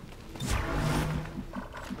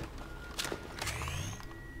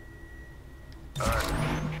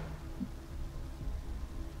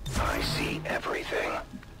 I see everything. I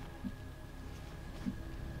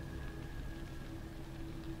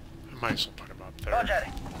might as well put him up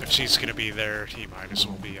there. If she's gonna be there, he might as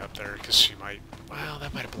well be up there, because she might... Well,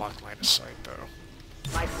 that might have blocked line of sight,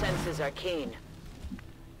 though. My senses are keen.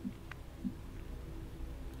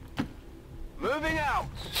 Moving out.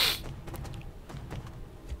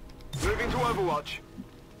 Moving to Overwatch.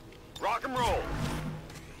 Rock and roll.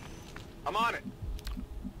 I'm on it.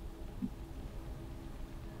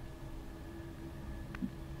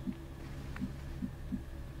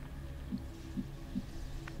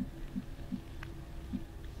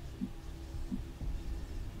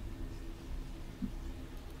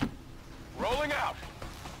 Rolling out.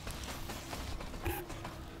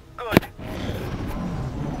 Good.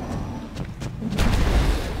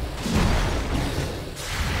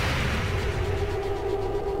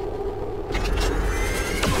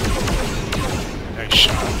 Nice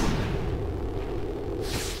shot.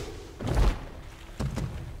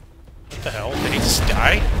 What the hell? Did he just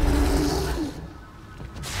die?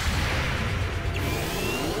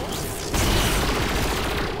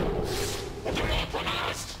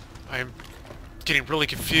 I'm getting really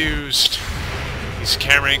confused. These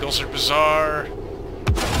camera angles are bizarre.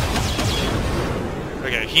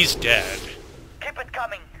 Okay, he's dead. Keep it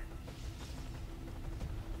coming.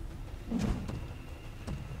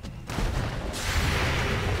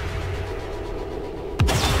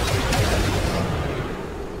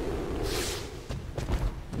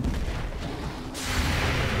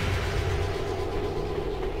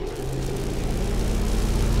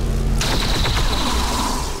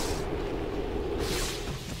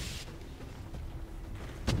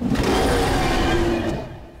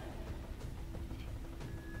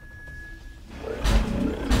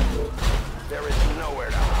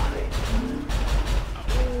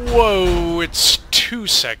 Whoa, it's 2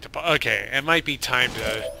 sectopod. Okay, it might be time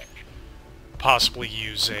to possibly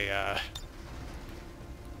use a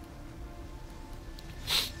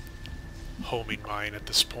homing mine at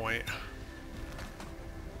this point.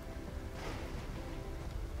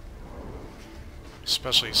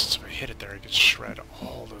 Especially since if I hit it there, I can shred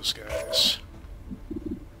all those guys.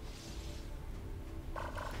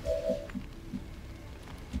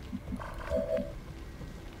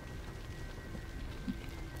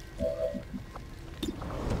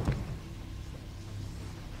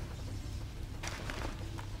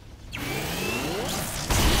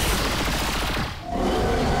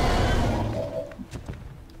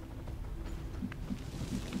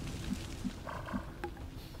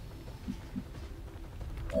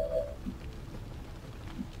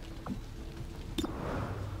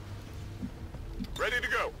 Ready to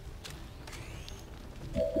go.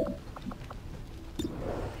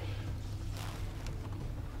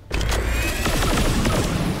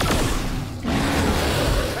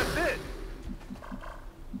 That's it.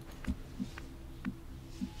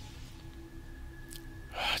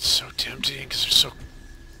 It's so tempting because they're so...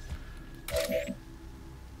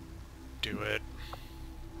 Do it.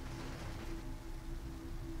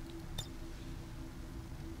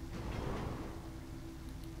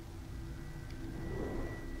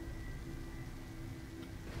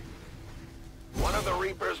 the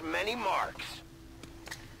Reaper's many marks.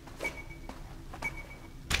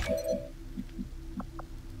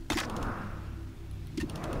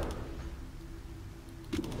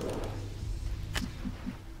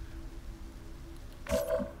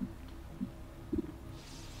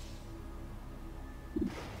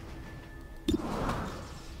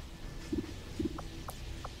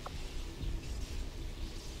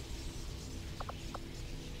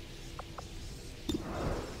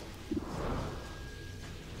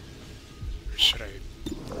 Should I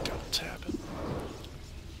double tap it?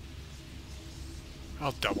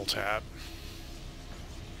 I'll double tap.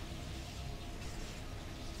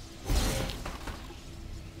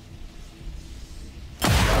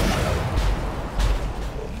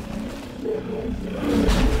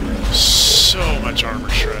 So much armor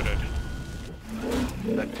shredded.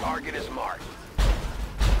 The target is marked.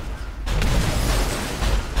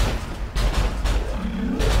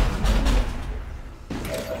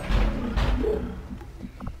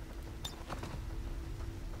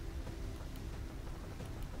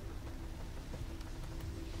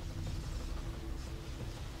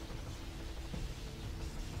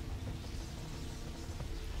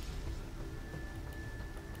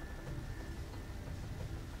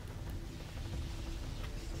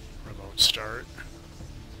 Start.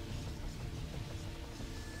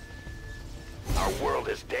 Our world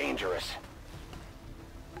is dangerous.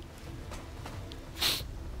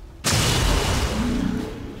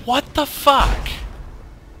 What the fuck?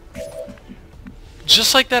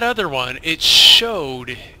 Just like that other one, it showed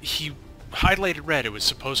he highlighted red. It was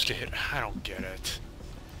supposed to hit. I don't get it.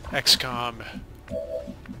 XCOM,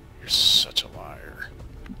 you're such a liar.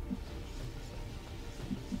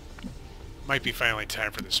 Might be finally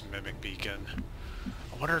time for this mimic beacon.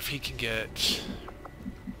 I wonder if he can get...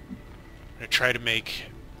 I'm gonna try to make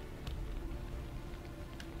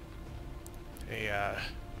a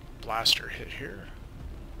blaster hit here.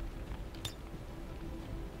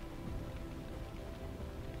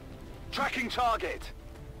 Tracking target.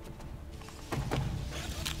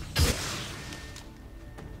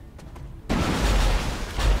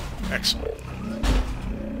 Excellent.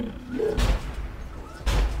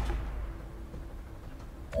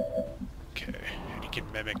 Okay, and he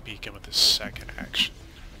can mimic beacon with his second action.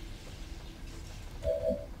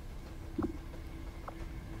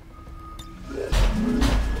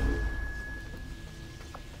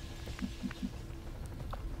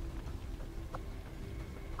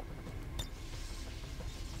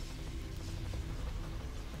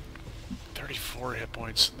 .34 hit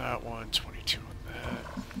points in that one, 22 on that.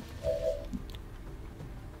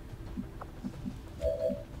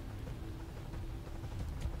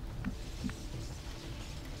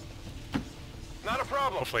 Not a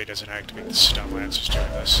problem. Hopefully it doesn't activate the stun lancers doing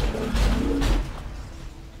this.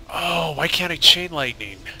 Oh, why can't I chain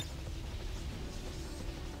lightning?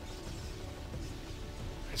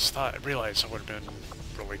 I realized that would have been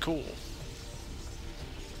really cool.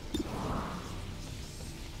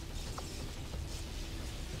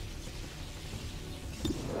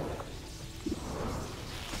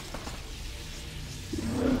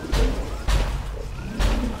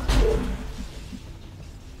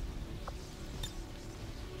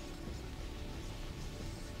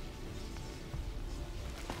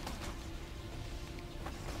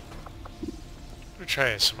 I'm gonna try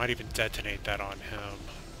this. I might even detonate that on him.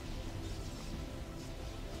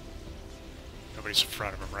 Nobody's in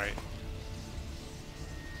front of him, right?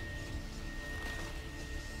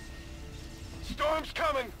 Storm's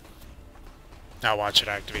coming. Now watch it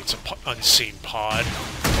activates an unseen pod.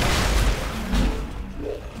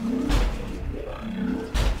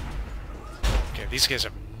 Okay, these guys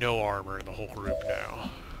have no armor in the whole group now.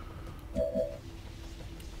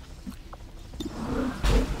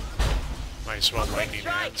 Might as well lightning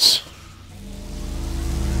hands.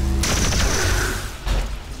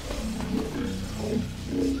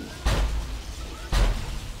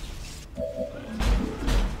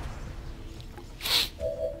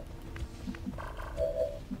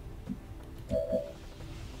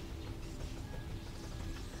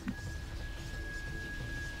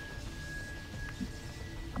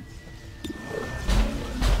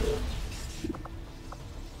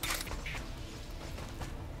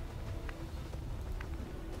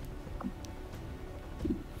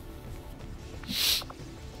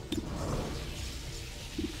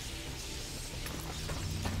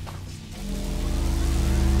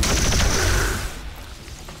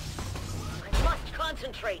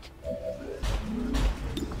 Concentrate.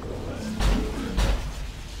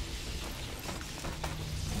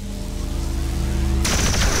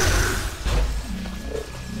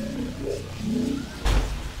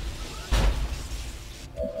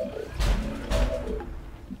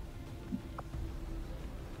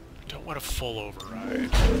 want a full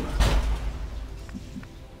override.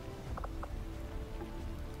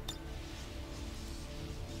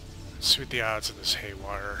 Let's see what the odds of this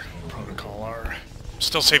haywire protocol are. I'm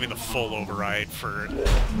still saving the full override for the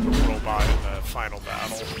robot in the final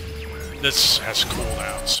battle. This has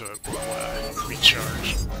cooldown, so it will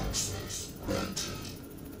recharge.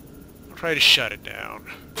 I'll try to shut it down.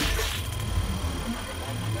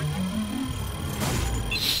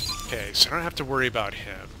 Okay, so I don't have to worry about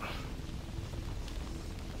him.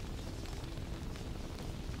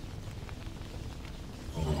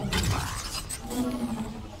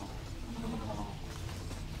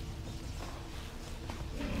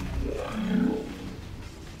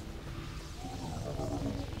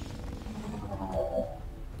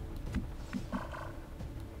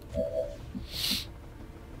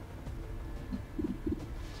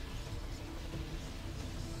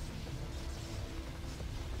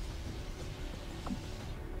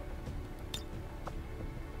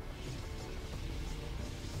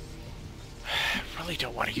 I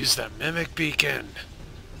don't want to use that mimic beacon.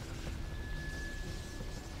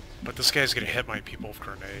 But this guy's gonna hit my people with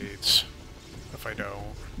grenades if I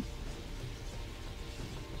don't.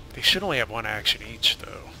 They should only have one action each,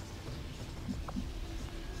 though.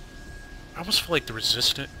 I almost feel like the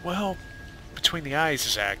resistance... Well, Between the Eyes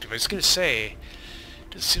is active. I was gonna say,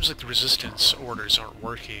 it seems like the resistance orders aren't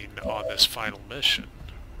working on this final mission.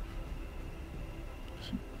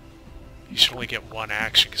 You should only get one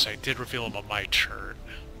action, because I did reveal him on my turn.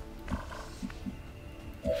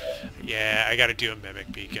 Yeah, I gotta do a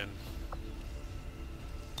Mimic Beacon.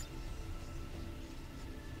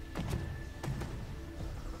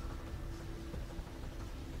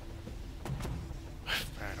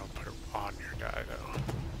 I don't put it on your guy, though.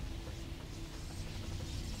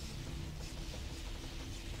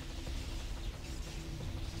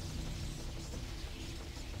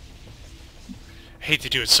 I hate to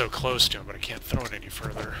do it so close to him, but I can't throw it any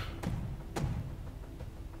further.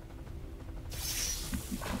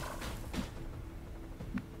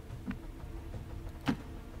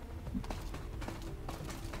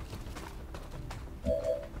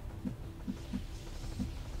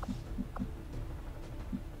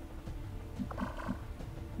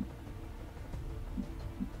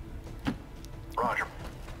 Roger.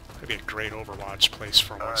 That'd be a great Overwatch place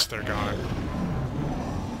for them once they're gone.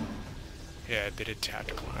 Yeah, they did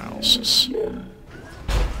tactical analysis.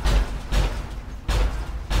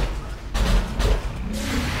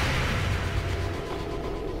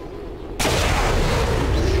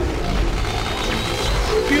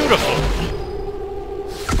 Beautiful!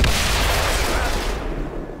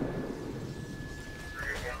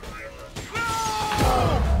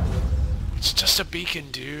 It's just a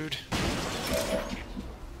beacon, dude.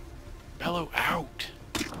 Bellow out.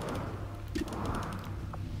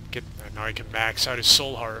 Now I can max out his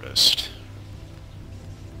soul harvest.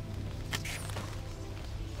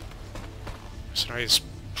 So now he has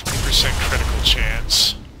 20% critical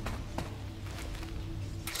chance.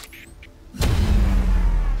 I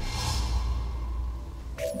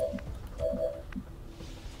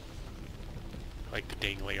like the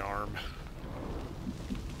dangly arm.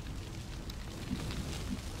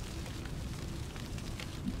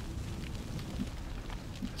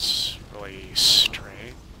 It's really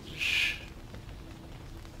strange.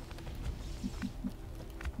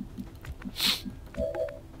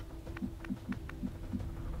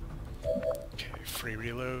 Free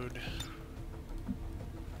reload.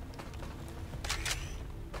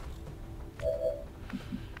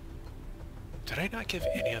 Did I not give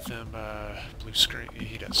any of them blue screen?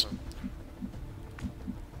 He doesn't.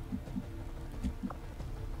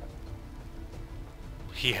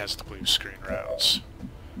 He has the blue screen routes.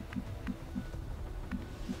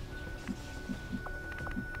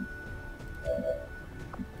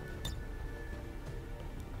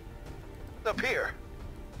 Up here.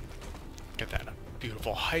 Get that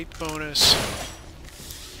beautiful height bonus.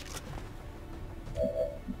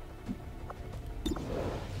 We'll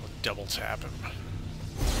double tap him.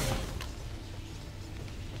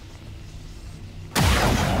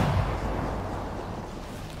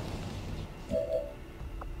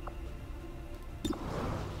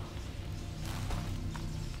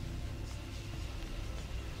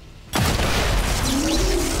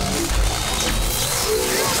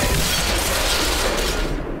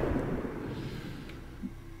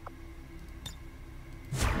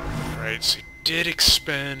 So he did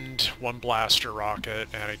expend one blaster rocket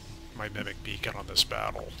and my Mimic Beacon on this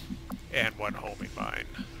battle, and one homing mine.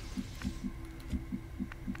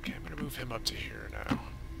 Okay, I'm gonna move him up to here now.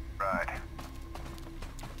 Right.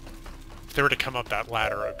 If they were to come up that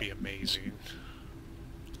ladder, it would be amazing.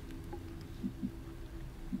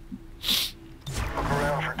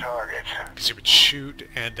 because he would shoot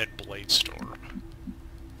and then blade storm.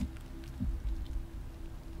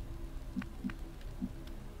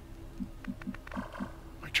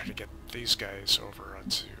 I try to get these guys over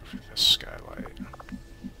onto this skylight.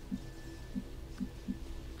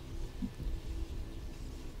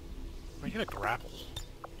 I get a grapple.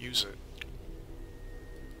 Use it.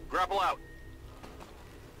 Grapple out.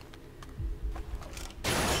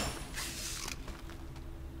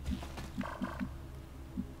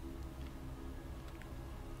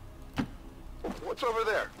 What's over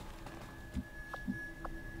there?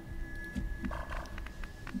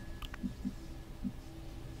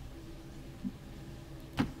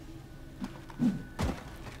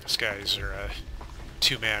 These guys are a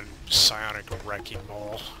two-man psionic wrecking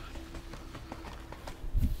ball.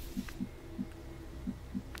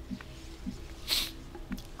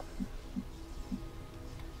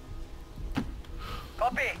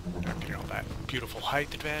 Copy. Get all that beautiful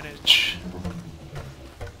height advantage.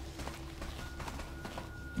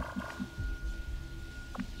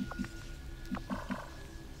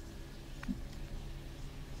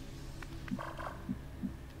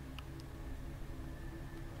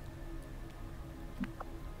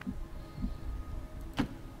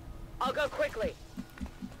 I'll go quickly.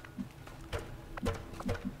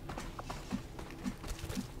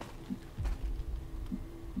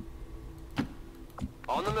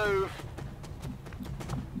 On the move.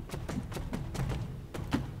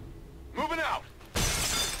 Moving out.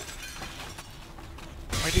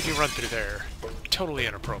 Why did he run through there? Totally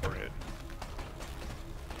inappropriate.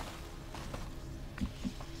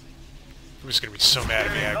 He was gonna be so mad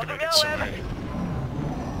if he activated somebody.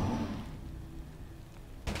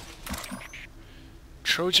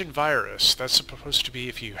 Trojan virus. That's supposed to be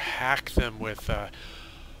if you hack them with,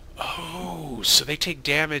 oh, so they take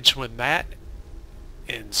damage when that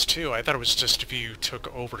ends too. I thought it was just if you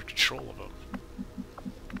took over control of them.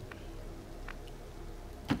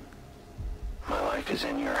 My life is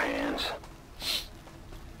in your hands.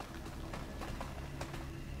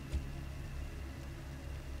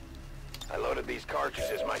 I loaded these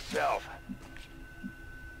cartridges myself.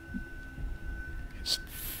 It's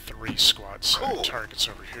 3 squad set targets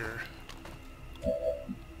over here.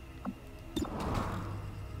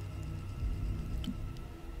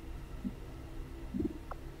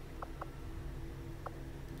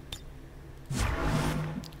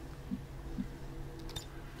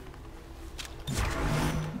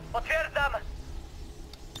 Potwierdzam.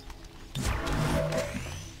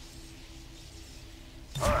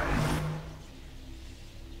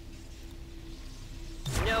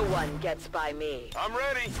 No one gets by me. I'm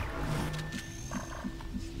ready.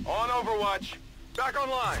 On Overwatch. Back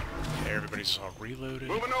online. Okay, everybody's all reloaded.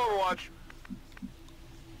 Moving to Overwatch.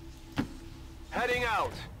 Heading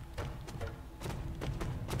out.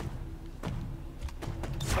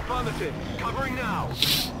 Affirmative. Covering now.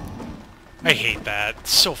 I hate that.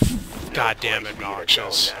 It's so goddamn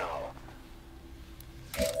obnoxious.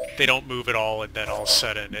 They don't move at all, and then all of a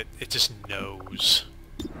sudden it just knows.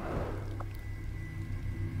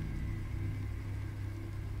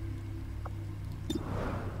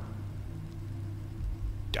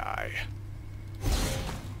 Die.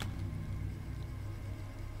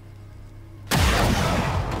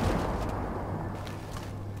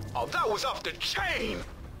 Oh, that was off the chain!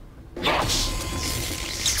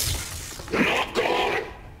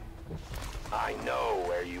 I know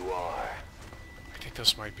where you are. I think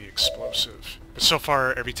this might be explosive. But so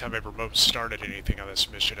far, every time I've remote started anything on this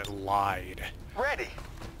mission, it lied. Ready.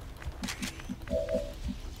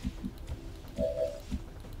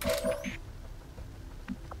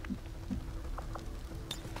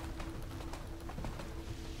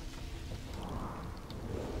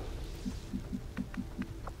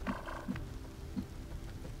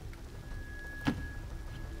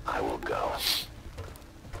 I will go. I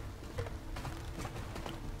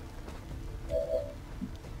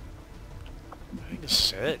think this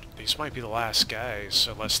is it. These might be the last guys,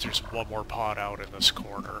 unless there's one more pod out in this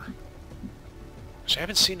corner. Which I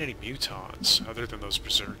haven't seen any mutons, other than those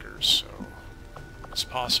berserkers, so it's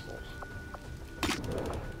possible.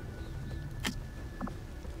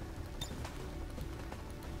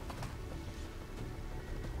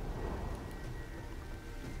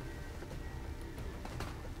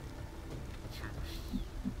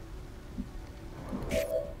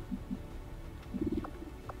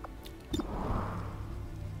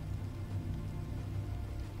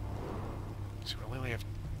 So we only have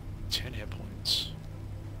 10 hit points.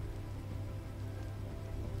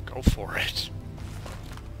 Go for it.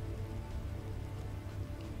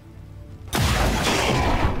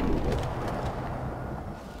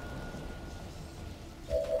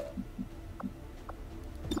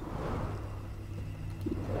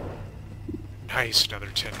 Nice, another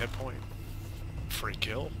 10 hit point. Free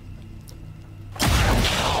kill.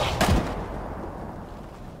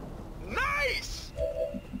 Nice!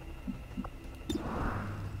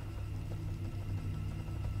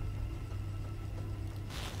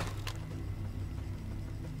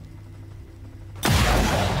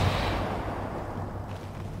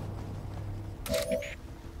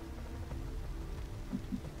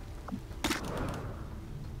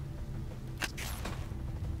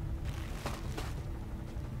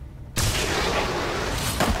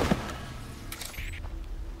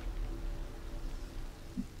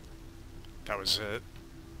 That was it.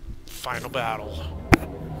 Final battle.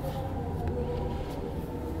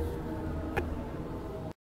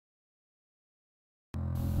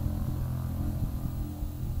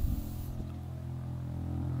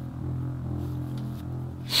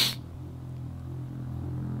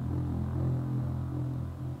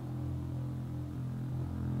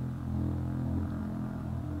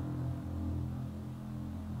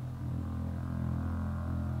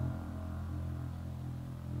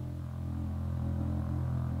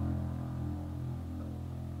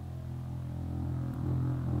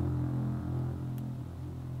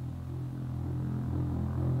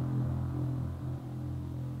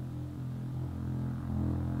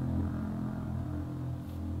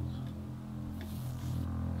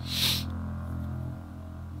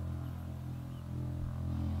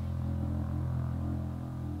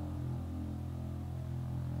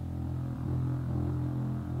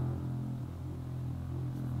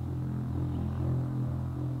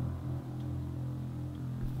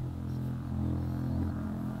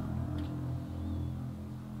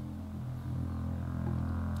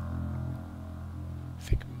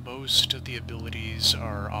 Most of the abilities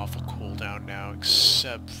are off of cooldown now,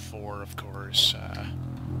 except for, of course,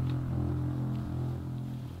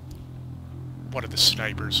 one of the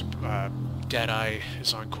snipers, Deadeye,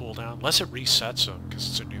 is on cooldown. Unless it resets them, because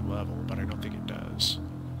it's a new level, but I don't think it does.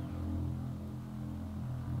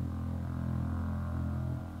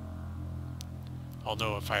 I'll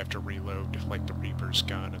know if I have to reload, like the Reaper's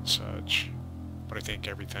gun and such. But I think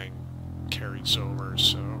everything carries over,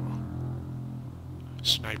 so...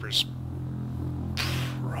 Sniper's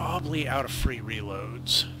probably out of free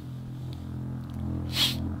reloads.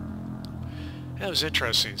 That was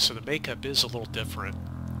interesting. So the makeup is a little different.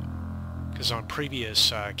 Because on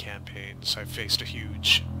previous campaigns, I faced a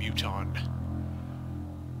huge Muton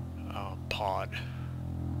pod.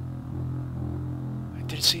 I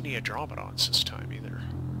didn't see any Andromedons this time either.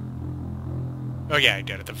 Oh yeah, I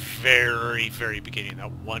did at the very, very beginning.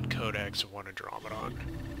 That one Codex and one Andromedon.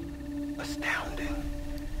 Astounding.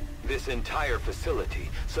 This entire facility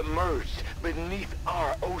submerged beneath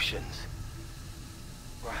our oceans.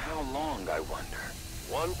 For how long, I wonder?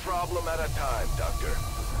 One problem at a time, Doctor.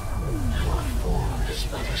 Our form is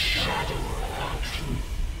but a shadow of our truth.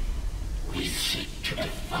 We seek to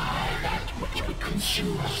defy that which would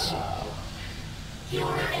consume us all.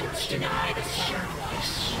 Your efforts deny the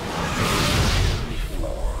surface.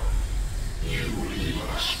 Before you leave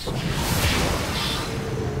us for your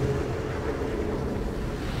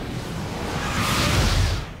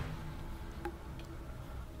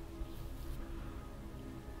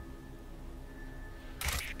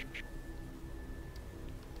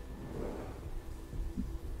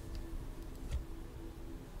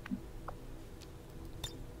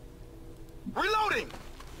Reloading!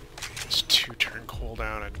 It's 2-turn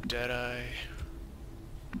cooldown on Deadeye.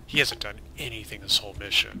 He hasn't done anything this whole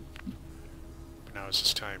mission. But now is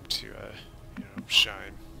his time to, you know,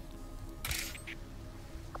 shine.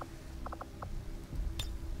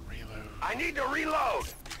 Reload. I need to reload!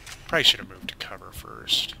 Probably should have moved to cover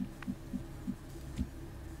first.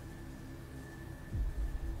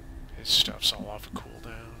 His stuff's all off of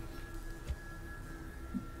cooldown.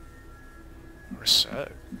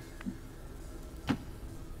 Reset.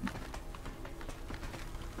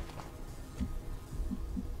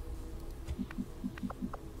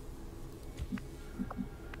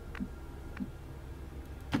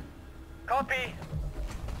 Copy.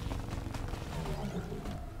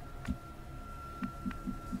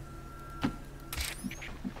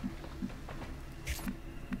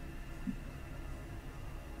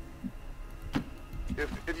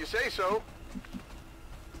 If you say so.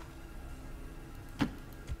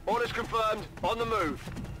 Orders confirmed. On the move.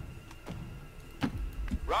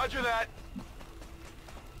 Roger that.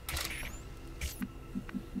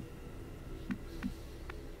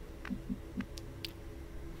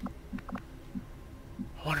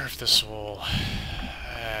 I wonder if this will...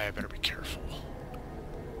 I better be careful.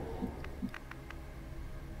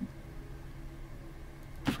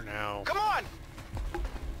 For now... Come on!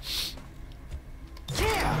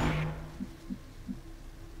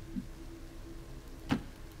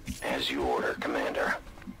 you order, Commander.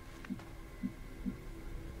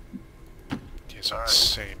 He's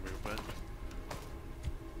insane movement.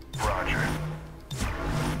 Roger.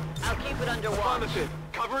 I'll keep it under watch. Affirmative.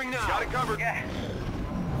 Covering now. Got it covered. Yeah.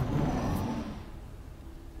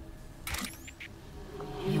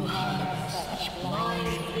 You have such blind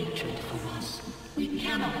hatred for us. We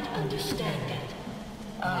cannot understand it.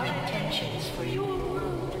 Our intentions for your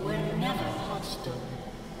world were never hostile.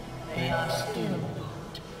 They are still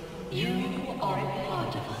not. You are a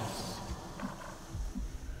part of us.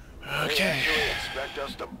 Okay. They actually expect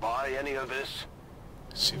us to buy any of this?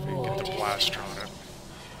 See if we can get the blaster on it.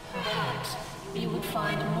 Perhaps you would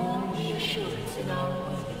find more reassurance in our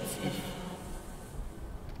words if...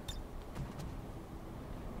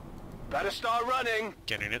 Better start running.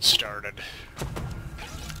 Getting it started.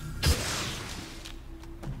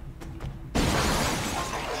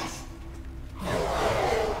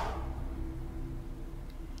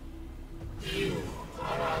 You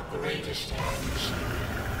are our greatest adversary.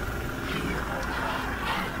 You are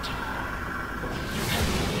anti. You can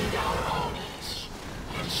lead our armies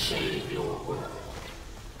and save your world.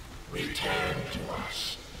 Return to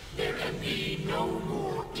us. There can be no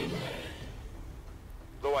more delay.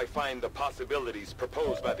 Though I find the possibilities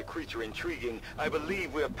proposed by the creature intriguing, I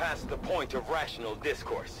believe we're past the point of rational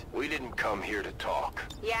discourse. We didn't come here to talk.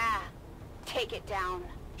 Yeah. Take it down.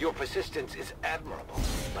 Your persistence is admirable,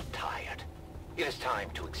 but tired. It is time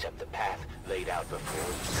to accept the path laid out before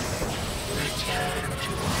you. Return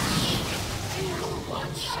to us. You were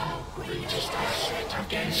once our greatest asset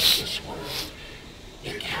against this world.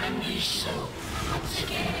 It can be so once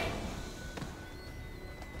again.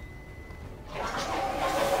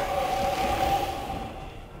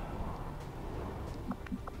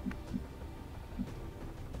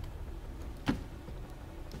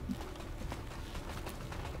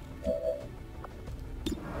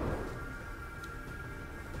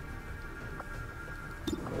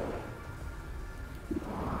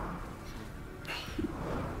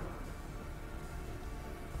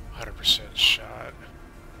 100% shot.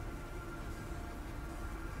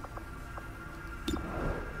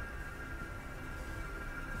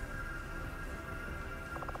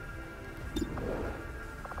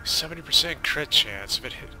 %70 crit chance. If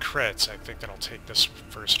it hit crits, I think that'll take this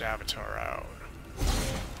first avatar out.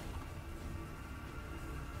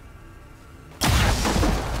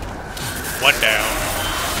 One down.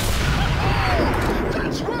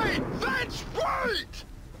 That's right! That's right!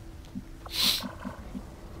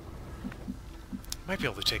 Might be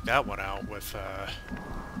able to take that one out with,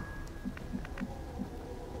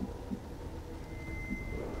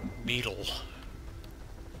 Needle.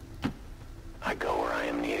 I go where I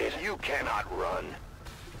am needed. You cannot run.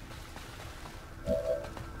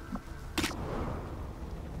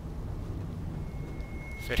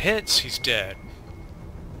 If it hits, he's dead.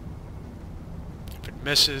 If it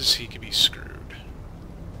misses, he can be screwed.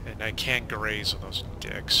 And I can't graze on those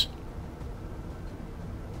dicks.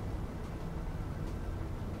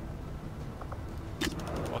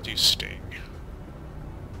 I'll do Sting.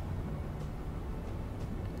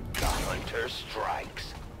 The hunter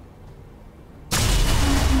strikes.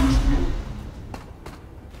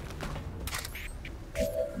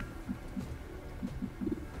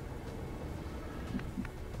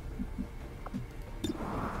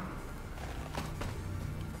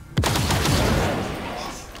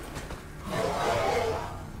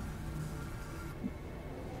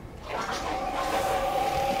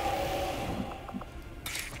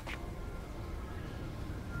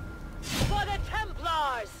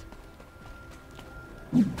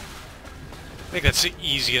 I think that's the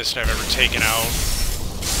easiest I've ever taken out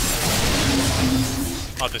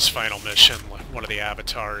on this final mission, one of the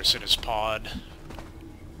avatars in his pod.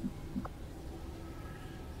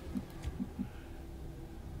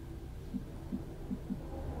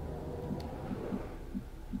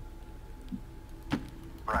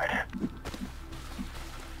 Right.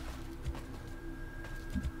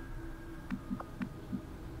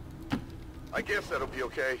 I guess that'll be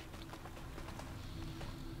okay.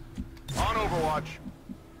 On Overwatch.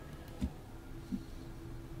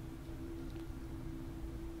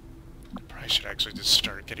 Probably should actually just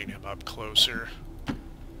start getting him up closer.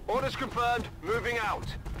 Orders confirmed. Moving out.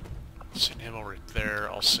 Send him over there.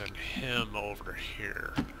 I'll send him over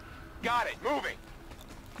here. Got it. Moving.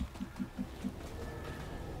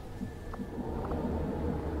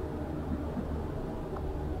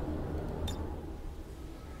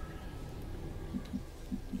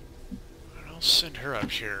 I'll send her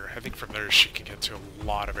up here. I think from there she can get to a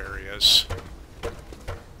lot of areas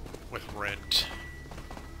with Rent.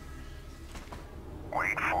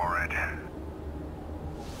 Wait for it.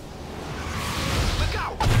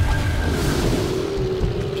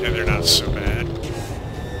 not so bad.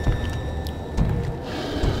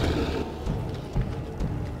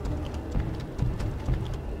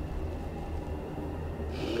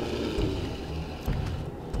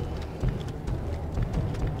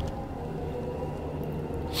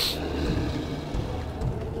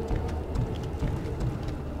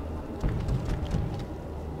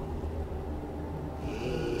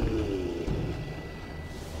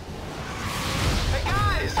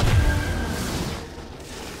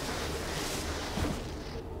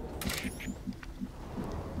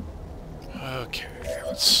 Okay,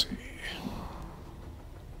 let's see.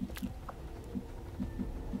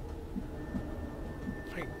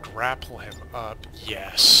 If I can grapple him up,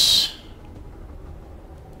 yes.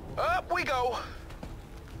 Up we go!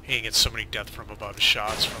 He can get so many death from above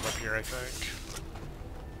shots from up here, I think.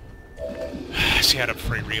 Has he had up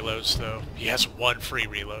free reloads, though? He has one free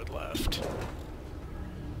reload left.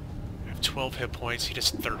 I have 12 hit points, he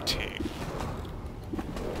does 13.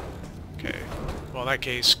 Okay. Well, in that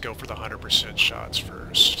case, go for the 100% shots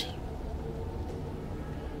first.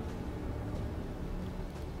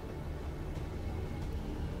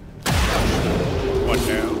 One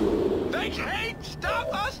down. They can't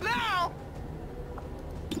stop us now!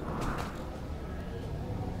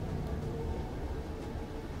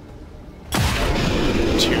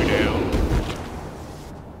 Two down.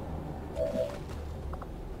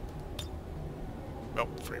 Oh,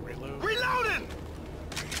 free reload. Reloading!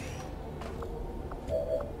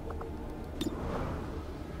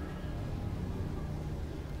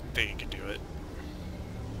 Think you can do it.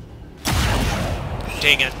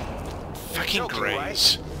 Dang it. Fucking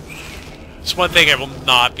Grays. It's one thing I will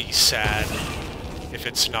not be sad if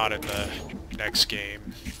it's not in the next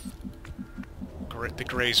game. The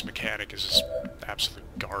Grays mechanic is just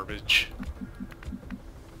absolute garbage.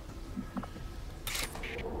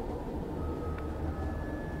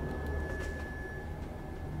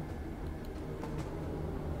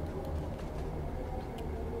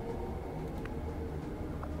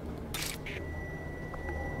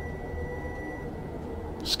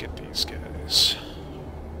 Let's get these guys.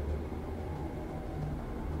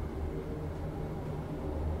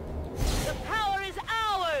 The power is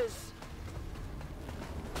ours!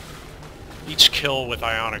 Each kill with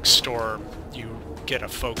Ionic Storm, you get a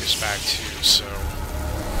focus back too, so...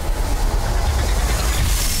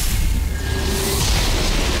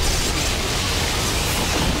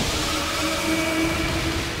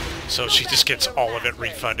 So she just gets all of it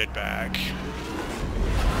refunded back.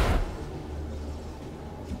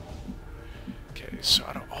 Okay, so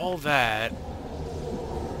out of all that...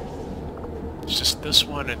 It's just this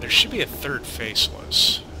one, and there should be a third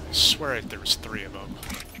faceless. I swear there was 3 of them.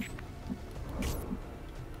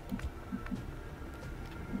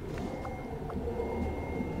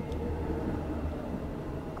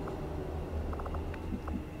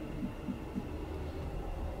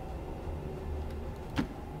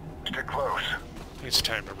 Stick close. It's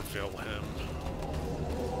time to reveal him.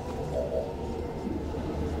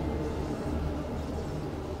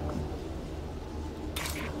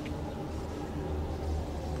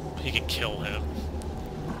 He can kill him.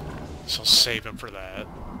 So I'll save him for that.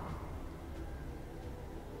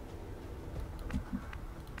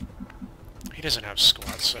 He doesn't have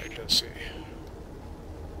squad sight, does he?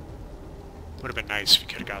 Would have been nice if he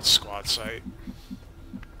could have got squad sight.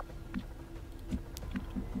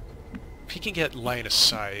 If he can get line of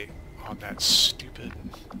sight on that stupid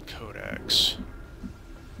codex.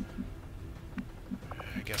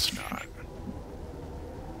 I guess not.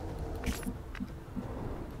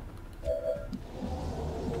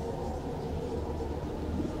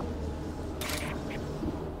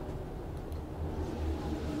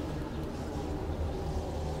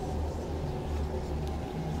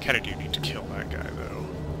 Kinda do need to kill that guy, though.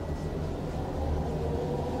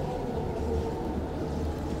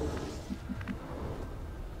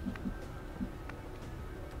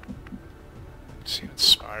 Does he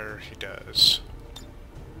inspire? He does.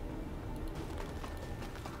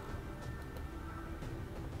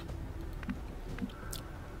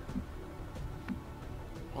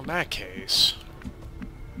 Well, in that case...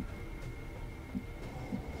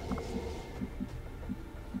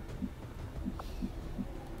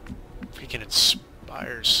 if he can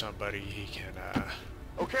inspire somebody, he can,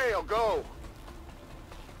 Okay, I'll go.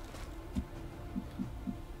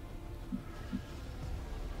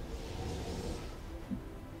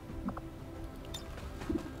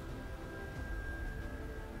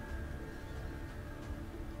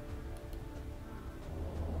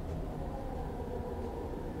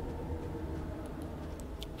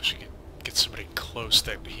 wish he could get somebody close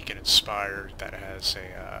that he can inspire that has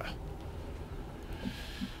a,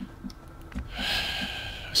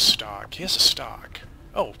 stock. He has a stock.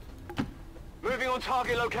 Oh. Moving on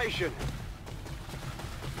target location.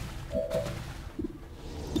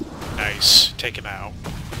 Nice. Take him out.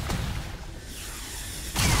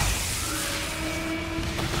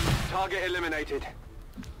 Target eliminated.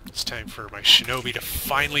 It's time for my shinobi to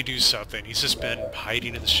finally do something. He's just been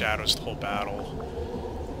hiding in the shadows the whole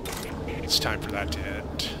battle. It's time for that to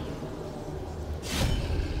end.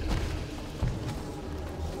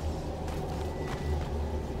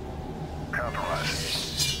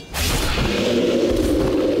 Compromise.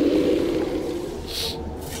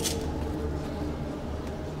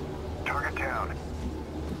 Target down.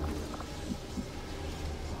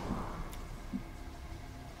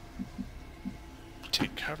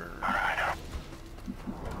 Take cover. All right.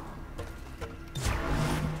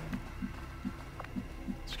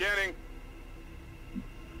 Scanning.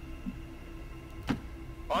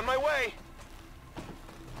 On my way.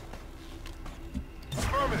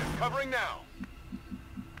 Affirmative. Covering now.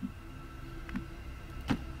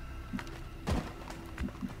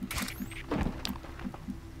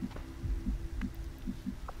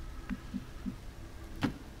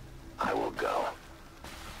 I will go.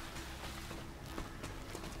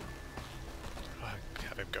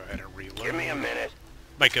 Have him go ahead and reload. Give me a minute.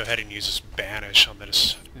 Might go ahead and use his banish on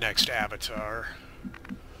this next avatar.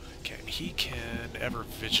 Okay, and he can ever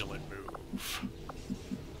vigilant move.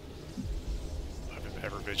 Have him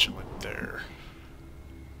ever vigilant there.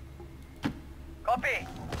 Copy.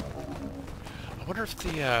 I wonder if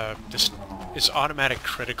the this is automatic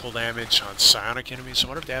critical damage on psionic enemies. I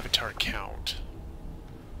wonder if the avatar count.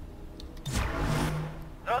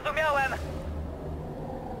 Zrozumiałem.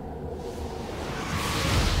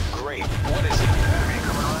 Great. What is it? Coming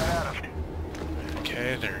right at him.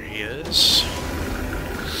 Okay, there he is.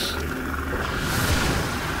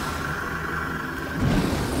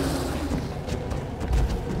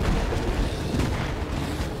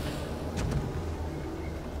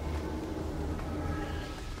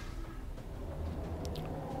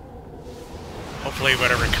 Hopefully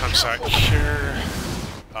whatever comes out here...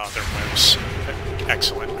 Oh, there moves.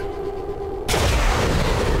 Excellent.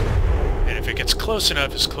 And if it gets close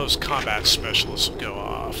enough, his close combat specialist will go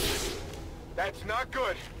off. That's not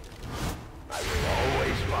good. I will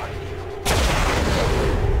always find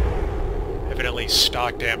you. Evidently,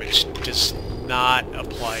 stock damage does not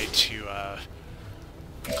apply to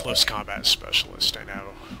close combat specialist, I now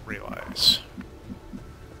realize.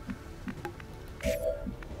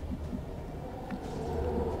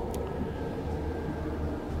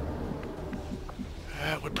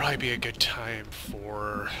 That would probably be a good time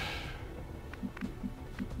for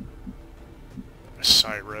a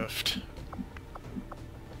Psi Rift.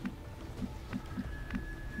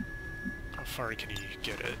 How far can he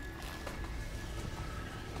get it?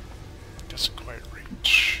 Doesn't quite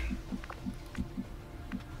reach.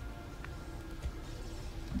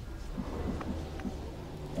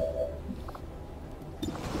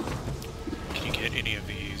 Can you get any of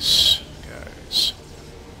these guys?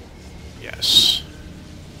 Yes.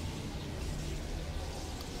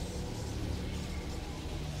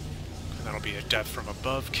 And that'll be a death from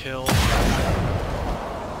above kill.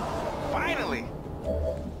 Finally.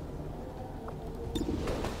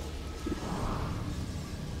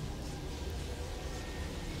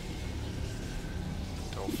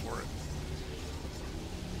 Go for it.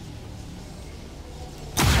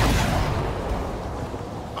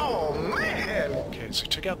 Oh man. Okay, so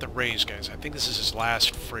took out the range guys. I think this is his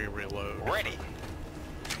last free reload. Ready.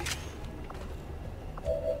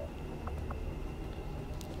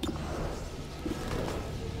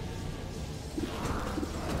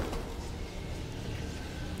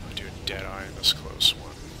 I'll do a dead eye in this close one.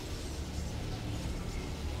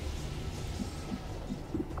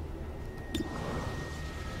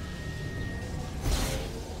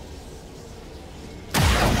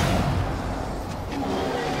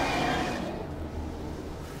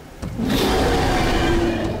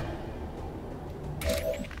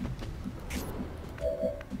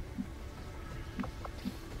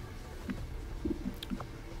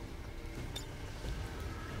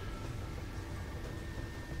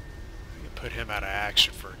 Put him out of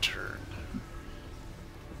action for a turn.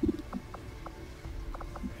 And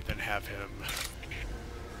then have him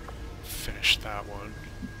finish that one.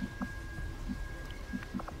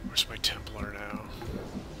 Where's my Templar now?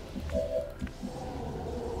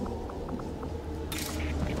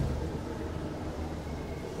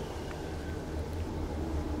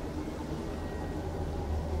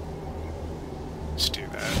 Let's do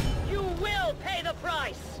that. You will pay the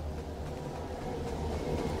price!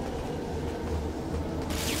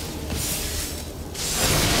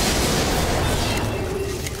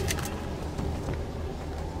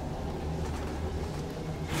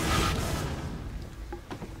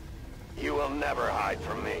 never hide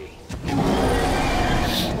from me.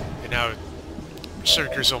 And now,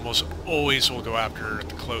 Berserkers almost always will go after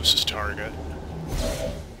the closest target.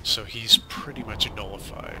 So he's pretty much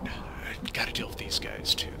nullified. I gotta deal with these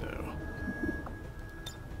guys too, though.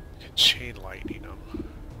 Can chain lightning them.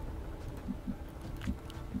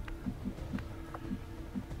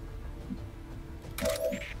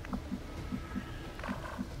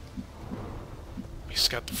 He's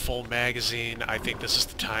got the full magazine. I think this is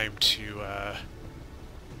the time to,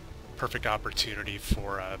 perfect opportunity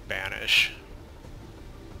for, Banish.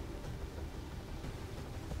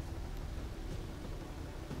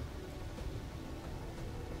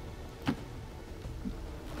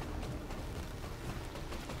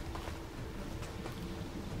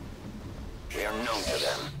 We are known to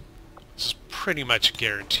them. This is pretty much a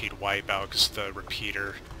guaranteed wipeout because the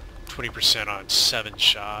repeater, 20% on 7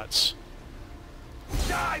 shots.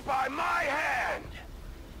 Die by my hand!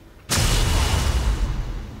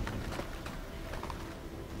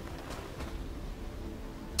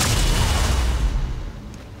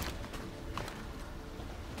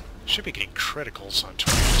 Should be getting criticals on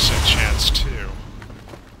 20% chance too.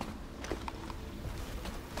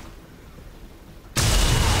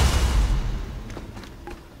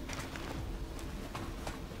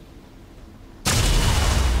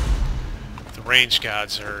 The range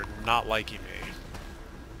gods are not liking me.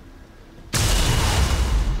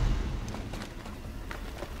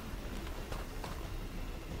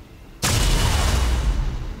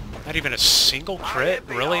 Not even a single crit?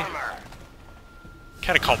 Really?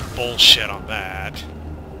 Kinda call bullshit on that.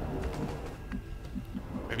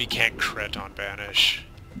 Maybe you can't crit on Banish.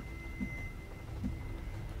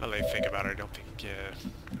 Now that I think about it, I don't think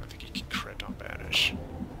you can crit on Banish.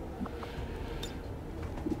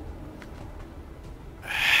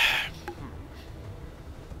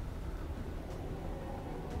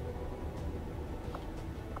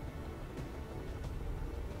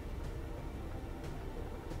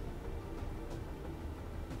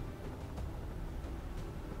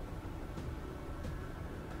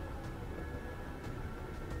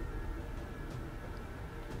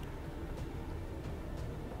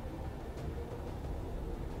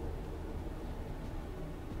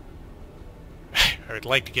 I would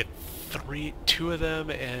like to get two of them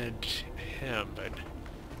and him, but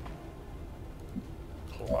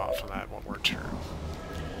hold off on that one more turn.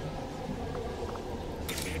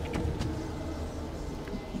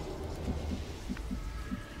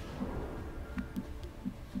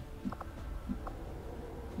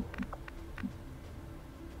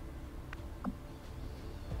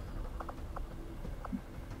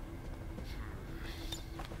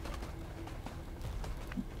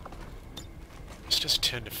 Just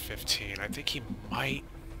 10 to 15. I think he might,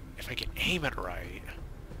 if I can aim it right.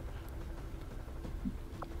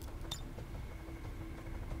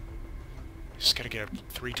 Just gotta get him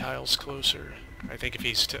 3 tiles closer. I think if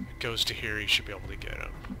he goes to here, he should be able to get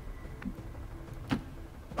him.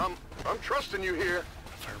 I'm trusting you here.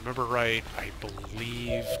 If I remember right, I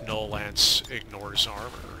believe Null Lance ignores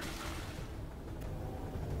armor.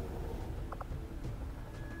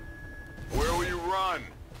 Where will you run?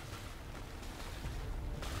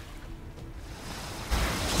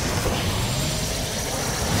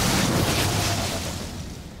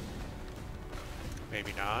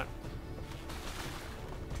 Maybe not.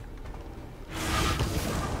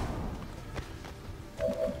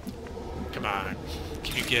 Come on.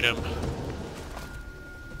 Can you get him?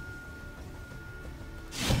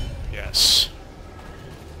 Yes.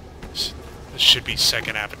 This should be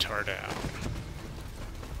second avatar down.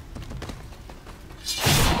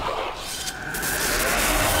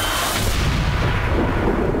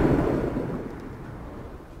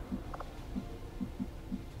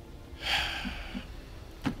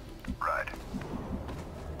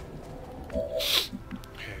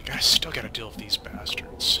 Still gotta deal with these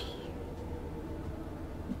bastards.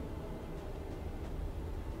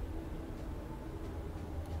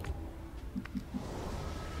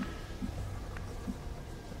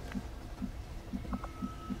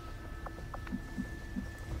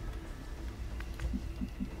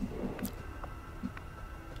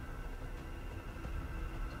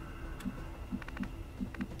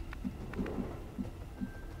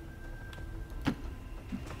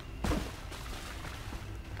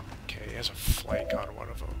 Has a flank on one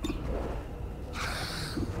of them.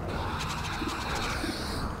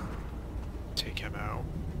 Take him out.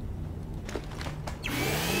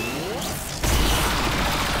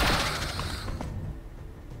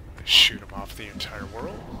 Shoot him off the entire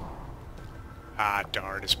world. Ah,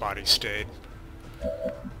 darn, his body stayed.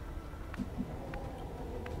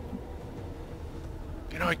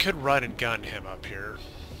 You know, I could run and gun him up here.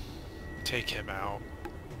 Take him out.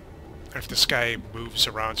 If this guy moves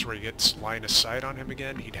around to where he gets line of sight on him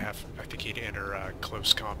again, he'd have, I think he'd enter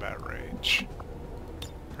close combat range.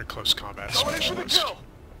 Or close combat specialist.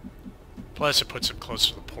 Plus it puts him close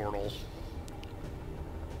to the portal.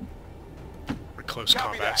 Or close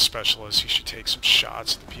combat specialist, he should take some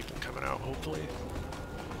shots at the people coming out, hopefully.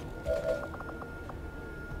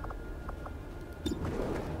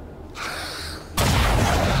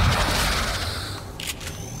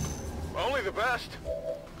 Only the best.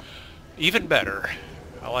 Even better.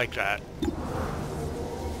 I like that.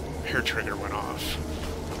 Hair trigger went off.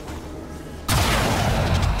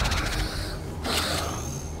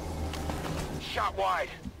 Shot wide.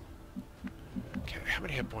 Okay, how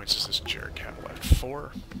many hit points does this jerk have left?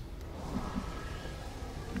 4?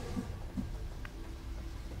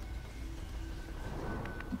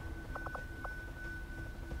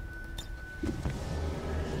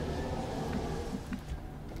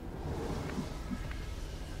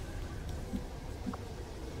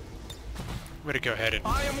 I'm gonna go ahead and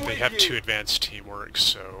they have 2 advanced teamwork,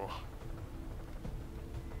 so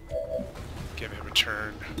give him a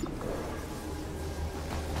turn.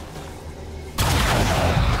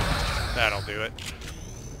 That'll do it.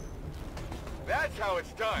 That's how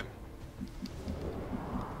it's done.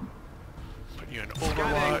 Put you in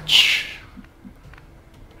Overwatch.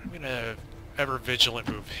 I'm gonna ever vigilant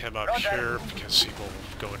move him up here because he will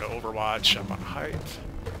go into Overwatch up on height.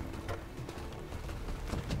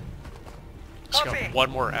 He's got 1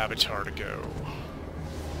 more avatar to go.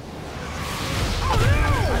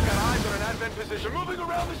 I've got eyes on an advent position moving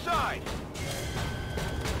around the side.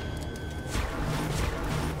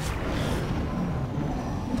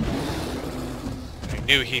 I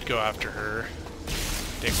knew he'd go after her.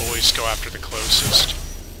 They always go after the closest.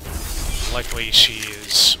 Luckily she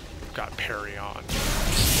is got parry on.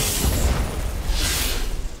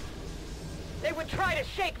 They would try to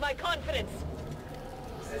shake my confidence.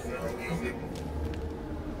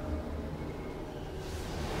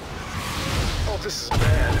 Oh, this is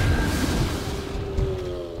bad.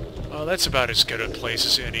 Well, that's about as good a place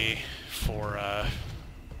as any for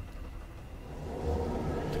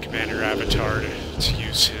the Commander Avatar to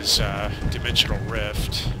use his Dimensional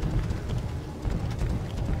Rift.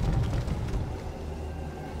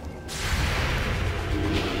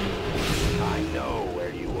 I know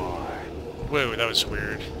where you are. Whoa, that was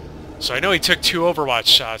weird. So I know he took 2 Overwatch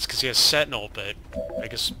shots because he has Sentinel, but I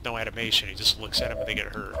guess no animation. He just looks at him and they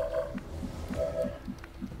get hurt.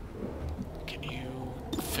 Can you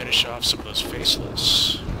finish off some of those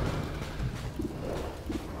faceless?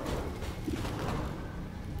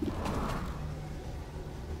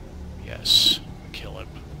 Yes. Kill him.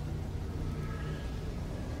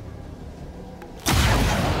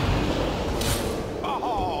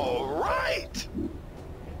 All right.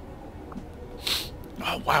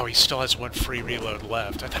 Oh wow, he still has 1 free reload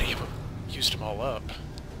left. I thought he used them all up.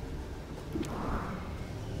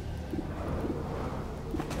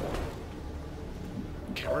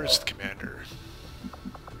 Okay, where is the commander?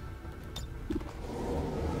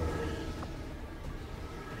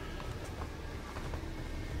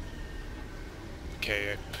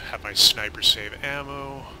 Okay, I have my sniper save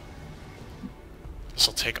ammo. This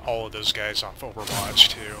will take all of those guys off Overwatch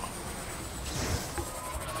too.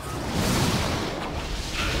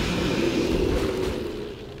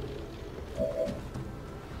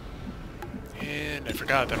 And I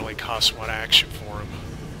forgot that only costs 1 action for him.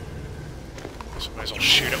 So might as well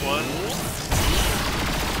shoot at one.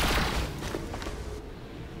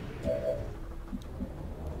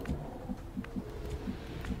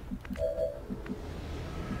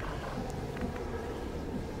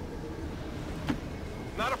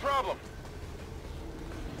 Not a problem.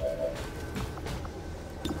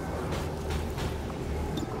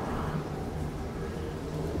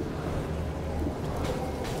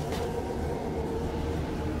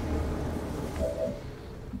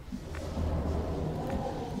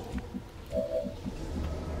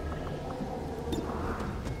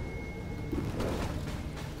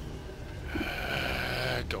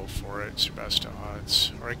 Go for it. It's your best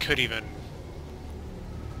odds. Or I could even...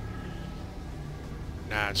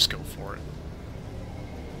 Nah, just go for it.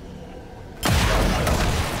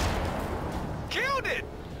 Killed it!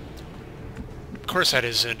 Of course that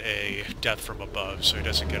isn't a death from above, so he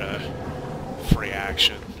doesn't get a free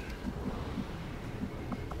action.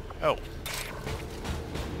 Oh.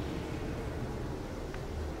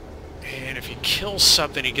 And if he kills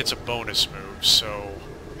something, he gets a bonus move, so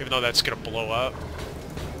even though that's going to blow up,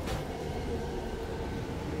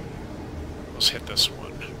 let's hit this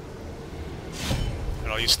one.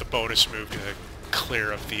 And I'll use the bonus move to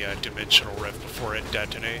clear of the dimensional rift before it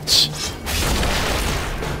detonates.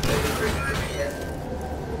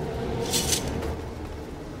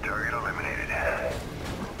 Target eliminated.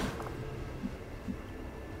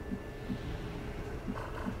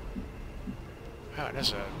 Wow, it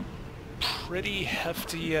has a pretty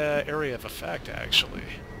hefty area of effect, actually.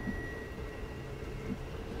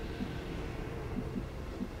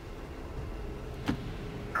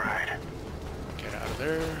 Right. Get out of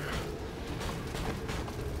there.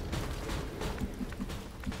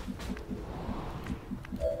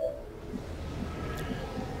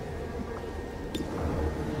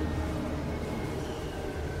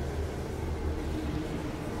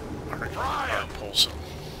 Alright, pulse him.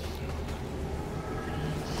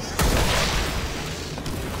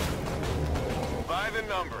 By the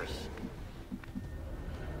numbers.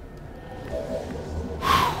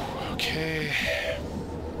 Okay.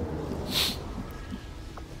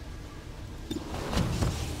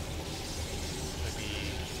 Let me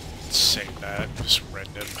save that. Just rend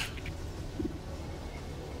him.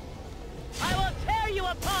 I will tear you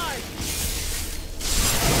apart!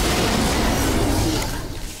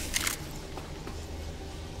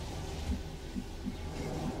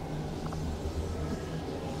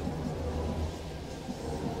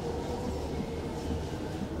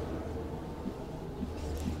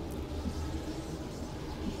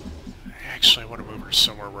 Actually, I want to move her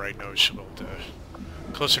somewhere where I know she'll be able to...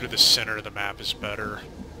 Closer to the center of the map is better.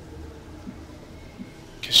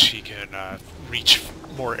 Because she can reach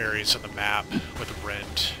more areas of the map with a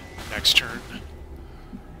rend next turn.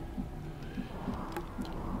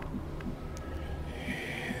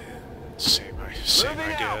 And same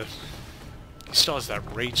idea. He still has that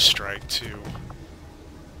rage strike too.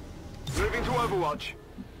 Moving to Overwatch.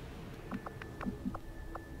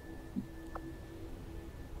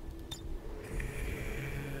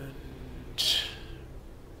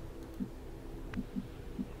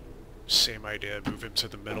 Same idea, move him to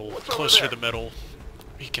the middle, closer to the middle.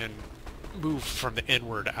 He can move from the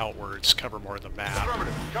inward outwards, cover more of the map,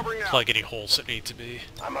 plug any holes that need to be.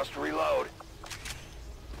 I must reload.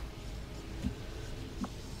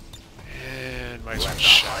 And might as well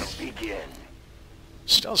shadow. Begin.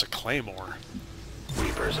 Still has a claymore.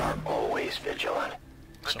 Reapers are always vigilant.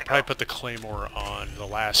 So I'll probably put the claymore on the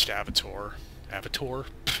last avatar. Avatar?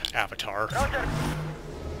 Avatar.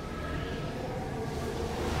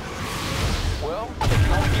 Well, it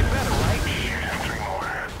can only get better, right?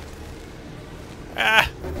 Ah!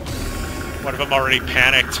 One of them already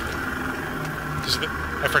panicked.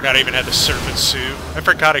 I forgot I even had the serpent suit. I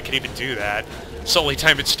forgot I could even do that. It's the only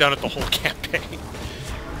time it's done at the whole campaign.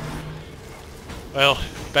 Well,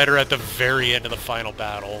 better at the very end of the final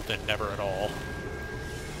battle than never at all.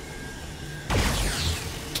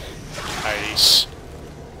 Nice.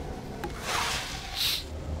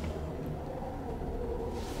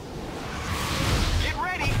 Get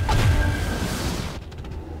ready.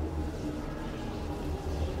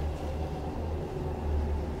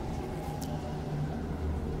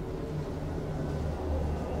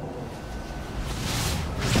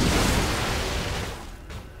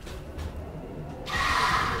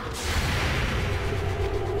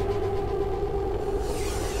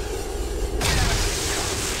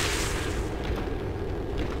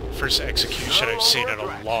 First execution I've seen in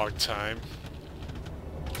a long time.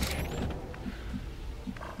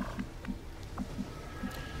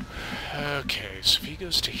 Okay, so if he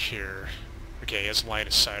goes to here... Okay, he has line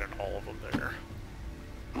of sight on all of them there.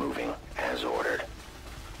 Moving as ordered.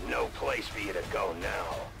 No place for you to go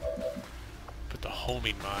now. Put the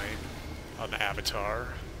homing mine on the avatar.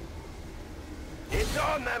 It's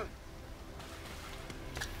on them!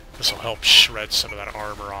 This will help shred some of that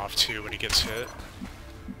armor off too when he gets hit.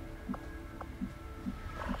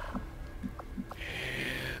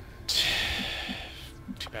 And...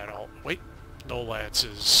 Too bad all... Wait! No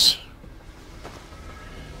lances.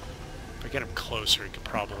 If I get him closer, he could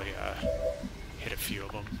probably hit a few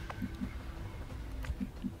of them.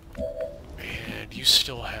 And you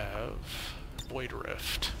still have Void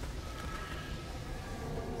Rift.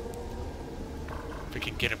 If we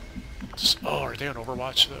can get him... Oh, are they on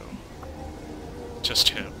Overwatch though? Just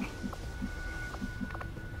him.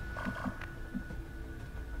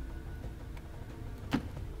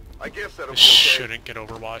 I guess that'll I be okay. shouldn't get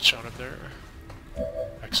Overwatch on him there.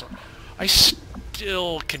 Excellent. I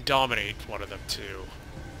still can dominate one of them too.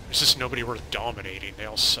 There's just nobody worth dominating. They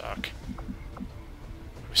all suck.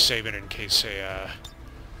 I'm saving in case a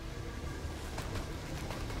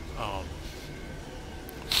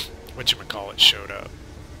whatchamacallit showed up.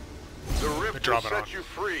 The rift will set you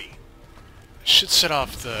free. Should set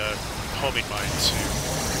off the homing mine too.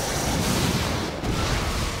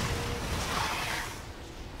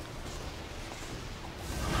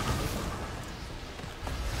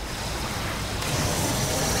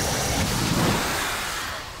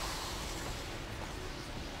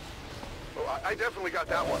 I definitely got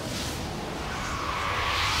that one.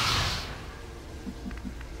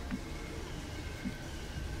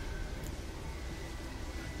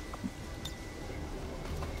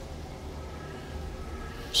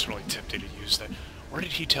 I'm just really tempted to use that. Where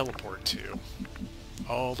did he teleport to?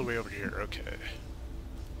 All the way over here, okay.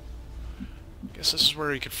 Guess this is where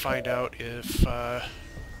we could find out if,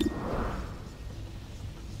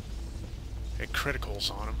 it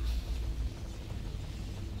criticals on him.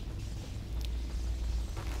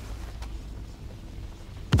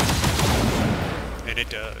 And it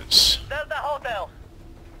does. There's the hotel.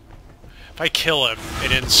 If I kill him,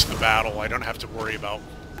 it ends the battle. I don't have to worry about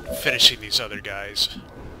finishing these other guys.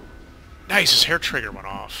 Nice, his hair trigger went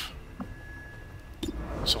off.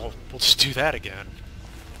 So we'll just do that again.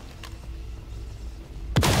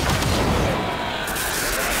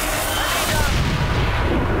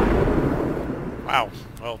 Wow,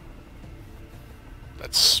 well,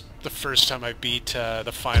 that's the first time I beat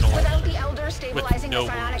the final Without the Elder stabilizing no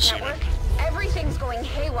the psionic wounds, network, everything's going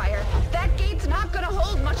haywire. That gate's not gonna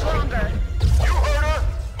hold much longer. You heard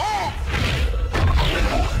her!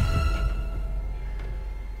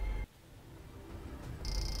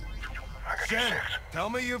 Jen, tell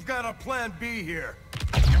me you've got a plan B here.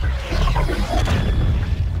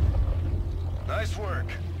 Nice work.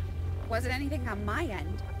 Wasn't anything on my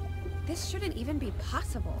end. This shouldn't even be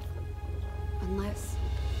possible. Unless...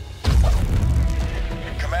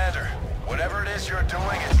 Commander, whatever it is you're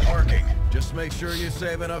doing, it's working. Just make sure you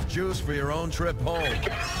save enough juice for your own trip home.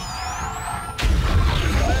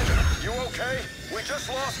 Commander, you okay? We just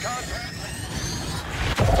lost contact.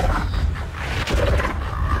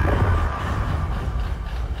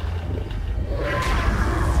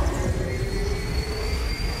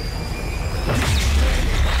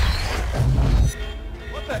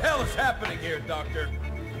 What the hell is happening here, Doctor?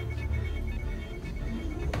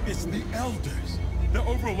 It's the Elders. They're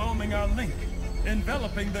overwhelming our link,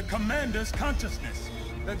 enveloping the Commander's consciousness.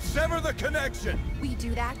 Then sever the connection! we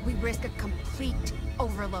do that, we risk a complete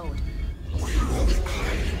overload. We will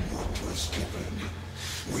reclaim what was given.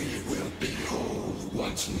 We will be whole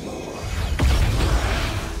once more.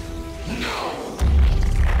 Now!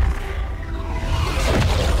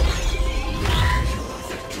 Your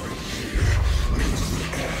victory here means the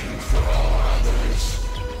end for all others.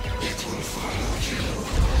 It will follow you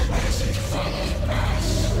as it followed us.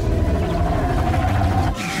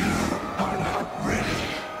 You are not ready.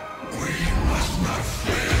 We must not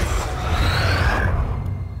fail.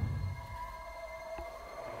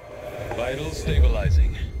 Vital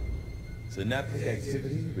stabilizing. Synaptic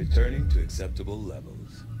activity returning to acceptable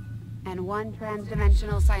levels. And one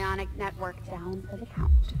transdimensional psionic network down for the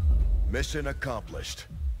count. Mission accomplished,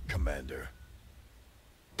 Commander.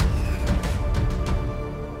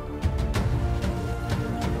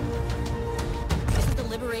 This is the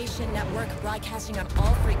Liberation Network broadcasting on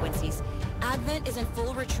all frequencies. Advent is in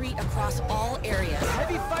full retreat across all areas.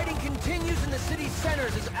 Heavy fighting continues in the city's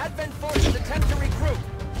centers as Advent forces attempt to regroup.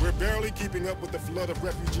 We're barely keeping up with the flood of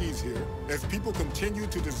refugees here, as people continue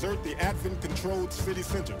to desert the Advent-controlled city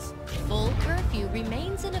centers. Full curfew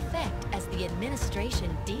remains in effect as the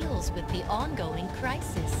administration deals with the ongoing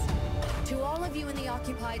crisis. To all of you in the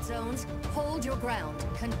occupied zones, hold your ground.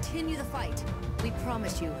 Continue the fight. We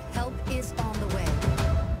promise you, help is on the way.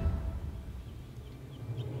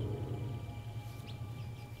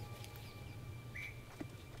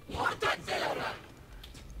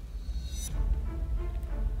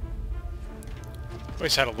 I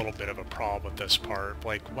always had a little bit of a problem with this part.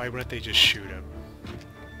 Like, why wouldn't they just shoot him?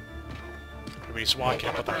 I mean, he's walking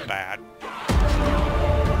up with a bat.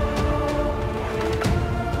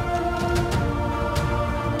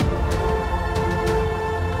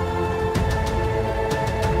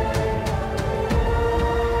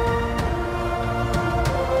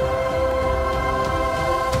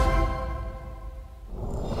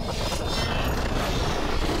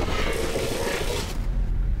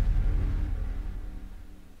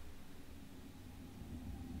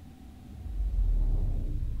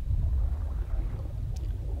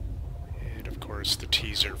 The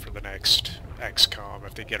teaser for the next XCOM,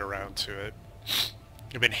 if they get around to it.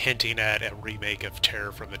 I've been hinting at a remake of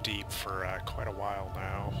Terror from the Deep for quite a while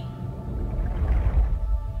now.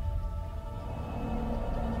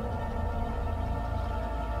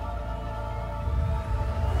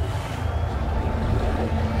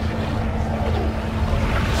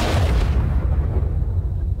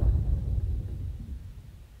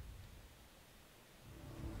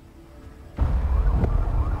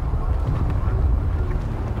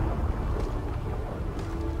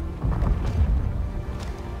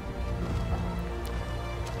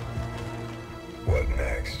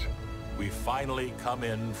 we finally come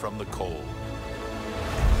in from the cold.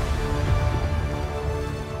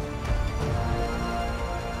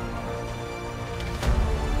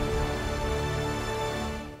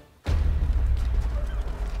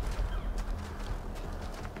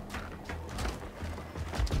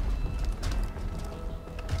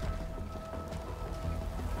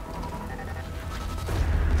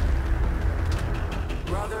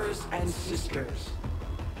 Brothers and sisters,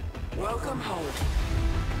 welcome home.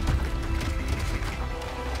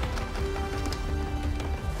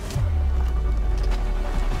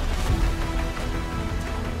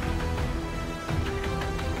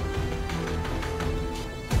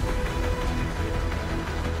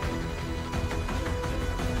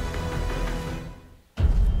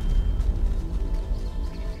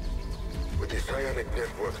 With the psionic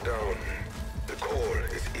network down, the core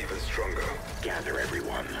is even stronger. Gather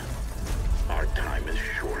everyone. Our time is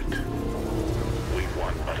short. We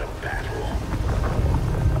won but a battle.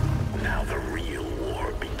 Now the real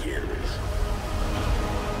war begins.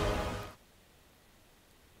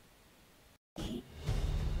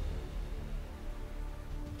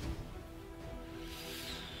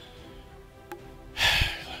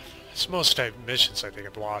 It's most missions I think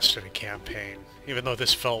I've lost in a campaign, even though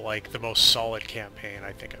this felt like the most solid campaign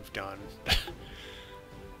I think I've done.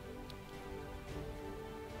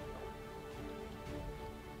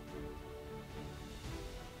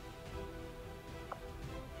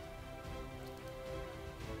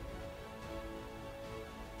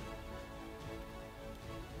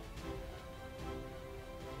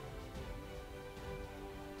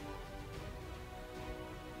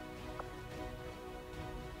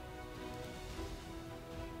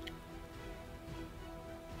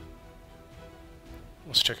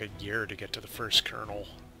 Almost took a year to get to the first kernel.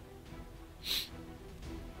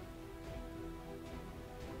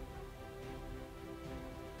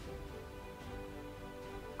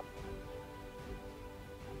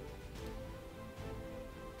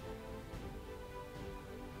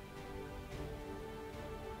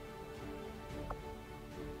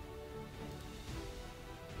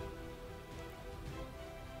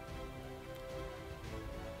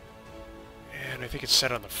 And I think it's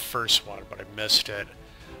set on the first one, but I missed it.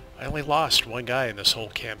 I only lost one guy in this whole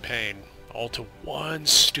campaign, all to one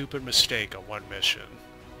stupid mistake on one mission.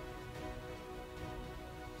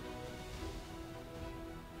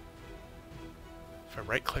 If I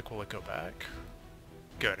right-click, will it go back?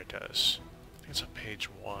 Good, it does. I think it's on page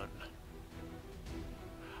 1.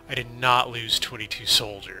 I did not lose 22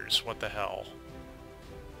 soldiers. What the hell?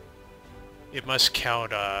 It must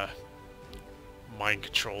count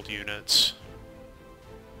mind-controlled units.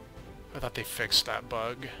 I thought they fixed that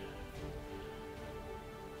bug.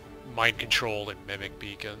 Mind control and mimic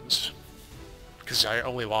beacons. Because I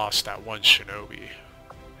only lost that one shinobi.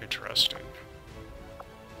 Interesting.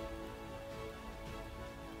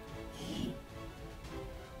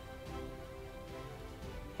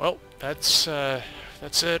 Well, that's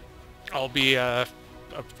it. I'll be, of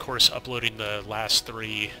course, uploading the last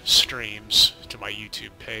 3 streams to my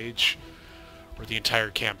YouTube page, where the entire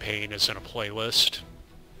campaign is in a playlist.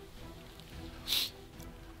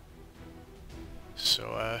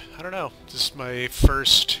 So, I don't know. This is my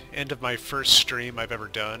end of my first stream I've ever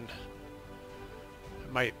done.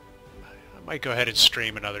 I might go ahead and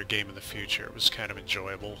stream another game in the future. It was kind of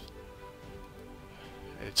enjoyable.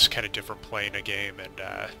 It's kind of different playing a game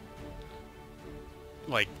and,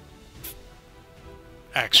 like,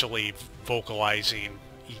 actually vocalizing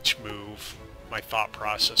each move, my thought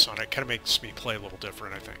process on it. Kind of makes me play a little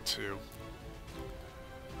different, I think, too.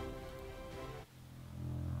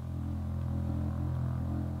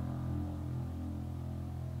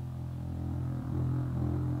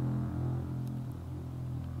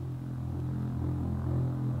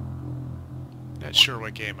 Not sure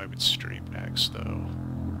what game I would stream next, though.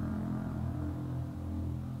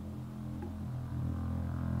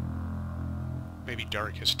 Maybe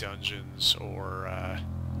Darkest Dungeons or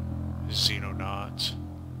Xenonauts.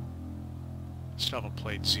 Still haven't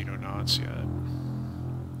played Xenonauts yet.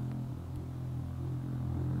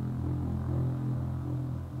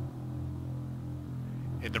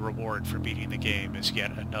 And the reward for beating the game is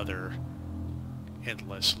yet another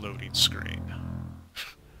endless loading screen.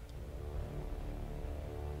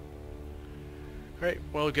 Alright,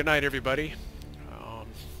 well, good night, everybody.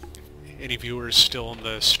 Any viewers still in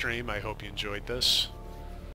the stream, I hope you enjoyed this.